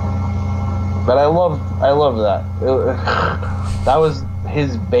 But I love that. That was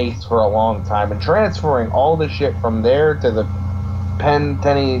his base for a long time. And transferring all the shit from there to the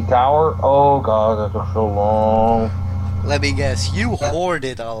Penny Tower, oh god, that took so long. Let me guess, you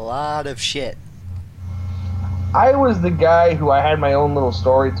hoarded a lot of shit. I was the guy who I had my own little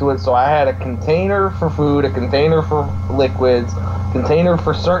story to it, so I had a container for food, a container for liquids, container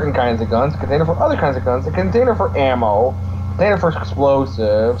for certain kinds of guns, a container for other kinds of guns, a container for ammo, a container for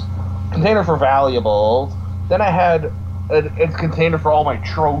explosives, container for valuables. Then I had a container for all my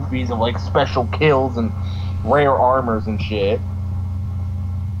trophies of like special kills and rare armors and shit.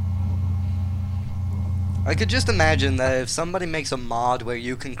 I could just imagine that if somebody makes a mod where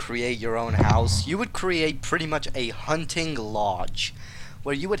you can create your own house, you would create pretty much a hunting lodge,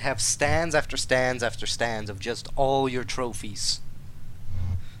 where you would have stands after stands after stands of just all your trophies.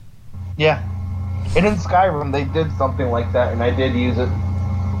 Yeah. And in Skyrim they did something like that, and I did use it.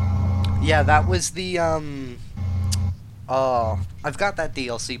 Yeah, that was the, I've got that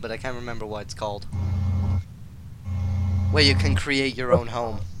DLC, but I can't remember what it's called. Where you can create your own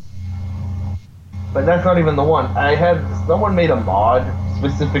home. But that's not even the one. Someone made a mod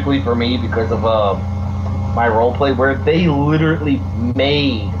specifically for me because of my roleplay where they literally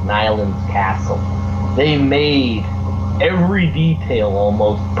made Nylan's castle. They made every detail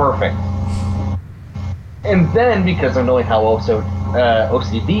almost perfect. And then, because I know how also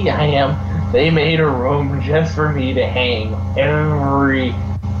OCD I am, they made a room just for me to hang every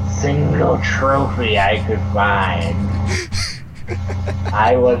single trophy I could find.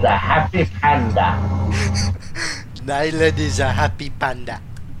 I was a happy panda. Nylan is a happy panda.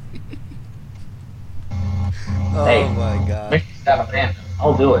 Hey, Oh my god. make me have a panda.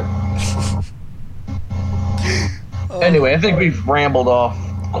 I'll do it. Oh, Anyway, I think we've rambled off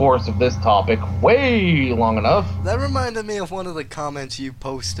course of this topic way long enough. that reminded me of one of the comments you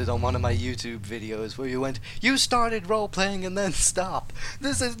posted on one of my YouTube videos where you went, "You started role-playing and then stopped.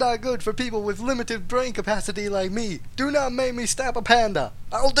 This is not good for people with limited brain capacity like me. Do not make me stab a panda.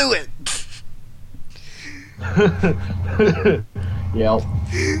 I'll do it." Yep.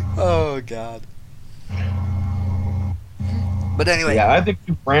 Oh god. But anyway, Yeah, I think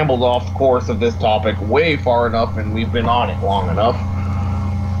we've rambled off course of this topic way far enough, and we've been on it long enough.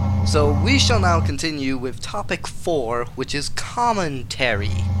 so we shall now continue with topic 4, which is commentary.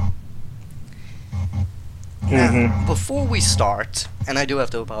 Now, before we start, and I do have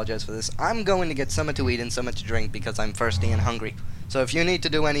to apologize for this, I'm going to get something to eat and something to drink because I'm thirsty and hungry. So if you need to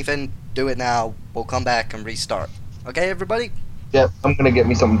do anything, do it now. We'll come back and restart. Okay, everybody? Yep, I'm gonna get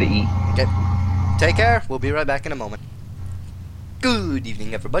me something to eat. Okay. Take care. We'll be right back in a moment. Good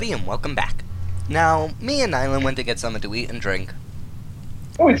evening, everybody, and welcome back. Now, me and Nylan went to get something to eat and drink.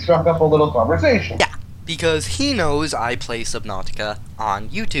 We struck up a little conversation. Yeah, because he knows I play Subnautica on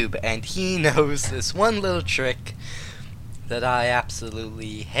YouTube, and he knows this one little trick that I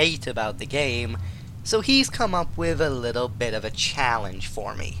absolutely hate about the game, so he's come up with a little bit of a challenge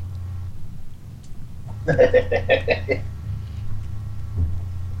for me.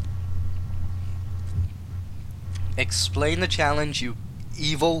 Explain the challenge, you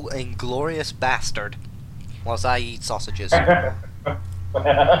evil and glorious bastard, whilst I eat sausages.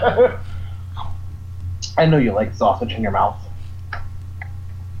 I know you like sausage in your mouth.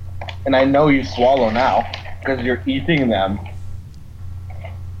 And I know you swallow now, because you're eating them.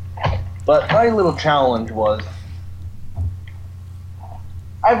 But my little challenge was,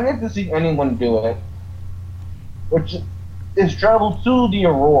 I've yet to see anyone do it, which is travel to the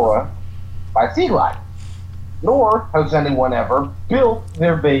Aurora by sea glide. Nor has anyone ever built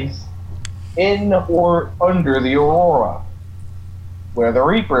their base in or under the Aurora, where the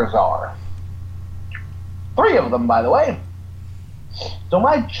Reapers are. 3 of them, by the way. So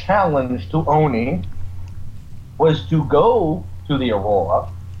my challenge to Oni was to go to the Aurora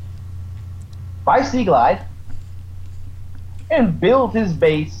by sea glide and build his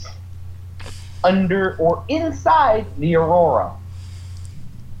base under or inside the Aurora.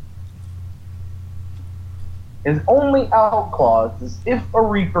 His only out clause is if a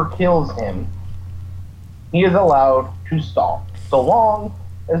Reaper kills him, he is allowed to stop, so long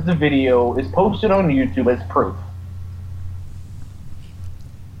as the video is posted on YouTube as proof.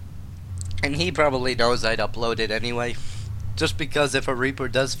 And he probably knows I'd upload it anyway. Just because if a Reaper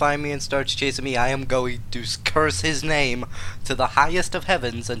does find me and starts chasing me, I am going to curse his name to the highest of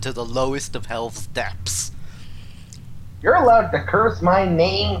heavens and to the lowest of hell's depths. You're allowed to curse my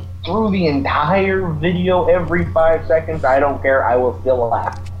name through the entire video every 5 seconds. I don't care. I will still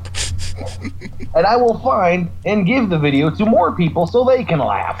laugh. And I will find and give the video to more people so they can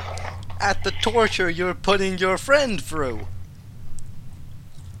laugh. At the torture you're putting your friend through.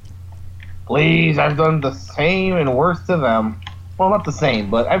 Please, I've done the same and worse to them. Well, not the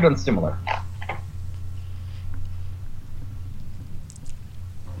same, but I've done similar.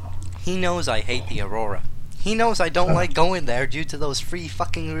 He knows I hate the Aurora. He knows I don't like going there due to those free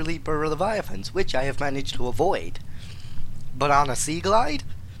fucking Reaper Leviathans, which I have managed to avoid. But on a sea glide?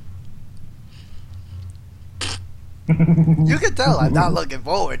 You can tell I'm not looking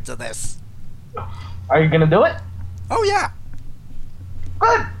forward to this. Are you gonna do it? Oh yeah!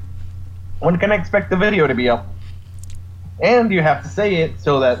 Good! When can I expect the video to be up? And you have to say it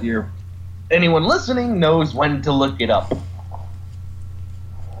so that anyone listening knows when to look it up.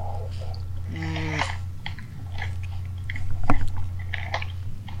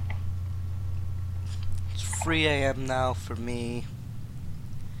 It's 3 a.m. now for me.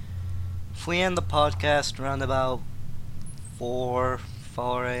 If we end the podcast around about 4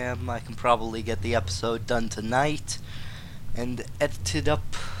 a.m., I can probably get the episode done tonight and edited up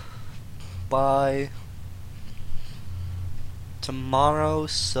by tomorrow.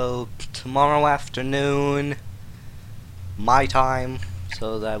 So tomorrow afternoon, my time.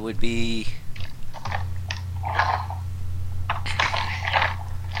 So that would be,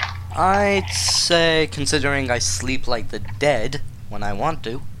 I'd say, considering I sleep like the dead when I want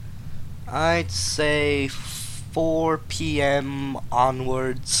to, I'd say 4 p.m.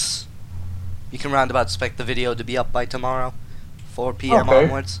 onwards. You can roundabout expect the video to be up by tomorrow. 4 p.m. Okay.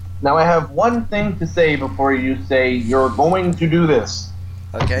 onwards. Now I have one thing to say before you say you're going to do this.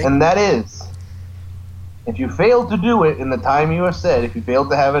 Okay? And that is, if you fail to do it in the time you have said, if you fail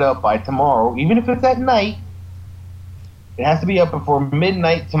to have it up by tomorrow, even if it's at night, it has to be up before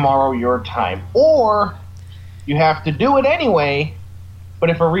midnight tomorrow your time. Or you have to do it anyway, but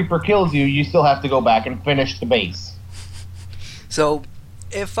if a Reaper kills you, you still have to go back and finish the base. So,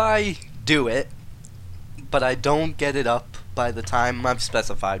 if I do it, but I don't get it up by the time I've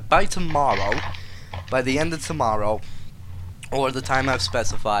specified, by tomorrow, by the end of tomorrow, or the time I've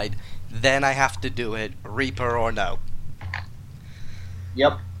specified, then I have to do it, Reaper or no.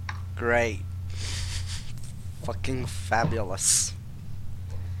 Yep. Great. Fucking fabulous.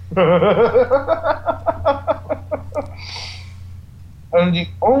 And the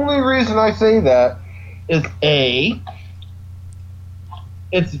only reason I say that is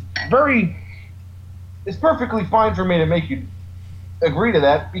it's perfectly fine for me to make you agree to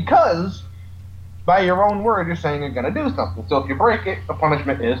that because by your own word you're saying you're going to do something. So if you break it, the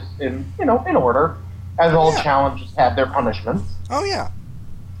punishment is in order, as all Yeah. challenges have their punishments. Oh yeah.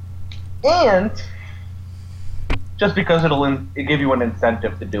 And just because it'll give you an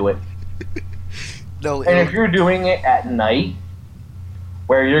incentive to do it. No, And if you're doing it at night,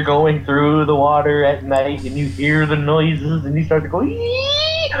 where you're going through the water at night and you hear the noises and you start to go,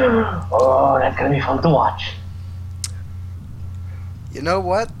 "Ee!" Oh, that's gonna be fun to watch. you know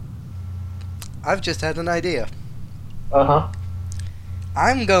what? I've just had an idea. Uh-huh.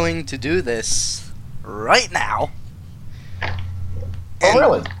 I'm going to do this right now. Oh, And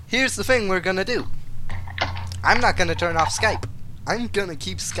really? here's the thing we're gonna do. I'm not gonna turn off Skype. I'm gonna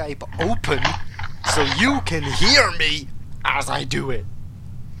keep Skype open so you can hear me as I do it.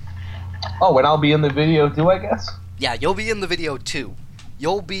 Oh, and I'll be in the video too, I guess? Yeah, you'll be in the video too.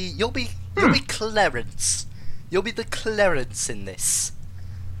 You'll be Clarence. You'll be the Clarence in this.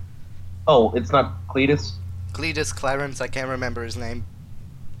 Oh, it's not Cletus? Cletus Clarence, I can't remember his name.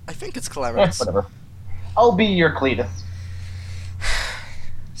 I think it's Eh, Clarence. whatever. I'll be your Cletus.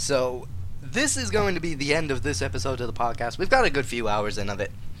 So, this is going to be the end of this episode of the podcast. We've got a good few hours in of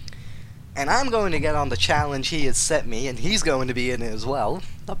it. And I'm going to get on the challenge he has set me, and he's going to be in it as well.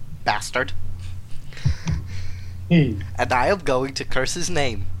 The bastard. And I am going to curse his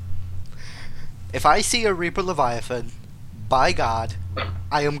name. If I see a Reaper Leviathan, by God,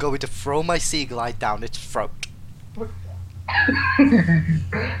 I am going to throw my sea glide down its throat.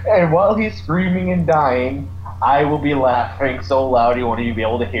 And while he's screaming and dying, I will be laughing so loud you won't even be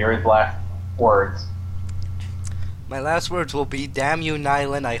able to hear his last words. My last words will be, damn you,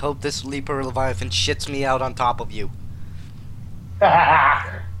 Nylan, I hope this Reaper Leviathan shits me out on top of you.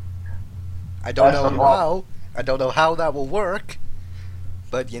 I don't That's know the problem. how. I don't know how that will work,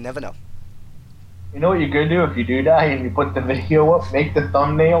 but you never know. You know what you're gonna do if you do die and you put the video up? Make the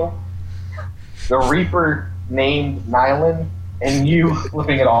thumbnail the Reaper named Nylan and you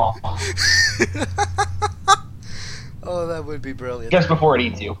flipping it off Oh, that would be brilliant. just before it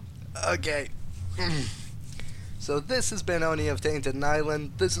eats you. Okay. So this has been Oni of Tainted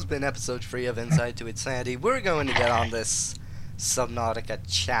Nylan. This has been episode 3 of Inside to Insanity. We're going to get on this Subnautica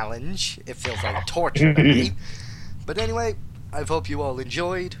challenge. It feels like torture to me. But anyway, I hope you all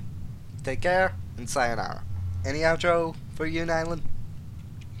enjoyed. Take care, and sayonara. Any outro for you, Nylan?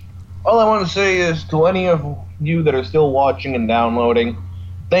 All I want to say is to any of you that are still watching and downloading,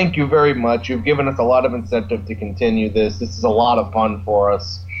 thank you very much. You've given us a lot of incentive to continue this. This is a lot of fun for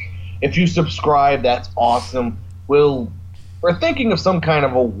us. If you subscribe, that's awesome. We're thinking of some kind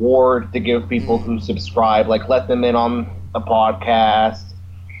of award to give people who subscribe, like let them in on a podcast,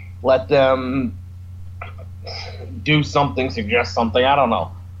 let them do something, suggest something, I don't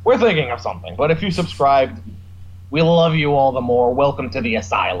know. We're thinking of something, but if you subscribed, we love you all the more. Welcome to the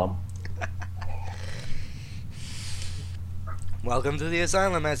asylum. Welcome to the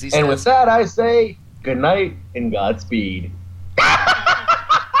asylum, as he And with says. that, I say good night and Godspeed.